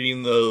is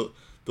leading the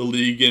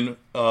league in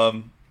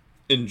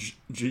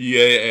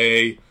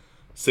GAA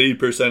save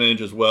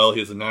percentage as well. He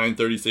has a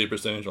 .930 save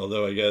percentage,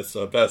 although I guess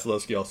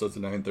Vasilevsky also has a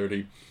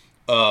 .930,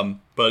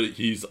 but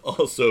he's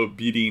also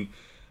beating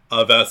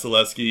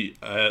Vasilevsky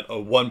at a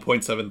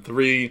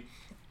 1.73.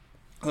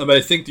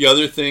 I think the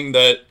other thing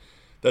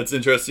that's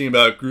interesting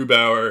about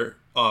Grubauer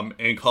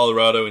and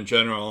Colorado in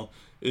general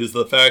is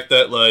the fact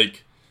that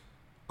like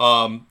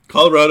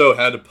Colorado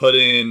had to put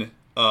in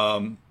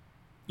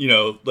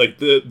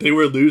they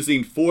were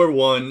losing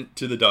 4-1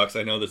 to the Ducks.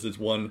 I know this is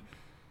one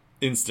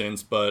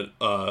instance, but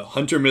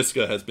Hunter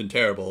Miska has been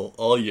terrible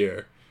all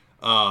year,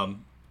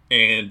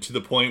 and to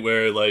the point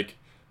where like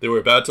they were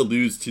about to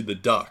lose to the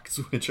Ducks,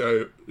 which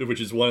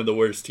is one of the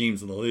worst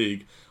teams in the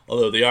league.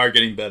 Although they are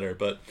getting better,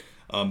 but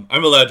I'm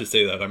allowed to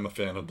say that I'm a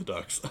fan of the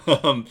Ducks.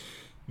 But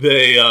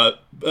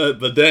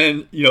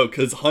then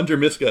because Hunter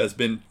Miska has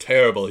been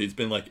terrible, he's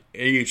been like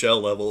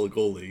AHL level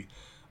goalie,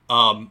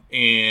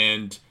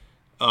 and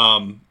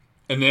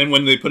then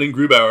when they put in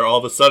Grubauer, all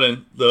of a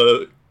sudden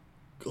the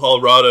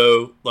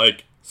Colorado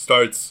like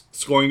starts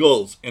scoring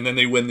goals, and then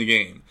they win the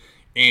game,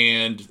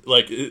 and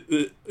like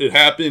it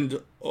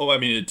happened. Oh, I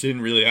mean, it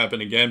didn't really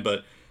happen again,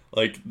 but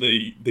like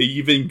they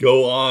even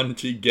go on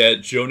to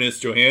get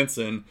Jonas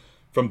Johansson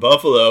from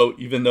Buffalo,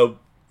 even though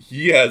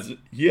he hasn't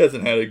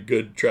had a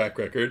good track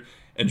record,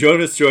 and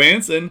Jonas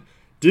Johansson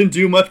didn't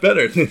do much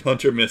better than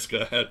Hunter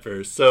Miska at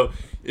first. So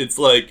it's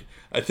like,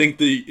 I think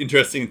the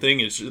interesting thing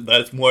is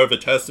that's more of a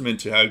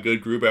testament to how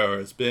good Grubauer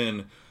has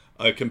been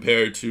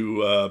compared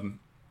to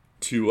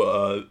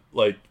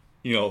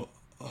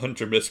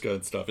Hunter Miska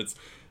and stuff. It's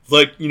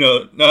like,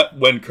 not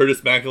when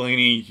Curtis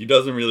McElhinney, he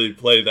doesn't really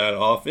play that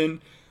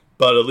often,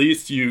 but at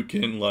least you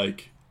can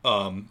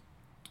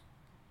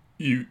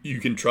you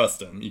can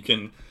trust him. You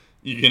can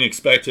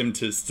expect him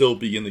to still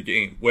be in the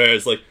game.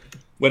 Whereas like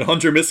when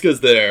Hunter Miska's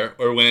there,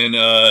 or when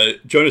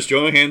Jonas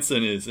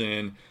Johansson is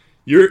in,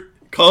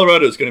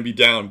 Colorado's going to be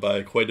down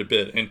by quite a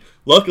bit. And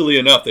luckily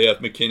enough, they have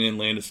McKinnon,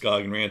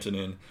 Landeskog, and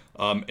Rantanen,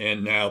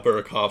 and now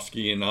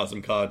Burakovsky and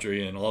Nazem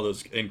Kadri and all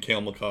those, and Cale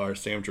Makar,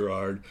 Sam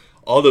Girard,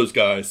 all those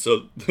guys.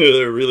 So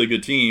they're a really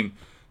good team,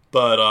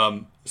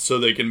 but so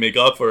they can make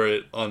up for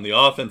it on the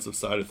offensive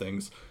side of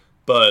things.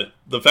 But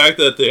the fact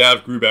that they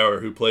have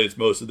Grubauer, who plays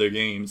most of their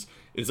games,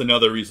 is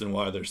another reason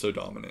why they're so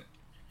dominant.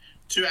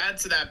 To add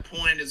to that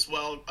point as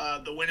well,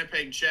 the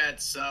Winnipeg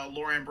Jets,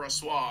 Laurent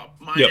Brossoit,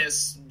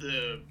 minus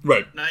the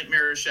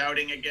nightmarish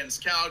outing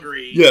against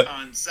Calgary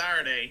on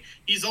Saturday,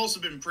 he's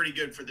also been pretty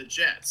good for the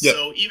Jets. Yep.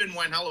 So even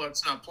when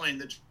Hellebuyck's not playing,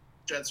 the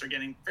Jets are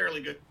getting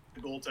fairly good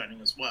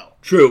goaltending as well.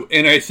 True,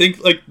 and I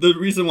think like the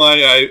reason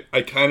why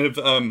I kind of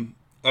I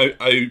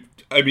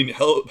mean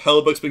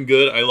Hellebuyck's been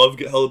good. I love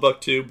Hellebuyck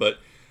too, but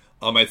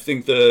I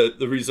think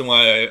the reason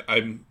why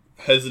I'm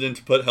hesitant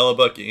to put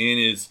Hellebuyck in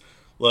is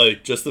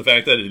like just the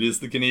fact that it is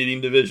the Canadian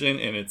division,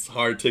 and it's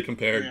hard to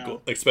compare,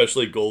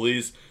 especially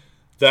goalies.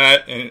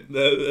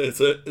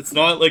 It's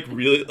not like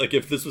really like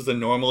if this was a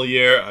normal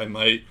year, I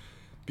might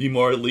be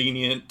more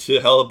lenient to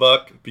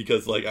Hellebuyck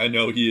because like I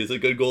know he is a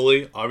good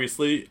goalie,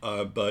 obviously,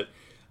 but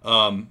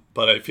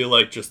I feel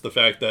like just the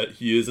fact that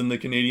he is in the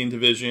Canadian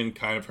division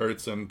kind of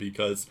hurts him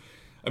because,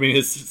 I mean,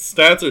 his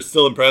stats are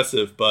still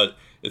impressive, but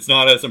it's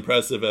not as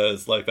impressive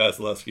as like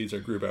Vasilevsky's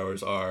or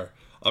Grubauer's are.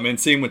 And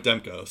same with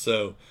Demko.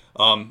 So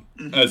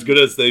as good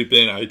as they've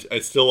been, I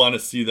still want to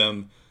see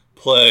them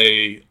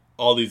play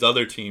all these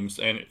other teams,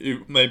 and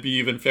it might be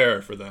even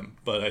fairer for them.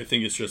 But I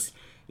think it's just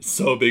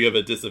so big of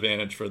a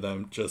disadvantage for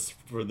them just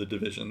for the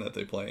division that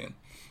they play in.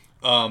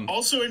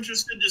 Also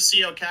interested to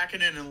see how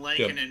Kakkonen and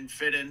Lankinen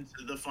fit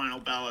into the final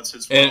ballots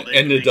as well.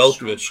 And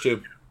Nedeljkovic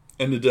too.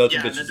 And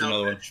Nedeljkovic is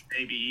another one.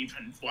 Maybe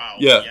even, wow.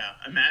 Yeah.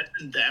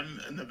 Imagine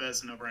them and the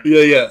Vezina running.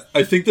 Yeah.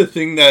 I think the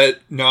thing that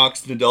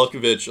knocks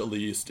Nedeljkovic at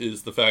least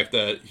is the fact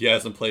that he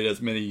hasn't played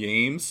as many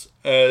games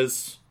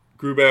as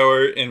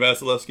Grubauer and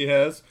Vasilevsky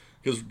has,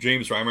 because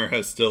James Reimer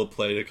has still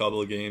played a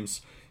couple of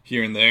games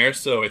here and there.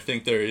 So I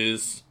think there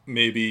is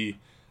maybe,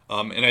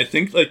 and I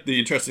think like the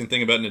interesting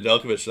thing about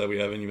Nedeljkovic that we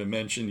haven't even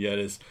mentioned yet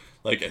is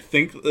like I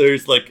think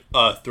there's like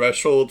a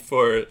threshold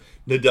for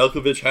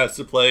Nedeljkovic has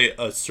to play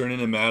a certain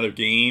amount of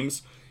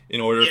games in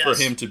order for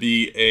him to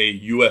be a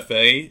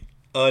UFA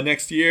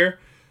next year.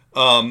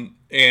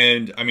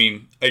 And I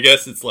mean, I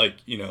guess it's like,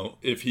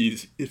 if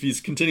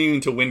he's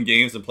continuing to win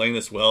games and playing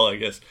this well, I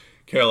guess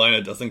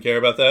Carolina doesn't care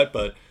about that.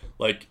 But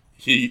like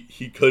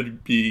he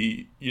could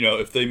be,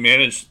 if they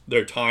manage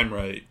their time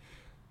right,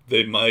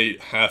 they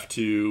might have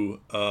to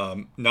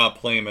not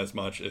play him as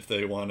much if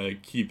they want to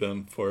keep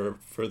him for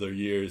further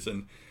years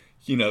and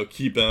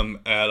keep him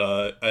at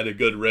a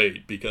good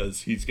rate,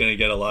 because he's going to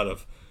get a lot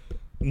of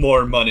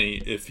more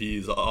money if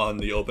he's on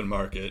the open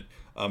market.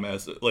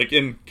 As like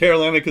in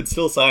Carolina could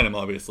still sign him,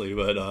 obviously,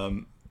 but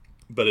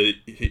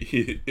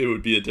it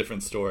would be a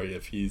different story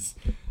if he's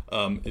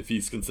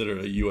considered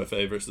a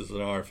UFA versus an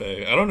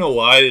RFA. I don't know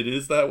why it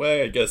is that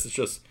way. I guess it's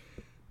just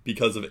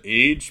because of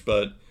age,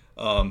 but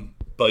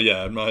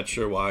yeah, I'm not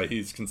sure why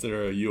he's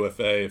considered a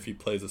UFA if he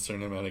plays a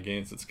certain amount of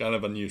games. It's kind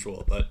of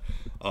unusual, but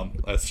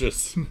that's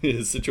just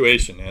his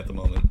situation at the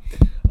moment.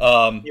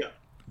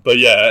 But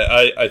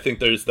yeah, I think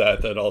there's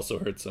that also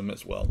hurts him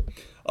as well.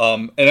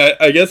 And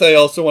I guess I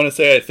also want to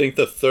say I think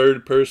the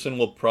third person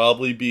will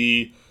probably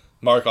be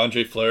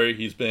Marc-Andre Fleury.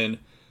 He's been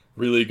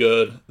really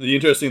good. The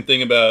interesting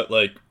thing about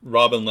like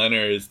Robin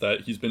Lehner is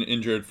that he's been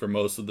injured for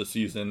most of the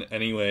season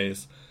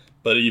anyways,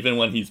 but even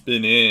when he's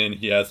been in,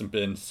 he hasn't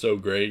been so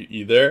great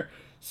either.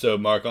 So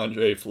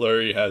Marc-Andre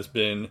Fleury has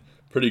been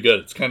pretty good.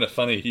 It's kind of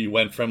funny. He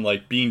went from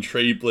like being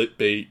trade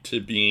bait to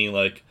being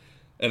like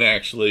and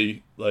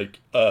actually like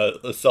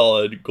a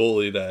solid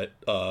goalie that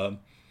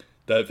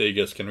that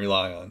Vegas can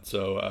rely on.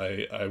 So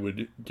I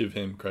would give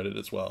him credit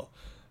as well.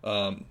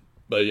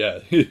 But yeah,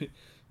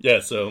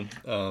 yeah. So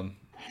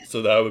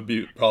that would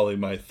be probably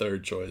my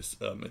third choice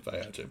if I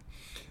had to.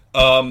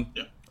 All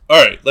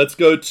right, let's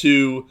go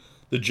to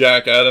the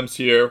Jack Adams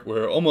here.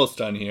 We're almost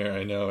done here.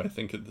 I know. I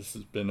think this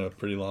has been a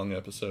pretty long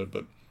episode,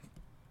 but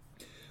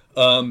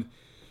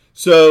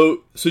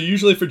so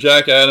usually for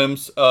Jack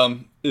Adams,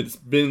 it's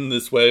been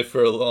this way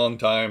for a long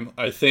time.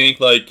 I think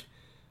like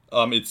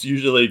it's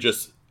usually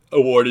just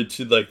awarded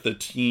to like the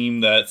team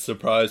that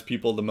surprised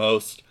people the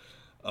most,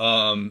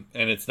 and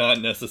it's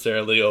not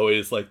necessarily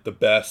always like the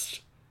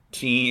best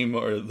team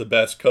or the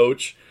best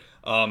coach.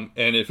 And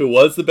if it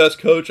was the best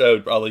coach, I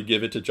would probably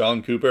give it to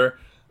John Cooper.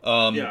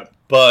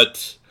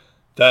 But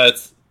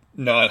that's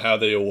not how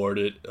they award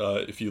it.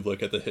 If you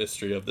look at the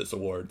history of this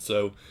award,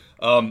 so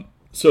I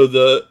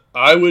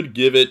would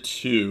give it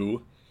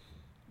to,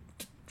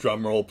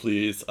 drum roll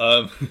please,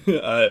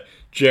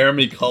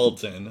 Jeremy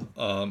Colton.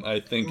 I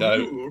think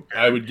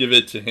I would give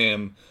it to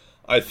him.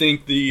 I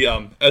think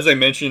the as I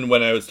mentioned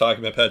when I was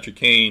talking about Patrick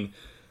Kane,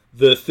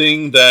 the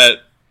thing that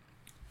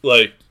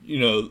like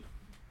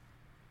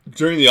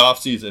during the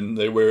offseason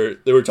they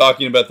were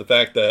talking about the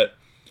fact that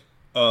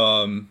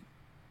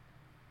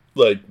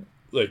like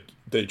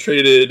they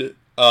traded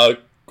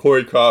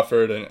Corey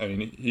Crawford, and I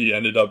mean he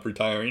ended up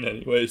retiring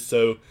anyway,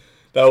 so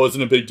that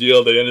wasn't a big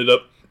deal. They ended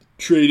up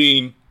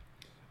trading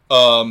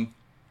Brandon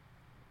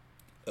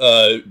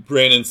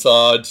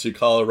Saad to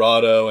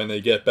Colorado, and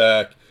they get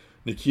back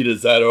Nikita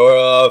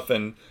Zadorov,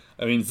 and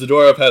I mean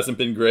Zadorov hasn't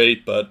been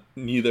great, but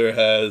neither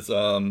has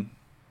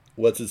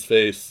what's his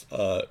face.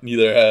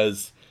 Neither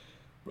has.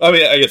 I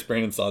mean, I guess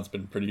Brandon Saad's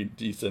been pretty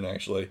decent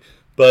actually,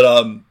 but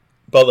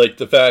like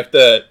the fact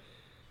that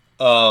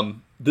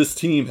this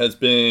team has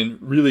been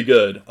really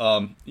good.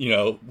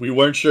 We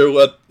weren't sure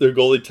what their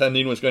goalie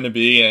tending was going to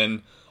be,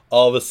 and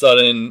all of a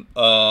sudden,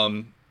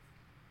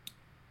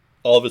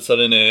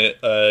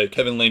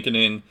 Kevin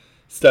Lankinen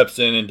steps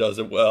in and does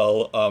it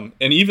well.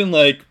 And even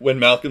like when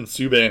Malcolm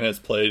Subban has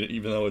played,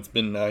 even though it's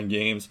been 9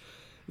 games,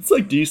 it's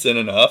like decent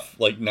enough.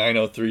 Like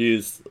 903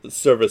 is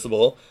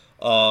serviceable.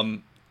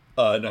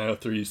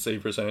 903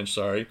 save percentage.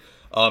 Sorry.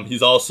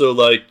 He's also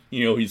like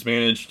he's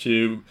managed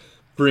to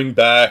bring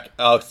back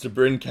Alex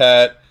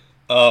DeBrincat,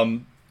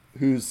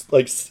 who's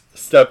like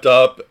stepped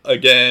up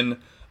again.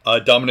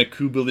 Dominic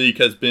Kubalik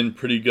has been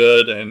pretty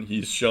good, and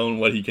he's shown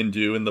what he can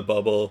do in the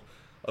bubble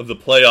of the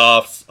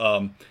playoffs.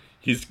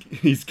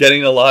 He's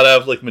getting a lot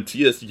of like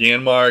Matthias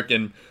Janmark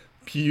and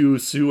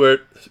Pius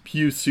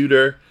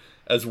Suter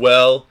as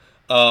well,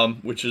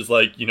 which is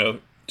like 2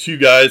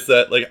 guys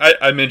that like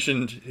I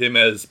mentioned him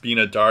as being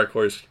a dark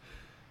horse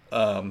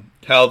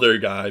Calder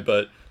guy,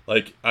 but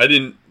like I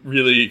didn't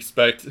really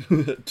expect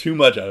too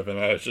much out of him.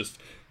 I was just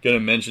gonna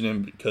mention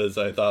him because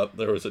I thought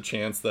there was a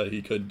chance that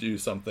he could do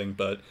something,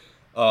 but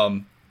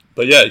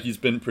yeah, he's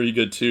been pretty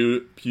good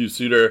too, Pius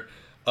Suter.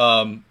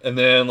 And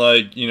then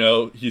like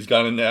he's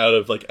gotten out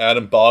of like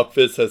Adam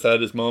Bogfist has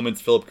had his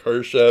moments, Philip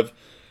Kurashev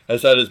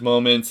has had his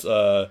moments.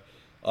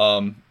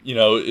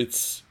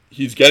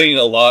 He's getting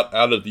a lot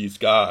out of these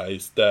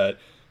guys that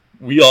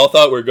we all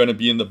thought were going to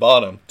be in the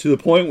bottom, to the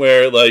point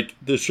where like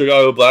the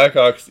Chicago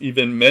Blackhawks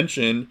even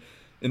mentioned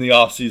in the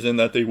offseason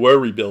that they were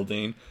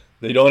rebuilding.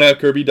 They don't have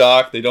Kirby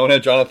Dach, they don't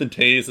have Jonathan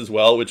Toews as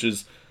well, which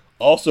is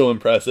also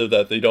impressive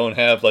that they don't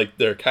have like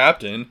their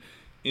captain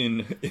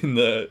in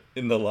the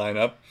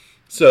lineup.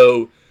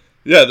 So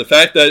yeah, the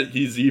fact that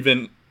he's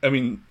even, I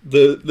mean,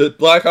 the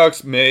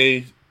Blackhawks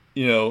may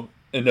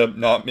end up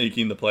not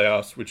making the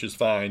playoffs, which is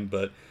fine,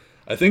 but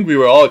I think we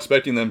were all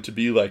expecting them to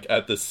be like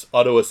at this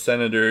Ottawa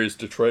Senators,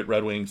 Detroit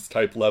Red Wings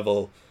type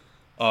level,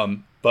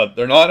 but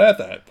they're not at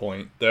that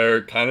point.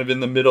 They're kind of in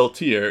the middle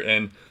tier,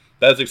 and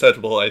that's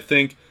acceptable. I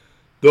think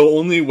the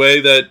only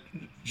way that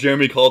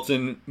Jeremy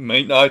Colton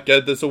might not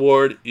get this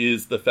award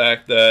is the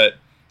fact that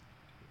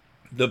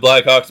the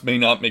Blackhawks may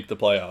not make the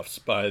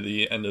playoffs by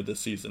the end of the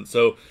season.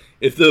 So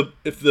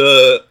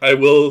I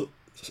will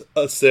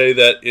say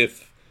that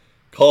if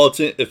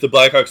the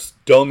Blackhawks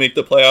don't make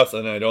the playoffs,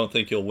 then I don't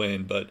think he'll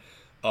win. But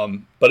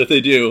if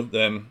they do,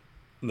 then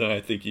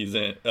I think he's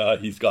in.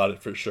 He's got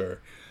it for sure.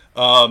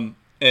 And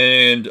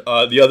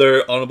the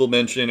other honorable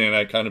mention, and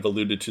I kind of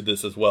alluded to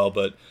this as well,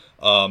 but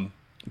I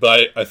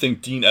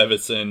think Dean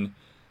Evason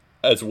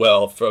as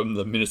well from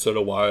the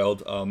Minnesota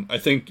Wild. I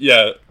think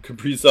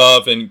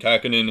Kaprizov and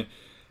Kakkonen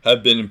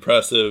have been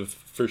impressive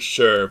for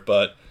sure,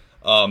 but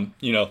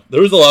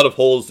there was a lot of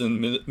holes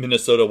in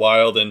Minnesota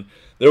Wild, and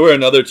there were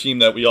another team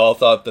that we all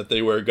thought that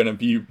they were going to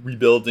be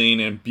rebuilding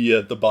and be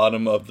at the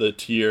bottom of the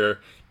tier,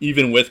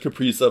 even with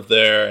Kaprizov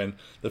there, and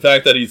the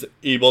fact that he's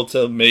able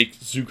to make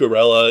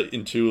Zuccarello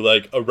into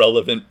like a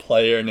relevant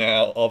player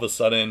now, all of a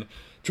sudden,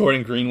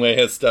 Jordan Greenway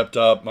has stepped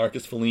up,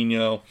 Marcus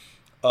Foligno,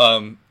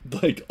 Joel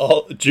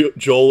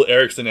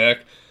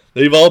Eriksson-Ek,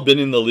 they've all been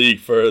in the league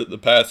for the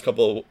past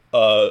couple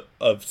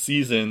of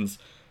seasons,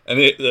 and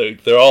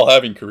they're all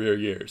having career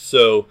years.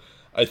 So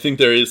I think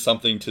there is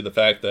something to the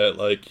fact that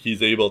like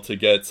he's able to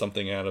get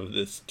something out of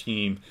this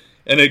team.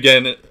 And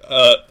again,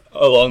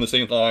 along the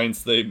same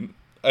lines,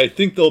 I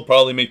think they'll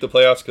probably make the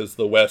playoffs because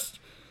the West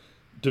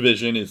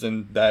division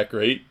isn't that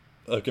great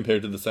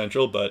compared to the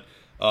Central. But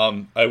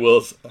I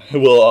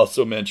will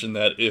also mention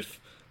that if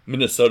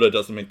Minnesota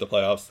doesn't make the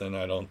playoffs, then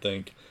I don't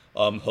think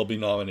he'll be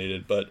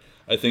nominated. But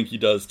I think he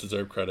does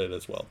deserve credit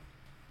as well.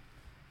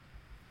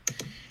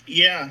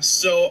 Yeah,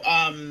 so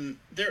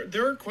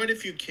there are quite a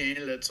few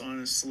candidates,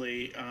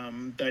 honestly,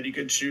 that you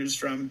could choose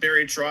from.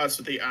 Barry Trotz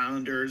with the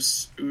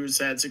Islanders, who's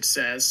had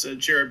success.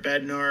 Jared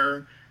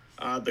Bednar,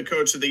 the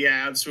coach of the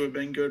Avs, who have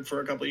been good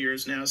for a couple of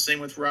years now. Same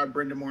with Rod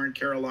Brind'Amour in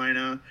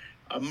Carolina.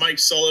 Mike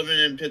Sullivan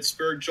in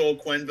Pittsburgh. Joel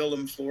Quenneville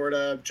in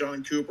Florida.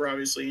 John Cooper,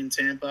 obviously, in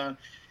Tampa.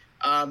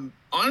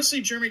 Honestly,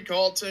 Jeremy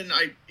Colleton,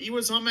 he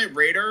was on my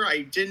radar.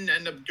 I didn't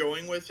end up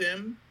going with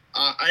him.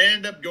 I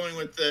ended up going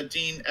with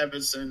Dean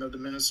Evason of the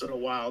Minnesota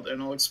Wild,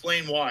 and I'll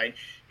explain why.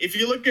 If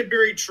you look at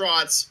Barry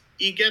Trotz,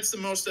 he gets the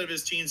most out of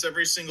his teams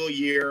every single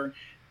year.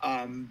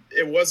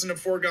 It wasn't a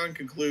foregone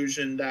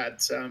conclusion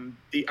that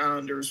the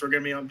Islanders were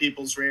going to be on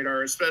people's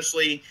radar,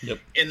 especially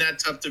in that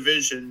tough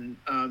division.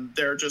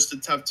 They're just a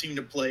tough team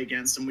to play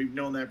against, and we've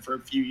known that for a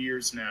few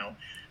years now.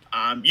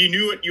 You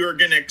knew what you were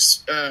going to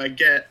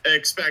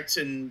expect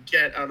and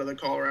get out of the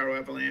Colorado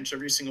Avalanche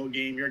every single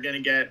game. You're going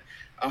to get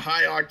a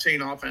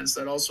high-octane offense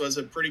that also has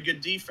a pretty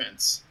good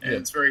defense, and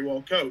it's very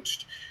well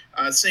coached.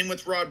 Same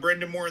with Rod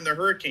Brind'Amour and the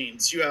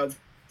Hurricanes. You have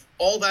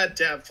all that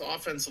depth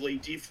offensively,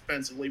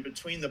 defensively,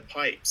 between the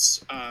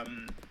pipes.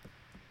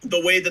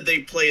 The way that they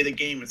play the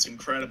game, it's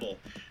incredible.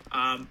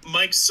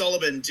 Mike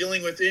Sullivan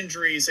dealing with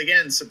injuries.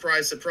 Again,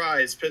 surprise,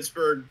 surprise.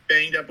 Pittsburgh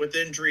banged up with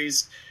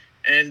injuries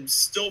and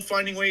still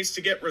finding ways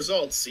to get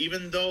results,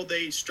 even though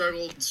they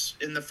struggled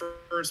in the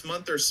first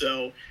month or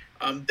so.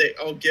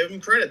 I'll give them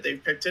credit.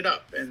 They've picked it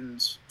up.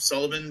 And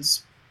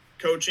Sullivan's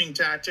coaching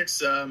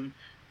tactics,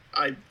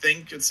 I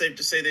think it's safe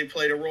to say they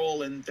played a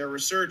role in their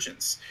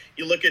resurgence.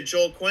 You look at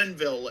Joel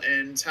Quenneville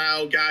and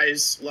how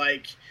guys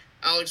like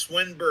Alex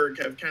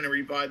Wenberg have kind of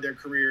revived their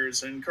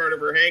careers, and Carter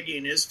Verhaeghe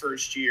in his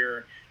first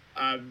year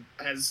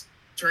has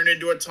turned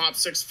into a top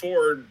 6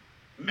 forward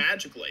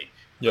magically.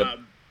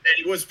 And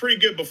he was pretty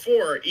good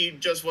before. He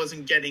just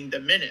wasn't getting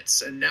the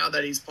minutes. And now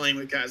that he's playing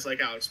with guys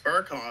like Alex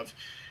Barkov,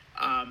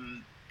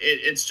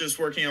 it's just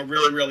working out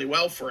really, really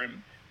well for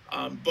him.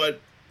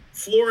 But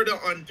Florida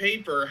on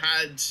paper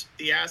had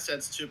the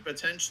assets to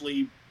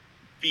potentially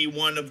be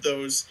one of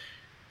those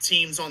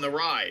teams on the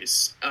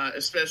rise,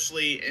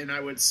 especially in, I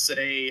would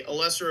say, a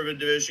lesser of a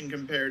division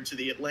compared to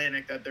the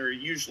Atlantic that they're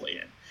usually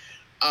in.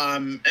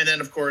 And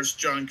then, of course,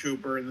 John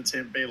Cooper and the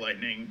Tampa Bay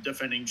Lightning,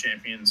 defending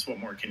champions. What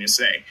more can you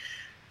say?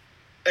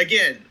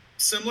 Again,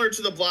 similar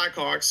to the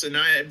Blackhawks, and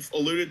I have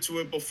alluded to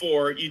it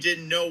before, you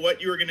didn't know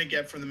what you were going to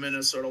get from the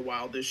Minnesota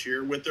Wild this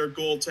year with their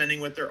goaltending,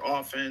 with their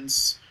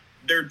offense,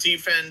 their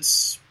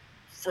defense.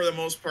 For the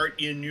most part,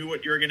 you knew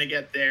what you were going to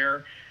get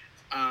there.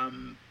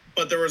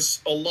 But there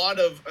was a lot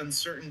of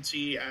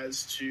uncertainty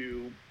as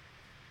to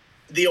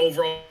the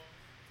overall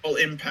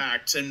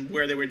impact and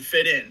where they would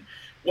fit in.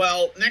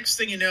 Well, next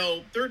thing you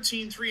know,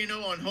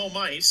 13-3-0 on home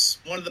ice,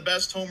 one of the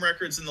best home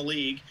records in the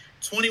league,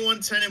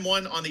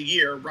 21-10-1 on the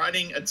year,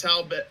 riding a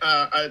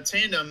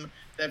tandem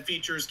that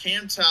features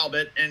Cam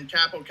Talbot and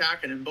Kaapo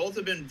Kähkönen. Both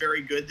have been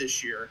very good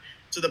this year,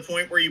 to the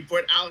point where you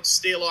put Alex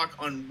Stalock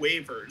on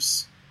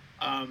waivers.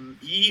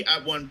 He,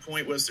 at one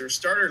point, was their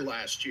starter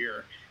last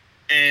year,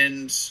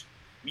 and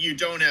you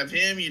don't have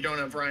him, you don't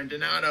have Ryan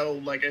Donato,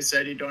 like I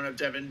said, you don't have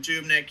Devin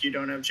Dubnyk, you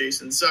don't have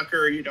Jason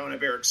Zucker, you don't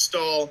have Eric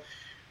Stahl,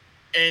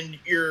 and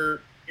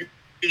you're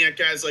looking at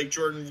guys like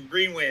Jordan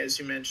Greenway, as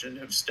you mentioned,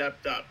 have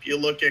stepped up. You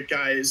look at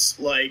guys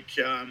like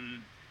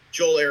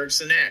Joel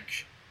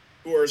Eriksson-Ek,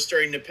 who are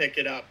starting to pick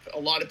it up. A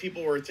lot of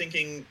people were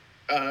thinking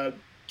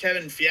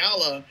Kevin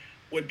Fiala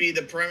would be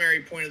the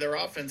primary point of their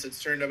offense.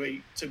 It's turned out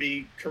to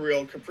be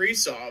Kirill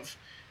Kaprizov.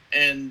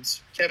 And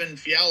Kevin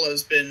Fiala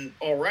has been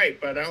all right,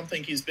 but I don't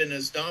think he's been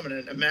as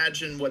dominant.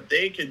 Imagine what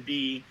they could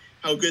be,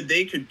 how good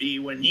they could be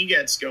when he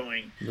gets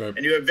going. Right.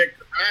 And you have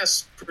Victor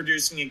Rask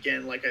producing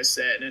again, like I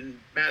said, and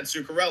Matt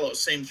Zuccarello,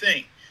 same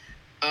thing.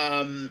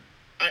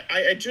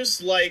 I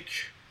just like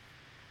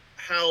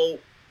how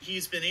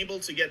he's been able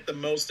to get the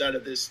most out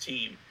of this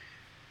team.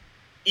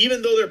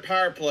 Even though their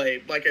power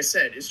play, like I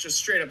said, is just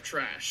straight up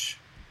trash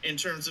in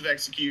terms of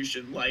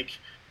execution. Like,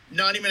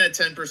 not even at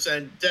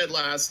 10%, dead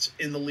last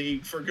in the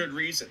league for good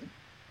reason.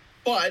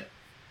 But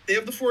they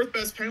have the 4th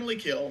best penalty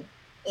kill.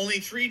 Only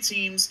 3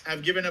 teams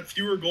have given up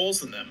fewer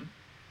goals than them.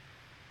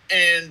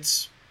 And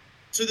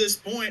to this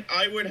point,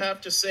 I would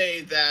have to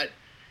say that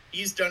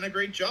he's done a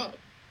great job.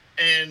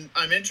 And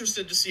I'm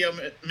interested to see how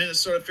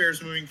Minnesota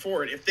fares moving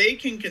forward. If they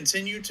can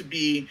continue to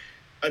be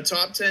a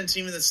top 10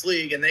 team in this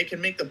league and they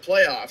can make the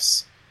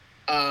playoffs,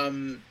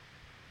 and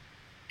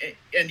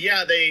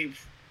yeah, they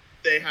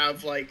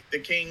have like the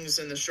Kings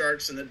and the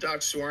Sharks and the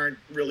Ducks who aren't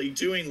really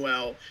doing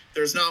well.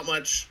 There's not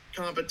much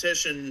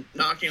competition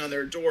knocking on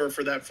their door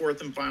for that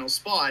 4th and final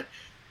spot.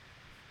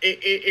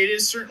 It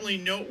is certainly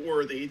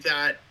noteworthy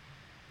that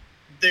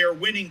they're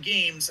winning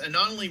games, and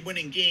not only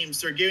winning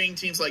games, they're giving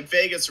teams like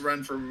Vegas a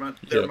run for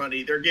their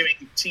money. They're giving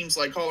teams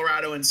like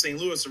Colorado and St.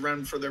 Louis a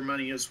run for their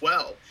money as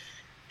well.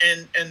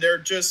 And they're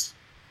just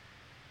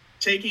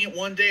taking it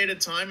one day at a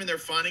time, and they're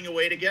finding a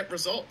way to get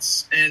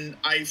results. And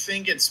I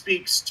think it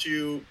speaks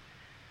to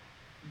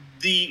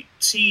the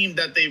team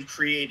that they've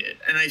created.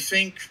 And I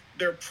think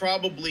they're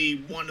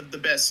probably one of the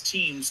best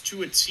teams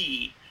to a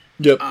T.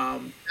 Yep.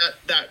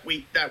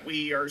 That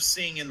we are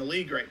seeing in the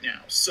league right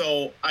now.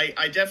 So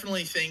I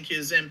definitely think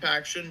his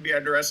impact shouldn't be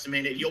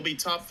underestimated. He'll be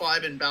top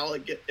 5 in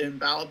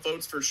ballot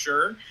votes for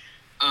sure.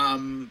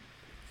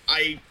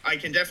 I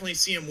can definitely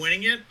see him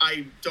winning it.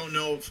 I don't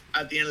know if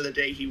at the end of the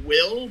day he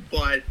will,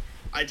 but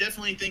I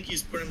definitely think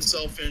he's put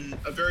himself in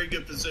a very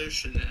good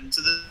position, and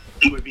to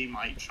this would be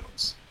my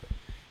choice.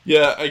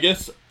 Yeah, I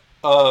guess.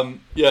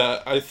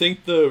 I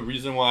think the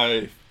reason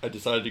why I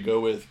decided to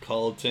go with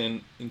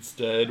Colleton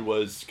instead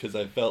was because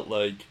I felt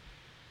like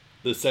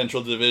the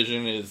Central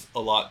Division is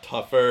a lot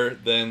tougher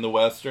than the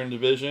Western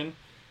Division.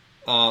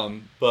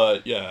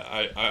 But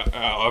yeah, I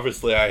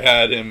obviously I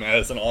had him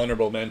as an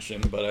honorable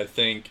mention, but I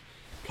think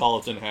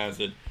Colleton has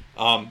it.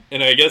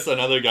 And I guess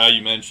another guy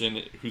you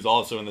mentioned who's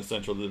also in the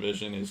Central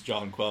Division is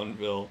John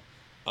Quenneville.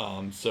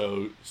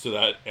 So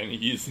that, and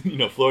he's,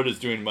 Florida's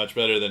doing much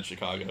better than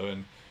Chicago,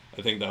 and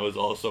I think that was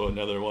also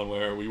another one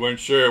where we weren't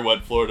sure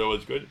what Florida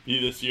was going to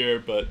be this year,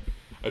 but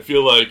I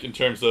feel like in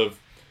terms of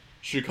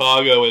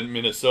Chicago and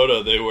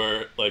Minnesota, they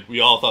were like,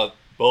 we all thought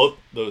both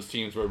those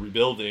teams were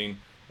rebuilding,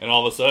 and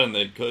all of a sudden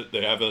they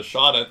have a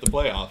shot at the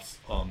playoffs.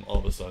 All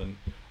of a sudden,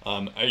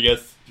 I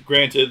guess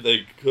granted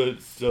they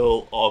could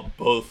still all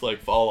both like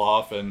fall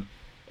off and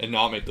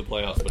not make the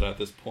playoffs, but at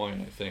this point,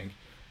 I think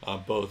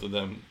both of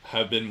them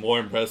have been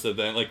more impressive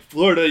than like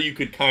Florida. You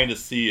could kind of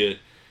see it.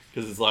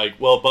 Because it's like,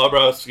 well,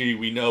 Bobrovsky,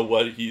 we know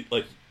what he,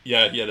 like,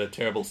 yeah, he had a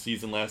terrible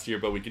season last year,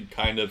 but we could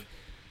kind of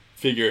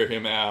figure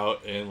him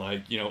out. And,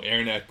 like,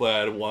 Aaron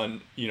Ekblad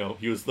won,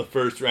 he was the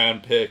first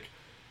round pick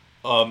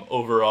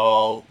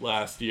overall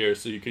last year.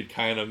 So you could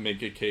kind of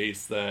make a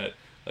case that,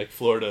 like,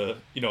 Florida,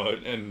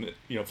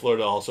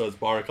 Florida also has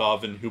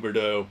Barkov and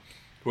Huberdeau,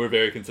 who are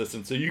very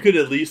consistent. So you could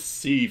at least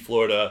see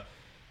Florida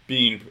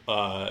being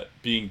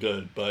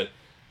good. But,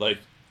 like,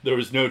 there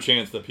was no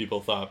chance that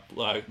people thought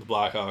the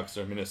Blackhawks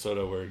or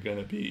Minnesota were going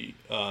to be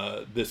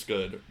this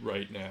good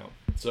right now.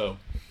 So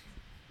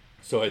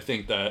I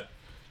think that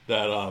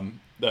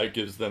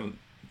gives them,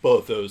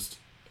 both those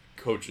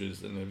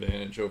coaches, an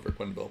advantage over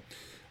Quenneville.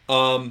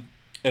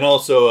 And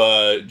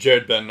also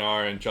Jared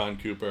Bednar and John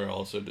Cooper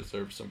also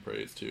deserve some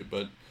praise too.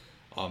 But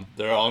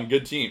they're on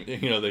good teams.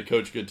 They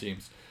coach good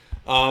teams.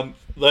 And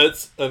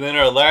then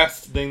our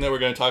last thing that we're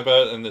going to talk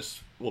about, and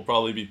this will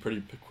probably be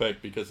pretty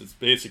quick because it's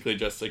basically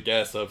just a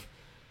guess of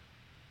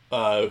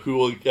who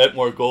will get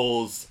more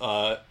goals,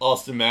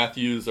 Austin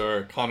Matthews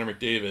or Connor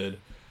McDavid.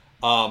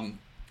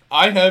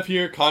 I have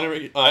here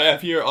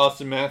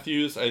Austin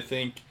Matthews. I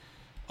think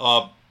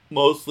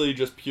mostly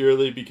just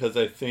purely because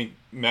I think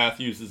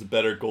Matthews is a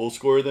better goal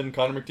scorer than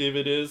Connor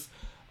McDavid is,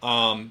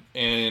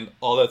 and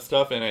all that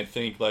stuff. And I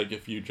think like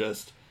if you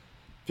just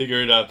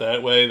figure it out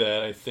that way,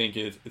 that I think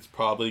it's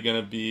probably going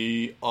to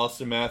be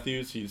Austin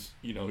Matthews. He's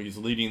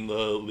leading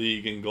the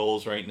league in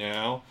goals right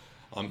now.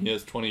 He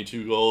has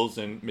 22 goals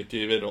and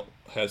McDavid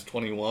has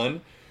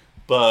 21.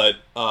 But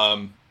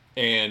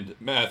and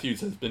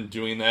Matthews has been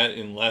doing that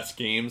in less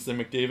games than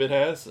McDavid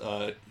has.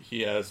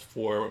 He has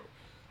 4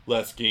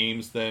 less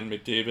games than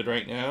McDavid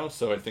right now,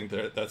 so I think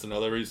that's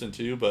another reason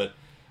too. But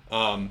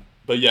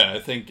yeah, I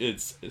think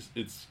it's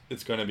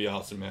going to be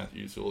Austin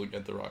Matthews who will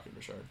get the Rocket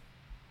Richard.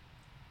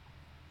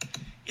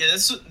 Yeah,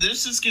 this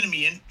is going to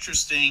be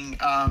interesting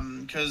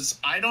because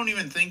I don't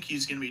even think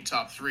he's going to be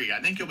top 3.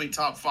 I think he'll be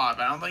top 5.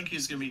 I don't think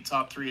he's going to be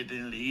top 3 at the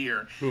end of the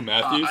year. Who,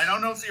 Matthews? I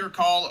don't know if you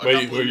recall.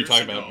 Wait, who are you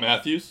talking about?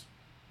 Matthews?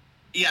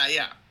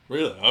 Yeah.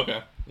 Really?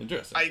 Okay.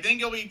 Interesting. I think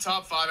he'll be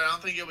top 5. I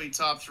don't think he'll be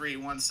top 3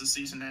 once the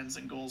season ends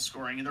in goal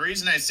scoring. And the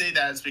reason I say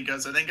that is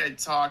because I think I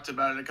talked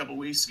about it a couple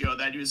weeks ago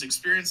that he was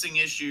experiencing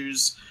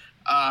issues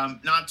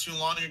not too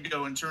long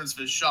ago in terms of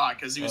his shot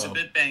because he was a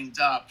bit banged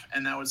up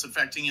and that was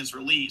affecting his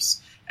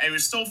release. And he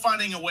was still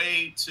finding a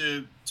way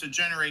to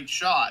generate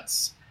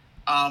shots.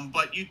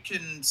 But you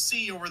can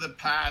see over the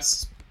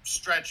past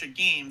stretch of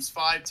games,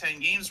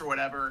 5-10 games or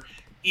whatever,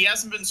 he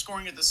hasn't been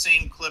scoring at the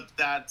same clip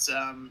that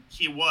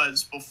he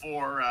was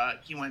before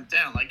he went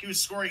down. Like, he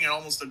was scoring at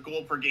almost a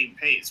goal per game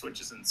pace, which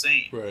is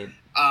insane. Right.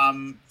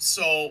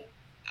 So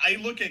I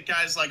look at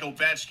guys like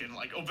Ovechkin.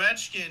 Like,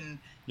 Ovechkin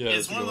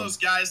is one of those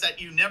guys that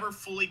you never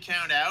fully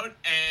count out,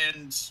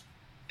 and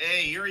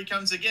hey, here he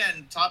comes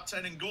again, top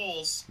 10 in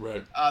goals.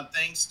 Right.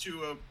 Thanks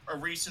to a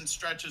recent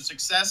stretch of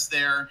success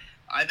there.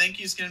 I think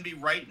he's going to be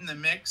right in the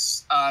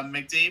mix.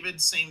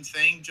 McDavid, same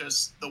thing,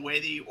 just the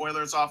way the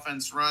Oilers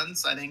offense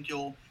runs. I think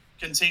he'll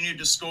continue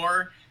to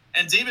score.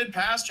 And David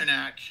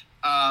Pastrnak,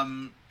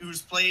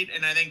 who's played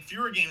in, I think,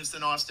 fewer games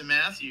than Austin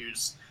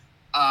Matthews.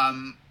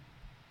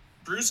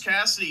 Bruce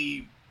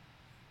Cassidy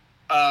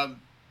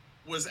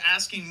was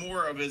asking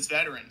more of his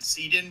veterans.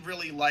 He didn't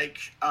really like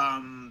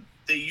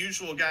the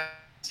usual guys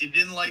He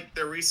didn't like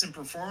their recent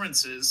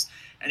performances,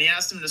 and he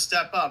asked him to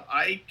step up.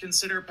 I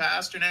consider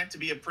Pasternak to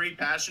be a pretty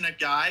passionate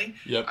guy.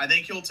 Yep. I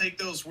think he'll take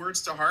those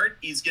words to heart.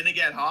 He's going to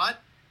get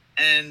hot,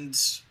 and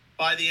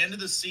by the end of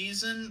the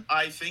season,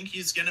 I think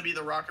he's going to be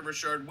the Rocket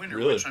Richard winner,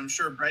 Really? which I'm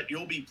sure, Brett,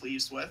 you'll be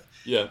pleased with.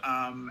 Yeah.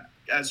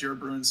 As you're a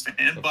Bruins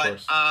fan. Of but,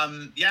 course.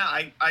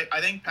 I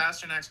think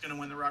Pasternak's going to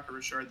win the Rocket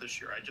Richard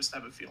this year. I just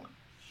have a feeling.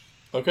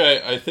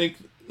 Okay, I think.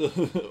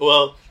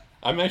 Well,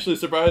 I'm actually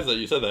surprised that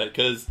you said that,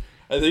 because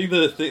I think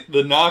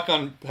the knock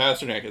on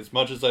Pasternak, as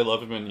much as I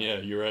love him, and yeah,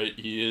 you're right,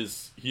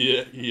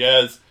 he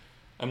has.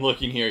 I'm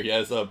looking here. He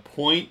has a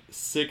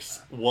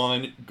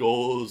 .61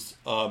 goals.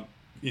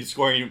 He's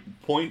scoring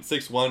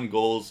 .61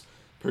 goals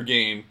per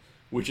game,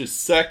 which is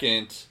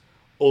second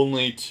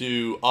only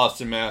to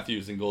Austin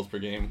Matthews in goals per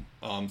game.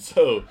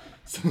 So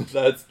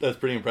that's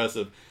pretty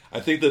impressive. I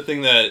think the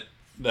thing that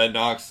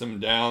knocks him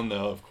down,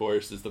 though, of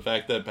course, is the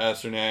fact that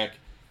Pasternak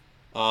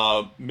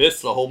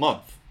missed the whole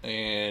month,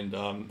 and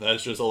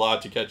that's just a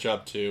lot to catch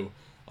up to.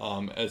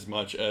 As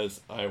much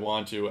as I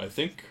want to, I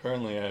think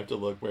currently I have to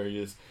look where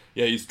he is.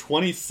 Yeah, he's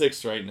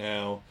 26th right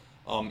now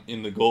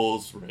in the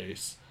goals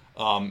race,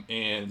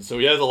 and so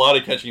he has a lot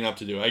of catching up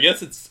to do. I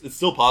guess it's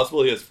still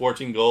possible. He has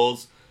 14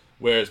 goals,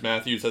 whereas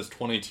Matthews has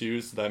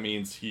 22. So that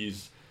means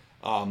he's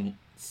 9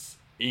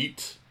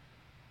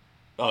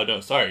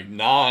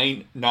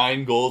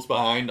 goals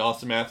behind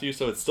Austin Matthews.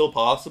 So it's still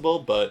possible,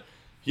 but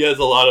he has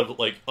a lot of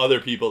other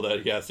people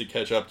that he has to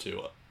catch up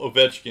to.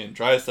 Ovechkin,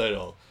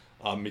 Draisaitl,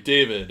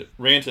 McDavid,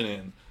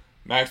 Rantanen,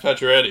 Max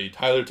Pacioretty,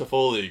 Tyler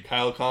Toffoli,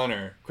 Kyle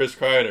Connor, Chris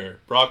Kreider,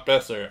 Brock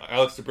Besser,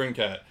 Alex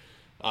DeBrincat,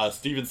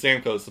 Steven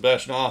Stamkos,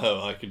 Sebastian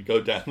Aho. I could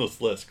go down this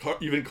list.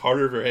 Even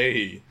Carter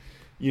Verhey.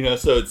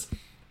 So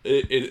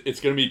it's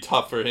going to be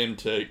tough for him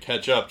to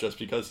catch up just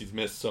because he's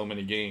missed so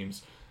many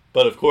games.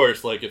 But of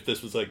course, if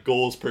this was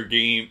goals per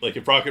game,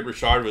 if Rocket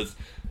Richard was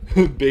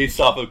based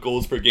off of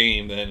goals per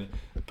game, then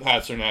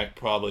Pasternak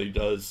probably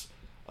does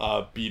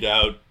beat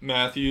out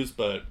Matthews,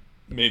 but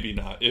maybe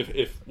not.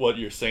 If what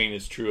you're saying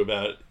is true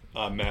about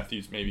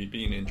Matthews maybe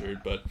being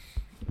injured, but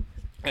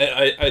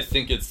I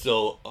think it's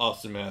still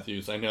Austin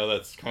Matthews. I know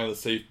that's kind of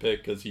the safe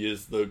pick because he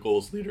is the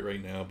goals leader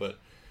right now, but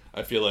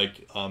I feel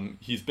like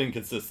he's been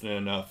consistent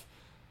enough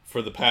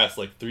for the past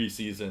 3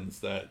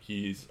 seasons that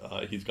he's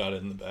got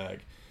it in the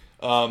bag.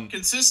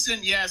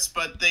 Consistent, yes,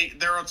 but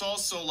there's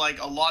also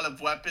a lot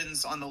of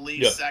weapons on the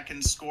league's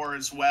second score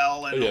as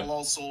well, and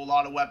also a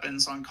lot of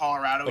weapons on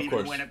Colorado,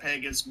 even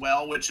Winnipeg as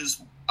well, which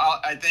is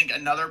I think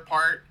another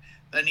part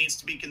that needs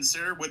to be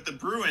considered with the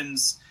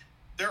Bruins.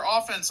 Their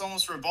offense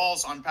almost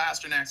revolves on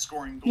Pasternak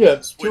scoring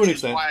goals, which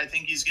is why I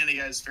think he's going to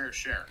get his fair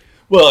share.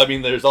 Well, I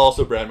mean, there's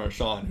also Brad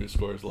Marchand who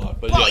scores a lot,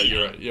 but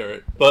you're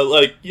right. But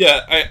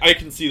I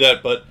can see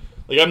that. But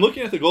I'm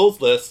looking at the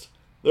goals list.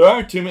 There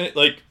aren't too many.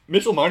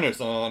 Mitchell Marner's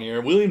not on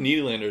here. William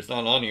Nylander's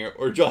not on here,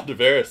 or John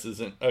Tavares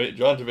isn't.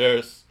 John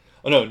Tavares.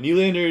 Oh no,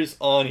 Nylander's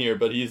on here,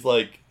 but he's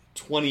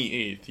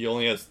 28th. He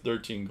only has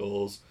 13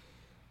 goals.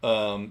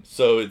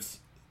 So it's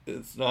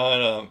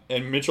not.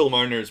 And Mitchell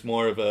Marner's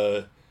more of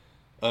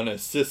an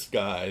assist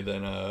guy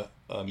than a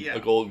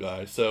goal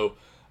guy. So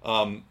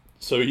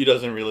he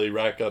doesn't really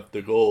rack up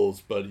the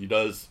goals, but he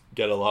does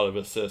get a lot of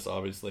assists,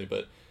 obviously.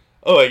 But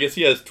I guess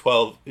he has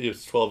 12. He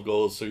has 12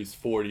 goals, so he's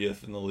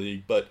 40th in the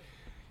league. But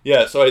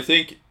yeah, so I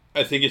think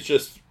it's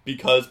just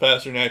because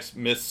Pasternak's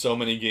missed so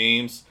many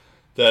games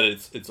that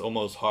it's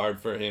almost hard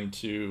for him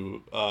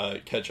to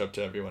catch up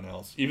to everyone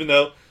else. Even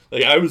though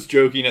I was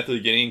joking at the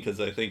beginning because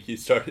I think he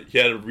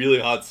had a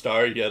really hot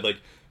start. He had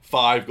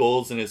 5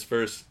 goals in his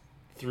first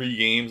 3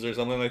 games or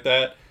something like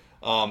that.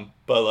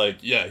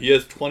 But he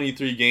has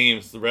 23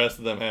 games. The rest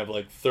of them have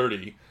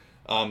 30.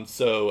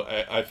 So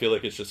I feel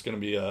like it's just going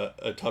to be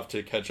a tough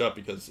to catch up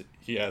because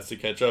he has to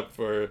catch up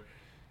for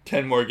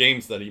 10 more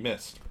games that he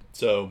missed.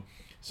 So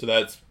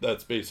that's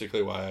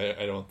basically why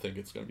I don't think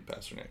it's going to be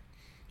Pasternak.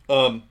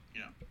 All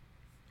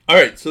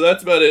right, so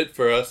that's about it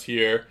for us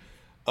here.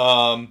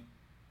 That's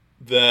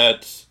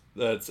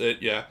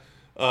it. Yeah.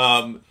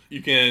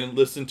 You can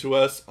listen to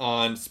us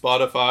on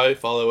Spotify.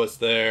 Follow us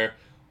there.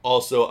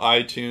 Also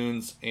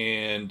iTunes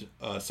and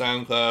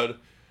SoundCloud.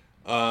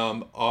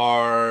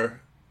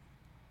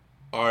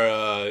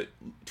 Our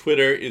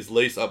Twitter is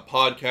Lace Up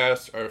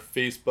Podcast. Our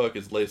Facebook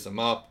is Lace 'em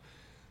Up.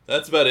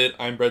 That's about it.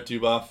 I'm Brett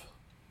Duboff.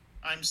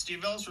 I'm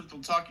Steve Ellsworth.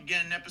 We'll talk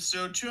again in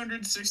episode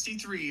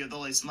 263 of the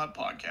Lace 'em Up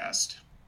Podcast.